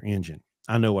inside your engine.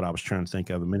 I know what I was trying to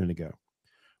think of a minute ago.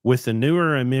 With the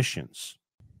newer emissions,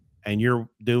 and you're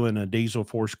doing a diesel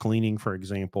force cleaning, for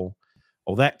example,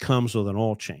 well, that comes with an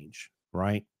oil change,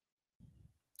 right?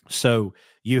 So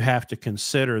you have to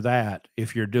consider that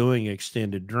if you're doing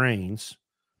extended drains,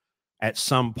 at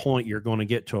some point you're going to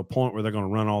get to a point where they're going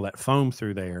to run all that foam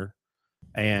through there.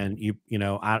 And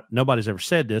nobody's ever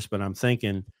said this, but I'm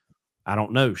thinking, I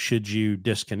don't know, should you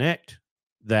disconnect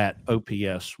that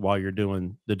OPS while you're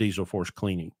doing the diesel force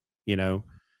cleaning?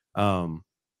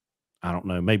 I don't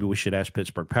know. Maybe we should ask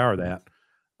Pittsburgh Power that.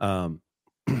 I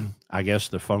guess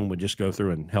the foam would just go through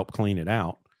and help clean it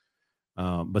out.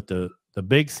 But the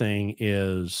big thing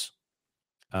is,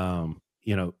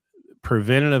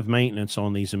 preventative maintenance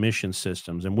on these emission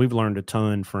systems. And we've learned a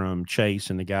ton from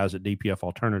Chase and the guys at DPF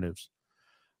Alternatives.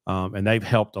 And they've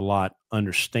helped a lot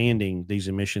understanding these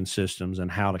emission systems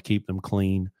and how to keep them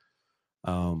clean,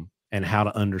 and how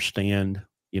to understand,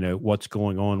 what's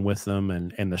going on with them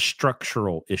and the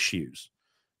structural issues,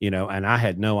 and I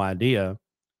had no idea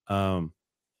that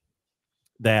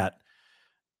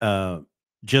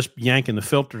just yanking the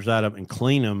filters out of and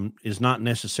clean them is not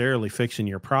necessarily fixing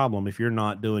your problem if you're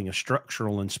not doing a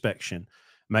structural inspection,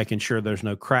 making sure there's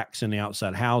no cracks in the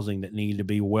outside housing that need to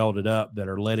be welded up that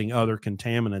are letting other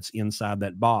contaminants inside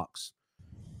that box.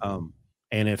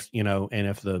 And if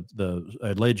the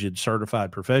alleged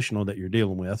certified professional that you're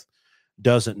dealing with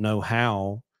doesn't know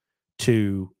how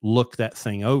to look that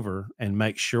thing over and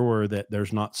make sure that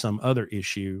there's not some other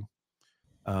issue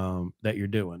that you're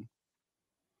doing.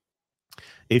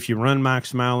 If you run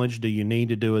max mileage, do you need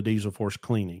to do a diesel force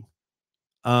cleaning?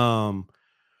 So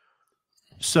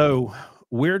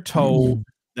we're told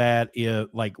that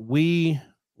we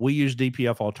use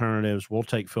DPF Alternatives, we'll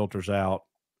take filters out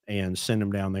and send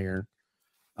them down there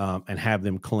and have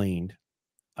them cleaned.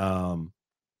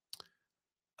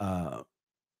 And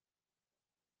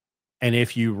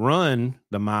if you run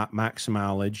the max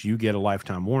mileage, you get a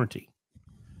lifetime warranty.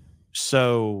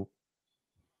 So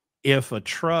if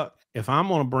I'm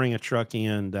going to bring a truck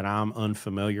in that I'm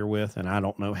unfamiliar with and I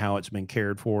don't know how it's been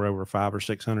cared for over 500,000 or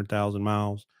 600,000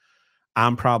 miles,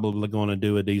 I'm probably going to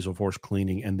do a diesel force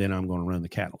cleaning and then I'm going to run the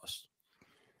catalyst.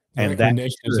 The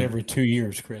recommendation is every 2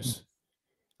 years, Chris.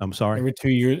 I'm sorry? Every 2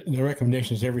 years. The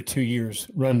recommendation is every 2 years,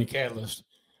 run the catalyst,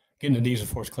 getting the diesel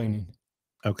force cleaning.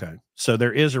 Okay. So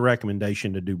there is a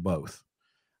recommendation to do both.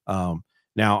 Now,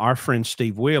 our friend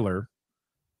Steve Wheeler,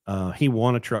 he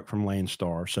won a truck from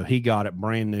Landstar. So he got it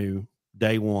brand new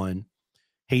day one.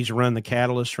 He's run the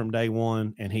catalyst from day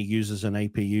one and he uses an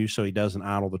APU so he doesn't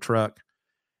idle the truck.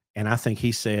 And I think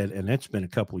he said, and it's been a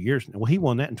couple of years. Well, he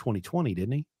won that in 2020,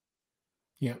 didn't he?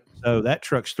 Yeah. So that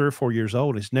truck's 3 or 4 years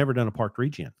old. It's never done a parked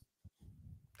regen.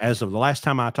 As of the last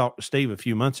time I talked to Steve a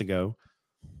few months ago,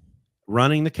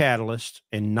 running the catalyst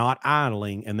and not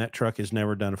idling, and that truck has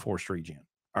never done a forced regen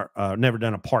or never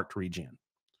done a parked regen.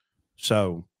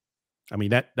 So, I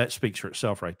mean, that speaks for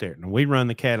itself right there. And we run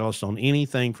the catalyst on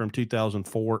anything from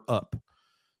 2004 up.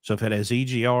 So if it has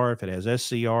EGR, if it has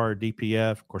SCR,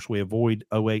 DPF, of course, we avoid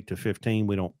 08 to 15.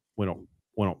 We don't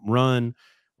run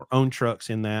or own trucks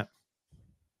in that.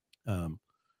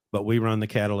 But we run the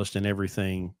catalyst in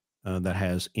everything that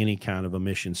has any kind of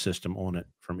emission system on it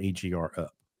from EGR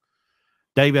up.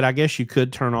 David, I guess you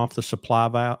could turn off the supply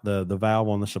valve, the valve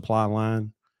on the supply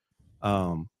line.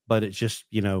 But it's just,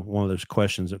 one of those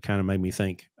questions that kind of made me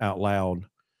think out loud.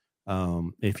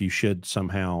 If you should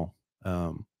somehow,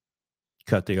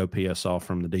 cut the OPS off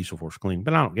from the diesel force clean,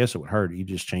 but I don't guess it would hurt. You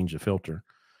just change the filter.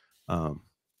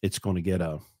 It's going to get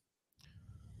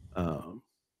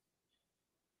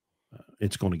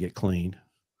it's going to get cleaned.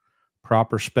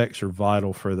 Proper specs are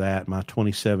vital for that. My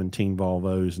 2017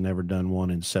 Volvo has never done one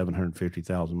in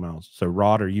 750,000 miles. So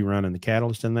Rod, are you running the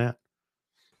catalyst in that?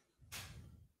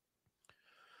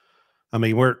 I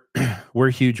mean, we're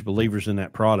huge believers in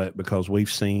that product because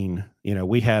we've seen,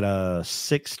 we had a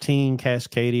 16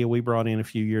 Cascadia we brought in a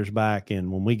few years back.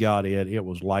 And when we got it, it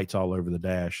was lights all over the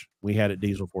dash. We had it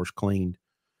diesel force cleaned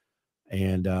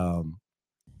and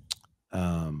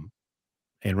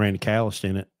ran the catalyst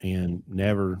in it and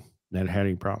never had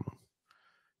any problem.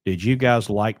 Did you guys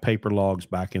like paper logs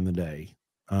back in the day?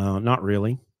 Not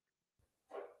really.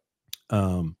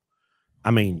 I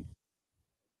mean,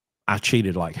 I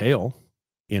cheated like hell,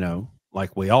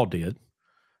 like we all did.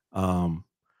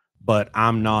 But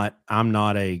I'm not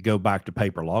a go back to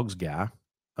paper logs guy.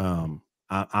 I'm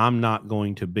not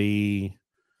going to be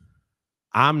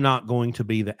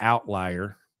the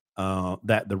outlier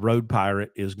that the road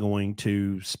pirate is going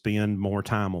to spend more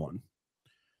time on.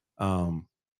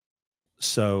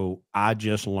 So I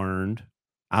just learned.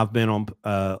 I've been on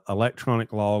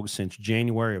electronic logs since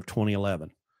January of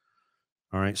 2011.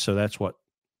 All right, so that's what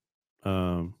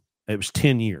it was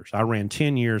 10 years. I ran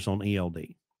 10 years on ELD.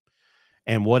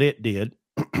 And what it did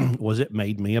was it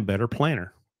made me a better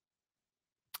planner.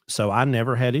 So I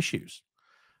never had issues.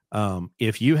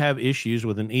 If you have issues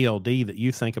with an ELD that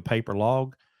you think a paper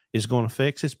log is going to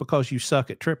fix, it's because you suck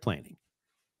at trip planning.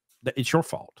 It's your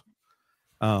fault.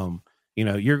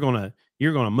 You're going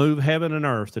to move heaven and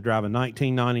earth to drive a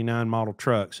 1999 model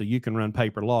truck so you can run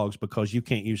paper logs because you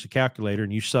can't use the calculator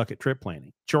and you suck at trip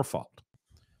planning. It's your fault.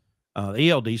 The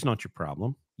ELD is not your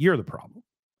problem. You're the problem.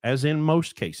 As in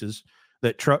most cases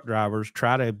that truck drivers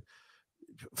try to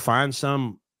find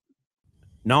some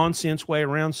nonsense way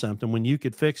around something when you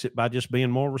could fix it by just being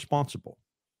more responsible.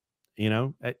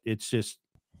 It's just,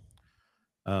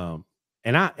 and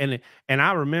I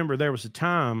remember there was a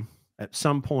time at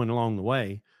some point along the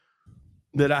way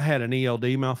that I had an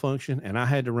ELD malfunction and I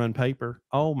had to run paper.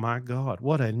 Oh my God,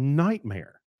 what a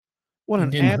nightmare. What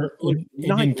an absolute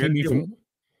nightmare.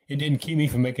 It didn't keep me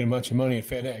from making a bunch of money at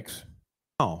FedEx.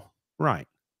 Oh, right.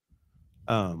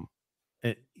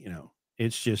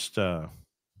 It's just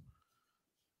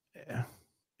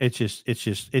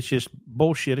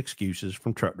bullshit excuses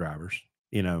from truck drivers,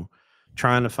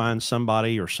 trying to find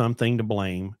somebody or something to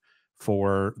blame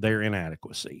for their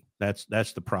inadequacy. That's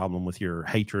the problem with your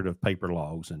hatred of paper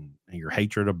logs and your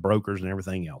hatred of brokers and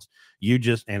everything else.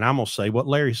 And I'm going to say what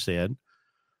Larry said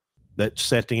that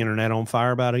set the internet on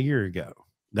fire about a year ago.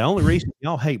 The only reason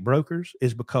y'all hate brokers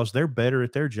is because they're better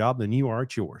at their job than you are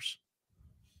at yours.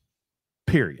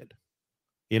 Period.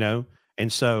 And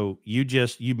so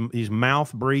these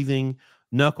mouth breathing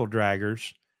knuckle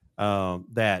draggers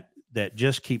that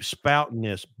just keep spouting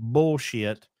this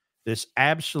bullshit, this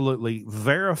absolutely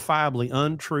verifiably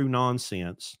untrue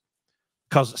nonsense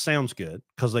because it sounds good,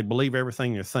 because they believe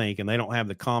everything they think and they don't have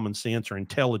the common sense or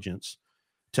intelligence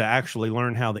to actually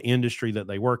learn how the industry that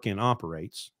they work in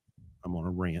operates. I'm on a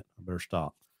rant. I better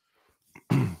stop.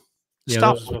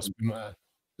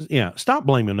 Yeah, Stop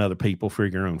blaming other people for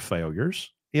your own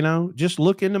failures. You know, just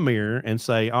look in the mirror and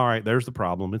say, all right, there's the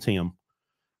problem. It's him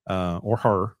or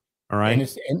her. All right. And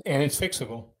it's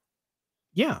fixable.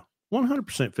 Yeah, 100%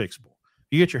 fixable.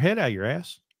 You get your head out of your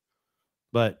ass.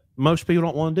 But most people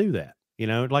don't want to do that. You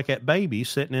know, like that baby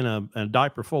sitting in a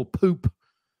diaper full of poop.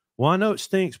 Well, I know it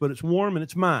stinks, but it's warm and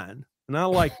it's mine. And I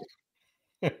like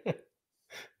it.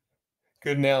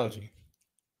 Good analogy.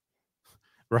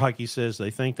 Rocky says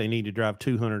they think they need to drive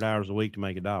 200 hours a week to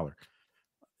make $1.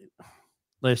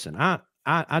 Listen,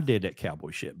 I did that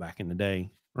cowboy shit back in the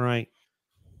day, right?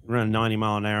 Running 90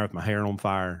 mile an hour with my hair on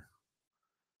fire.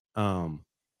 Well,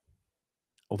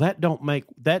 that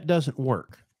doesn't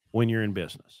work when you're in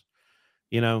business.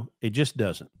 You know, it just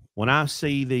doesn't. When I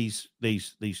see these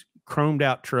chromed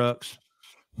out trucks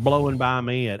blowing by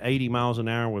me at 80 miles an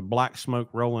hour with black smoke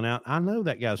rolling out, I know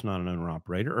that guy's not an owner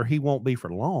operator, or he won't be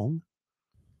for long.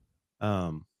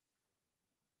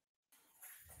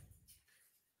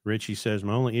 Richie says,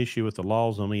 my only issue with the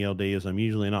laws on ELD is I'm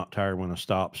usually not tired when I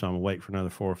stop, so I'm going to wait for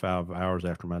another 4 or 5 hours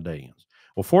after my day ends.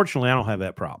 Well, fortunately, I don't have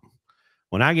that problem.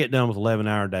 When I get done with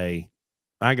 11-hour day,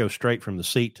 I go straight from the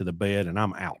seat to the bed and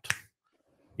I'm out,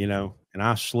 you know, and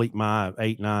I sleep my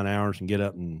 8-9 hours and get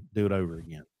up and do it over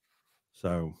again.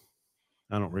 So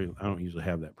I don't usually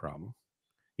have that problem.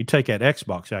 You take that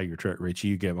Xbox out of your truck, Richie,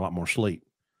 you get a lot more sleep.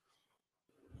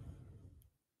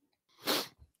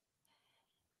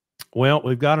 Well,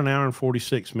 we've got 1 hour and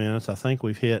 46 minutes. I think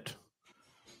we've hit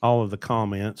all of the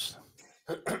comments.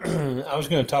 I was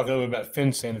going to talk a little bit about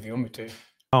FinCEN if you want me to.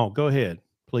 Oh, go ahead.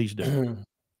 Please do.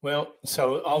 Well,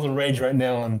 so all the rage right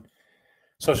now on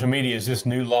social media is this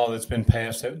new law that's been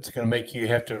passed that's going to make you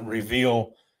have to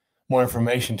reveal more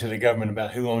information to the government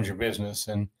about who owns your business.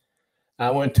 And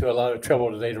I went to a lot of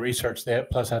trouble today to research that.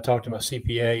 Plus, I talked to my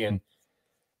CPA,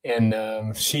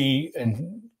 and she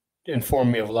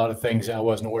informed me of a lot of things I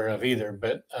wasn't aware of either.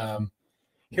 But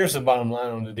here's the bottom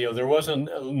line on the deal. There was a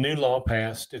new law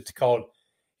passed. It's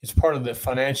part of the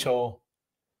financial.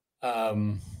 Let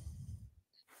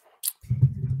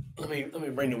me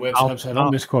bring the website up so I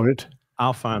don't misquote it.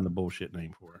 I'll find the bullshit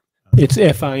name for it. It's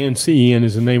FINCEN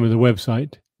is the name of the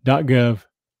website. .gov.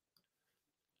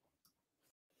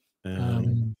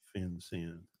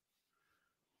 FinCEN.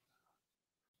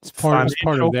 It's part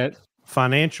of that.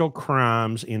 Financial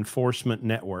Crimes Enforcement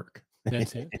Network.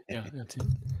 That's it. Yeah, that's it.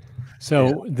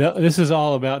 So this is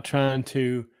all about trying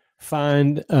to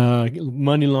find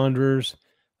money launderers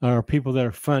or people that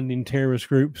are funding terrorist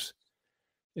groups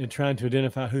and trying to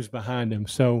identify who's behind them.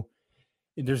 So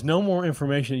there's no more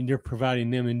information you're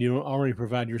providing them, and you don't already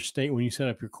provide your state when you set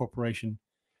up your corporation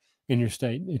in your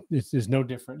state. It's no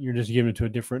different. You're just giving it to a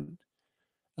different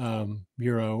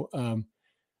bureau.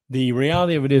 The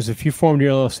reality of it is, if you formed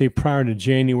your LLC prior to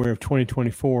January of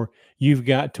 2024, you've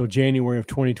got till January of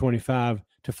 2025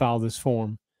 to file this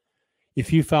form.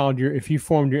 If you formed your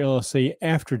LLC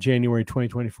after January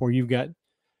 2024, you've got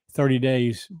 30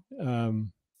 days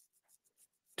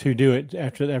to do it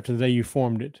after the day you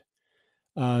formed it.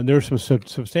 There's some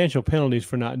substantial penalties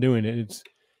for not doing it. It's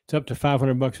up to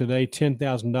 $500 a day,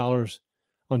 $10,000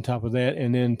 on top of that,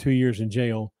 and then 2 years in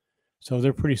jail. So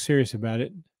they're pretty serious about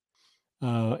it.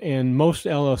 And most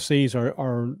LLCs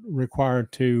are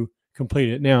required to complete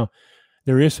it. Now,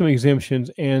 there is some exemptions,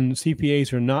 and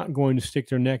CPAs are not going to stick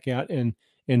their neck out and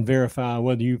verify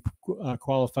whether you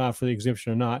qualify for the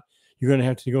exemption or not. You're going to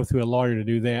have to go through a lawyer to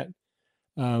do that.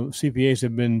 CPAs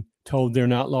have been told they're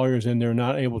not lawyers and they're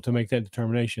not able to make that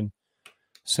determination.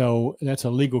 So that's a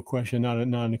legal question, not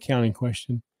an accounting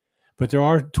question. But there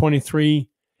are 23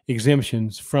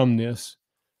 exemptions from this.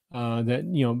 That,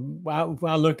 you know,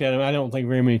 I looked at them. I don't think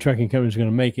very many trucking companies are going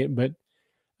to make it, but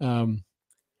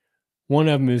one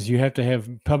of them is you have to have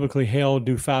publicly held,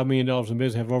 do $5 million in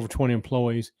business, have over 20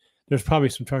 employees. There's probably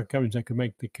some trucking companies that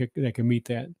can meet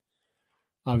that,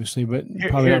 obviously, but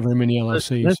probably not very many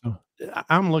LLCs.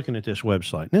 I'm looking at this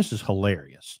website. This is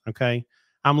hilarious. Okay,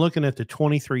 I'm looking at the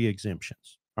 23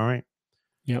 exemptions. All right.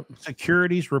 Yep.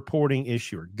 Securities reporting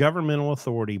issuer, governmental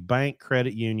authority, bank,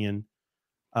 credit union,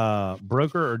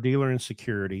 broker or dealer in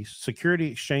securities,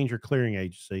 security exchange or clearing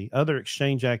agency, other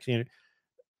exchange act,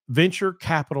 venture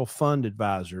capital fund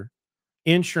advisor,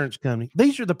 insurance company.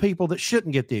 These are the people that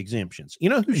shouldn't get the exemptions. You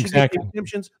know who should get the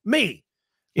exemptions? Me.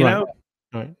 You know,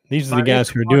 right. These are the guys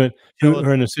who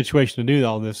are in a situation to do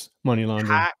all this money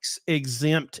laundering. Tax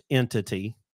exempt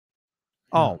entity.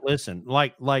 Oh, listen,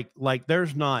 like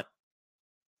there's not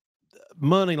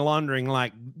money laundering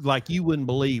like you wouldn't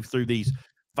believe through these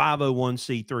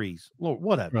 501c3s. Lord,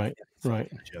 what a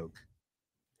Right. joke.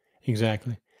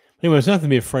 Exactly. Anyway, there's nothing to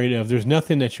be afraid of. There's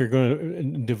nothing that you're going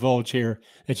to divulge here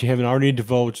that you haven't already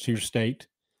divulged to your state.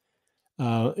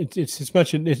 It's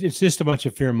just a bunch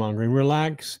of fear mongering.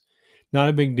 Relax, not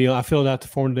a big deal. I filled out the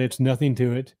form today. It's nothing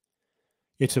to it.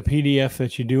 It's a PDF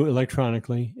that you do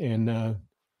electronically, and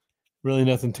really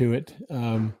nothing to it.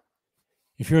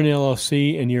 If you're an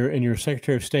LLC and your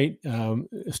Secretary of State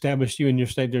established you in your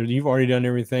state, there you've already done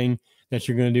everything that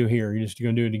you're going to do here. You're just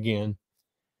going to do it again,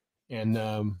 and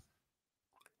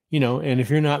and if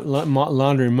you're not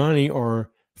laundering money or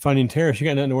funding terrorists, you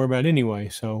got nothing to worry about anyway.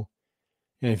 So,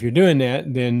 and if you're doing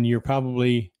that, then you're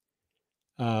probably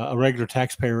a regular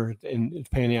taxpayer and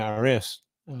paying the IRS.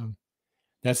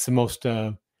 That's the most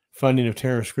funding of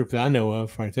terrorist group that I know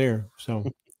of right there. So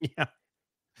yeah,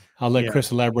 I'll let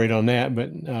Chris elaborate on that,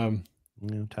 but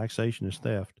taxation is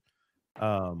theft.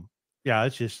 Yeah,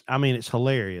 it's just, I mean, it's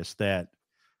hilarious that,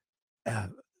 I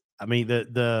mean,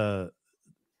 the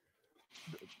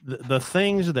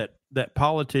things that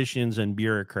politicians and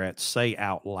bureaucrats say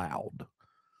out loud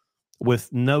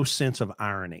with no sense of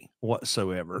irony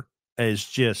whatsoever is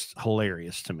just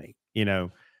hilarious to me.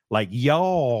 Like,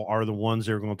 y'all are the ones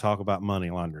that are going to talk about money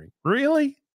laundering.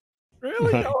 Really?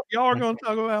 Right. Y'all are going to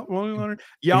talk about money laundering?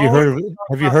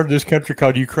 Have you heard of this country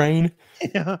called Ukraine?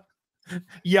 Yeah.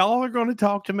 Y'all are going to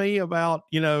talk to me about,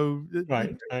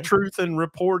 right. truth and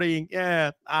reporting.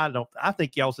 Yeah, I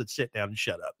think y'all should sit down and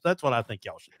shut up. That's what I think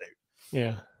y'all should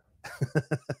do.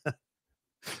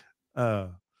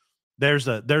 Yeah. There's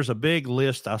a big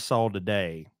list I saw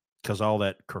today because all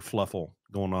that kerfluffle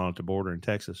going on at the border in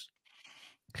Texas.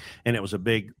 And it was a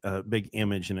big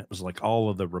image, and it was like all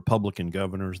of the Republican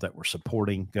governors that were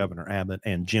supporting Governor Abbott,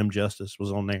 and Jim Justice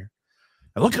was on there.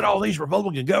 And look at all these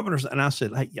Republican governors. And I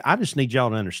said, hey, I just need y'all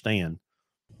to understand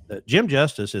that Jim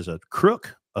Justice is a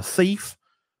crook, a thief,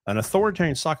 an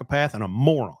authoritarian psychopath, and a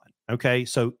moron. Okay.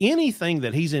 So anything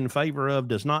that he's in favor of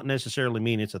does not necessarily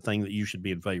mean it's a thing that you should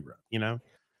be in favor of,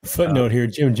 Footnote here,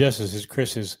 Jim Justice is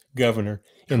Chris's governor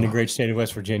in the great state of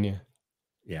West Virginia.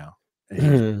 Yeah.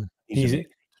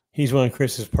 He's one of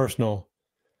Chris's personal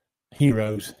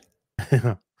heroes.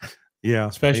 Yeah.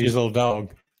 Especially his little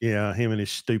dog. Yeah. Him and his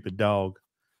stupid dog.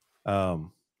 And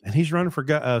he's running for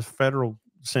federal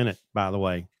Senate, by the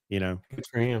way, Good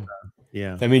for him.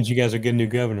 Yeah. That means you guys are a good new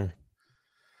governor.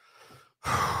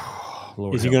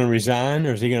 Is he going to resign,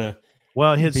 or is he going to?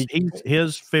 Well,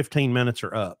 his 15 minutes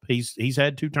are up. He's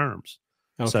had 2 terms.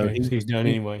 Okay, so he's done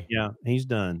anyway. Yeah, he's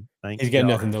done. He's got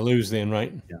nothing to lose then,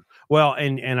 right? Yeah. Well,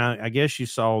 and I guess you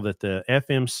saw that the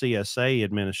FMCSA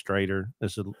administrator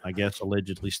is, I guess,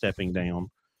 allegedly stepping down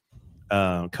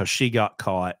because she got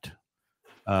caught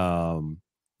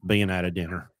being at a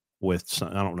dinner with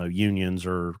I don't know, unions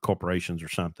or corporations or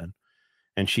something,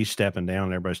 and she's stepping down.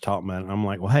 And everybody's talking about it. And I'm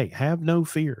like, well, hey, have no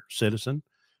fear, citizen.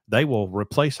 They will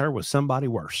replace her with somebody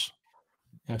worse.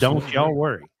 Absolutely. Don't y'all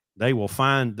worry. They will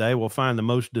find the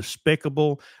most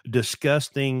despicable,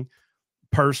 disgusting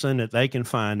person that they can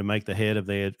find to make the head of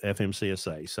the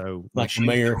FMCSA. So like a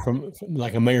mayor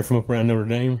from up around Notre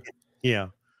Dame. Yeah.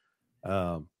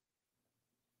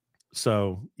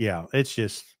 So yeah, it's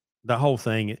just the whole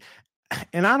thing.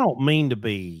 And I don't mean to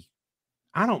be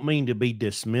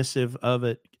dismissive of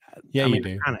it. Yeah, you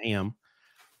do. I kind of am.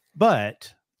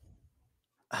 But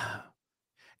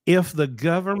if the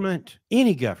government,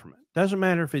 any government, doesn't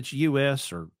matter if it's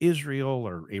U.S. or Israel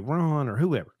or Iran or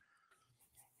whoever,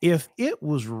 if it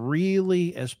was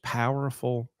really as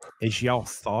powerful as y'all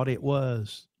thought it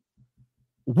was,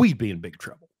 we'd be in big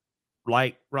trouble.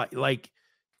 Like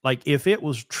if it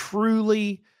was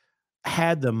truly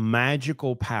had the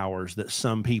magical powers that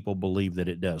some people believe that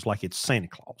it does, like it's Santa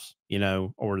Claus,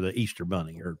 or the Easter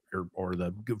Bunny or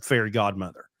the fairy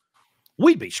godmother,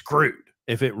 we'd be screwed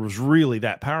if it was really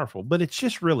that powerful. But it's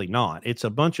just really not. It's a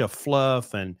bunch of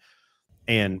fluff and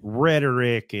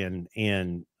rhetoric and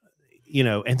and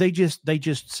they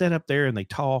just sit up there and they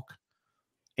talk,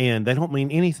 and they don't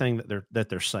mean anything that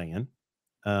they're saying.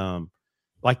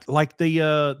 Like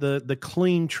the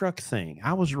clean truck thing.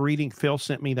 I was reading, Phil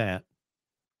sent me that,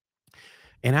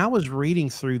 and I was reading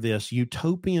through this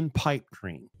utopian pipe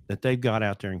dream that they've got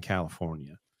out there in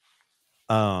California.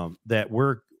 That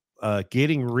we're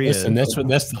getting rid. Listen,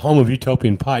 that's the home of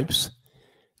utopian pipes.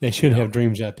 They should have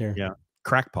dreams out there. Yeah,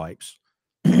 crack pipes.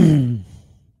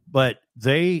 But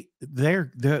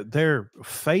they're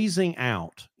phasing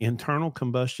out internal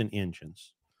combustion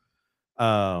engines.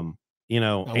 I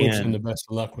wish them the best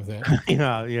of luck with that.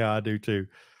 yeah, I do too.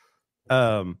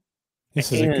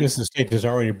 This is a state that's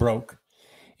already broke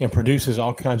and produces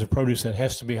all kinds of produce that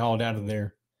has to be hauled out of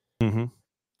there.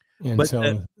 Mm-hmm.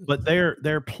 And but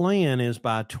their plan is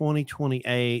by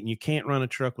 2028, and you can't run a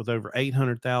truck with over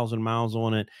 800,000 miles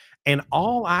on it. And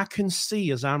all I can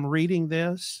see as I'm reading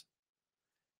this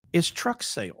is truck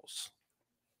sales.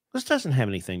 This doesn't have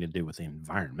anything to do with the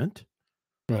environment.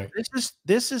 Right.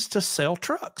 This is to sell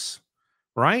trucks,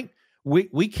 right? We're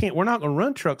not going to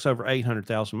run trucks over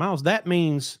 800,000 miles. That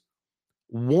means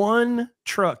one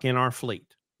truck in our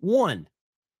fleet, one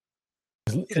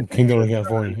can go to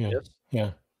California.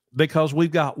 Yeah. Because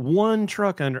we've got one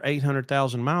truck under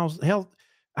 800,000 miles. Hell,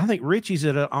 I think Richie's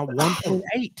at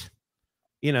 1.8,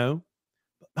 you know.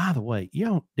 But by the way,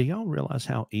 do y'all realize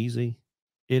how easy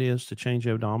it is to change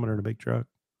the odometer in a big truck?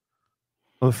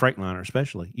 Well, the Freightliner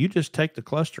especially. You just take the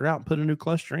cluster out and put a new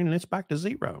cluster in, and it's back to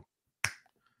zero.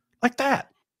 Like that.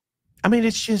 I mean,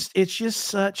 it's just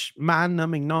such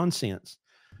mind-numbing nonsense.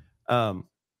 The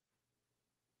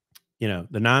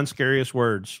 9 scariest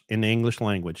words in the English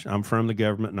language. I'm from the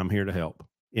government and I'm here to help.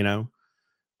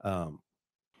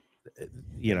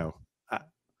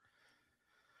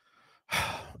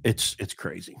 It's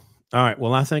crazy. All right.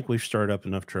 Well, I think we've stirred up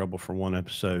enough trouble for one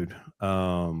episode.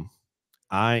 I'm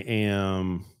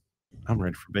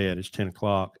ready for bed. It's 10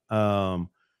 o'clock.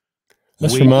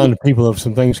 Let's remind the people of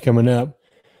some things coming up.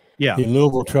 Yeah. The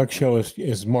Louisville Truck Show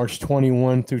is March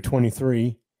 21 through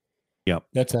 23. Yep.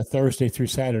 That's a Thursday through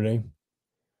Saturday.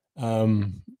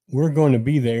 We're going to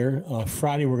be there.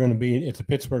 Friday, we're going to be at the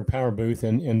Pittsburgh Power Booth,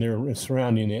 and they're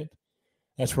surrounding it.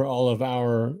 That's where all of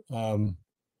our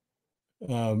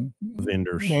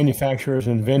vendors, manufacturers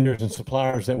and vendors and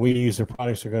suppliers that we use their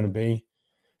products are going to be.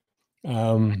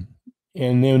 And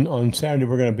then on Saturday,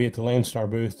 we're going to be at the Landstar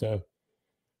booth to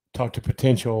talk to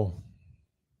potential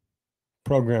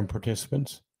program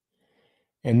participants.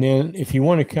 And then if you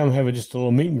want to come have just a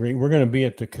little meet and greet, we're going to be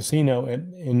at the casino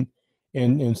in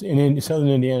Southern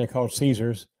Indiana called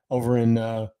Caesars over in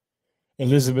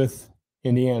Elizabeth,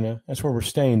 Indiana. That's where we're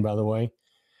staying, by the way.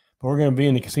 But we're going to be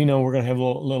in the casino. We're going to have a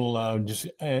little just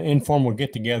informal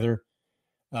get together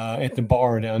at the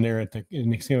bar down there in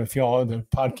the casino. If y'all the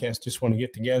podcast just want to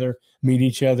get together, meet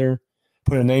each other,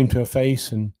 put a name to a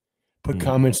face, and put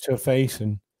comments to a face,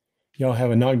 and y'all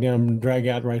have a knockdown drag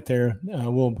out right there.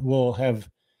 We'll have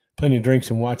plenty of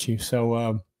drinks and watch you.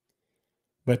 So,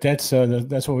 but that's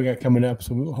what we got coming up.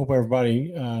 So we hope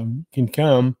everybody can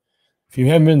come. If you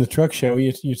haven't been to the truck show,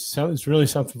 it's really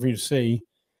something for you to see,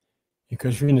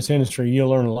 because if you're in this industry, you'll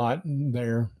learn a lot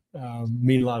there,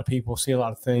 meet a lot of people, see a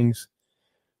lot of things.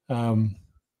 And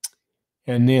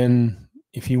then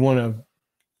if you want to,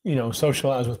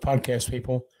 socialize with podcast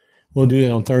people, we'll do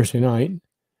that on Thursday night.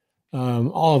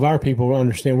 All of our people will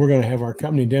understand we're going to have our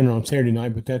company dinner on Saturday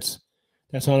night, but that's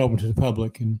not open to the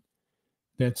public, and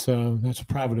that's a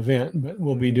private event. But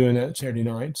we'll be doing that Saturday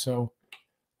night. So,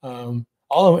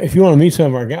 if you want to meet some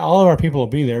of our guys, all of our people will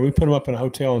be there. We put them up in a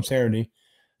hotel on Saturday.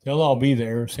 They'll all be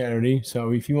there Saturday.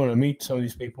 So if you want to meet some of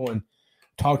these people and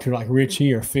talk to like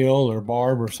Richie or Phil or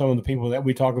Barb or some of the people that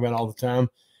we talk about all the time,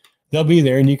 they'll be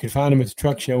there, and you can find them at the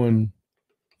truck show and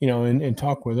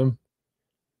talk with them.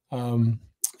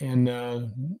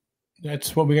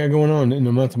 That's what we got going on in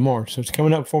the month of March. So it's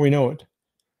coming up before we know it.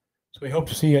 So we hope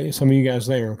to see some of you guys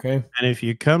there. Okay. And if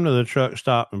you come to the truck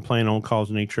stop and plan on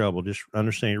causing any trouble, just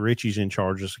understand Richie's in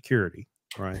charge of security,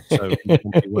 right? So you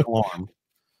can be well armed.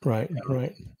 Right.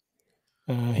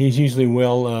 He's usually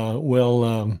well well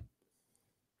armed.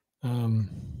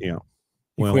 Yeah,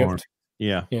 well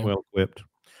equipped.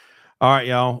 All right,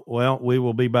 y'all. Well, we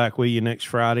will be back with you next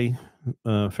Friday,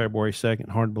 February 2nd.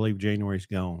 Hard to believe January's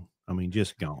gone. I mean,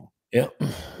 just gone. Yeah.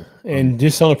 And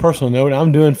just on a personal note,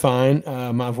 I'm doing fine.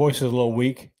 My voice is a little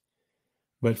weak,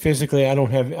 but physically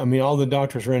all the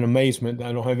doctors are in amazement.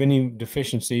 I don't have any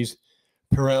deficiencies,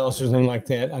 paralysis, anything like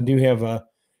that. I do have a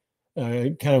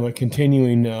kind of a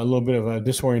continuing, a little bit of a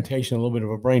disorientation, a little bit of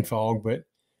a brain fog, but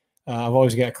I've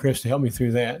always got Chris to help me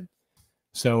through that.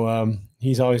 So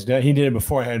he's always done. He did it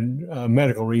before I had a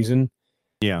medical reason.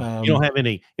 Yeah, you don't have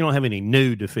any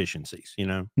new deficiencies,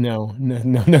 No,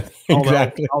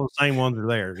 exactly. All the same ones are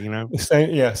there,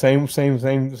 Same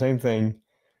thing.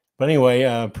 But anyway,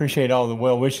 appreciate all the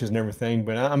well wishes and everything.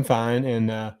 But I'm fine,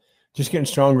 and just getting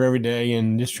stronger every day,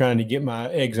 and just trying to get my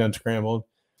eggs unscrambled.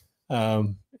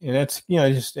 And that's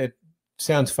it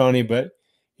sounds funny, but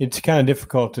it's kind of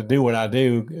difficult to do what I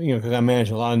do, because I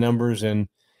manage a lot of numbers, and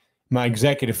my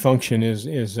executive function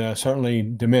is certainly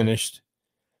diminished.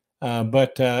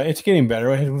 But it's getting better.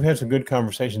 We've had some good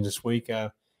conversations this week.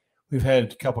 We've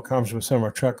had a couple of conversations with some of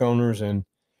our truck owners, and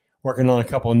working on a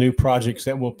couple of new projects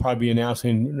that we'll probably be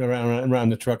announcing around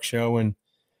the truck show. And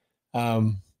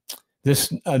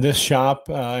this shop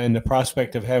and the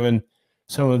prospect of having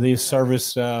some of these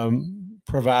service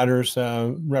providers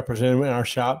represented in our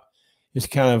shop is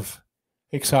kind of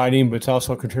exciting, but it's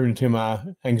also contributing to my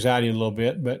anxiety a little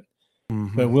bit. But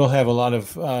we'll have a lot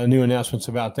of new announcements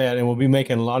about that, and we'll be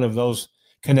making a lot of those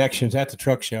connections at the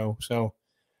truck show. So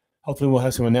hopefully we'll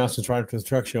have some announcements right after the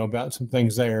truck show about some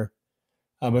things there.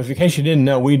 But in case you didn't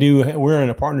know, we're in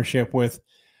a partnership with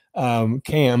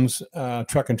CAMS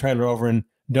Truck and Trailer over in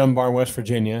Dunbar, West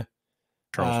Virginia.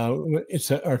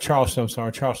 Charleston,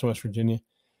 West Virginia.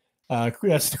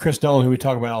 That's Chris Dolan, who we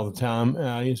talk about all the time.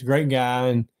 He's a great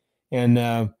guy, and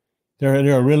they're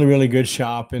a really, really good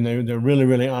shop, and they're really,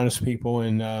 really honest people.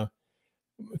 And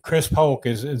Chris Polk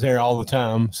is there all the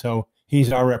time, so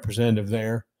he's our representative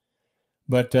there.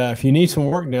 But if you need some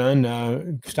work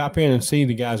done, stop in and see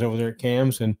the guys over there at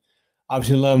CAMS, and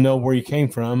obviously let them know where you came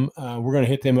from. We're going to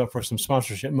hit them up for some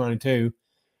sponsorship money too.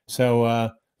 So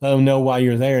let them know why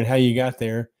you're there and how you got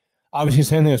there. Obviously,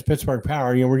 same thing as Pittsburgh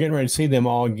Power. We're getting ready to see them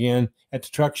all again at the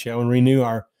truck show and renew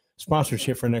our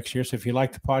sponsorship for next year. So if you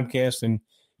like the podcast and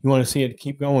you want to see it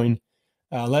keep going,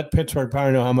 let Pittsburgh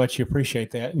Power know how much you appreciate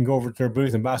that, and go over to their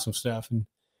booth and buy some stuff.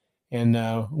 And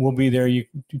we'll be there. You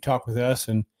talk with us,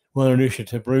 and we'll introduce you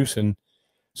to Bruce and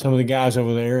some of the guys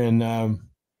over there, and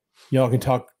y'all can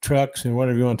talk trucks and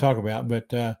whatever you want to talk about.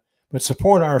 But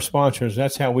support our sponsors.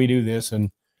 That's how we do this,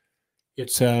 and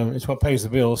it's what pays the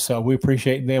bills. So we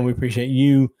appreciate them. We appreciate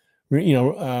you,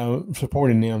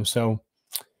 supporting them. So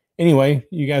anyway,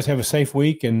 you guys have a safe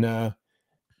week, and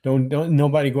don't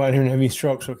nobody go out here and have any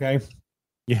strokes. Okay?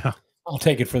 Yeah, I'll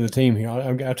take it for the team here.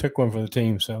 I took one for the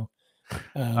team. So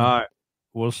all right,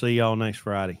 we'll see y'all next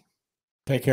Friday. Take care.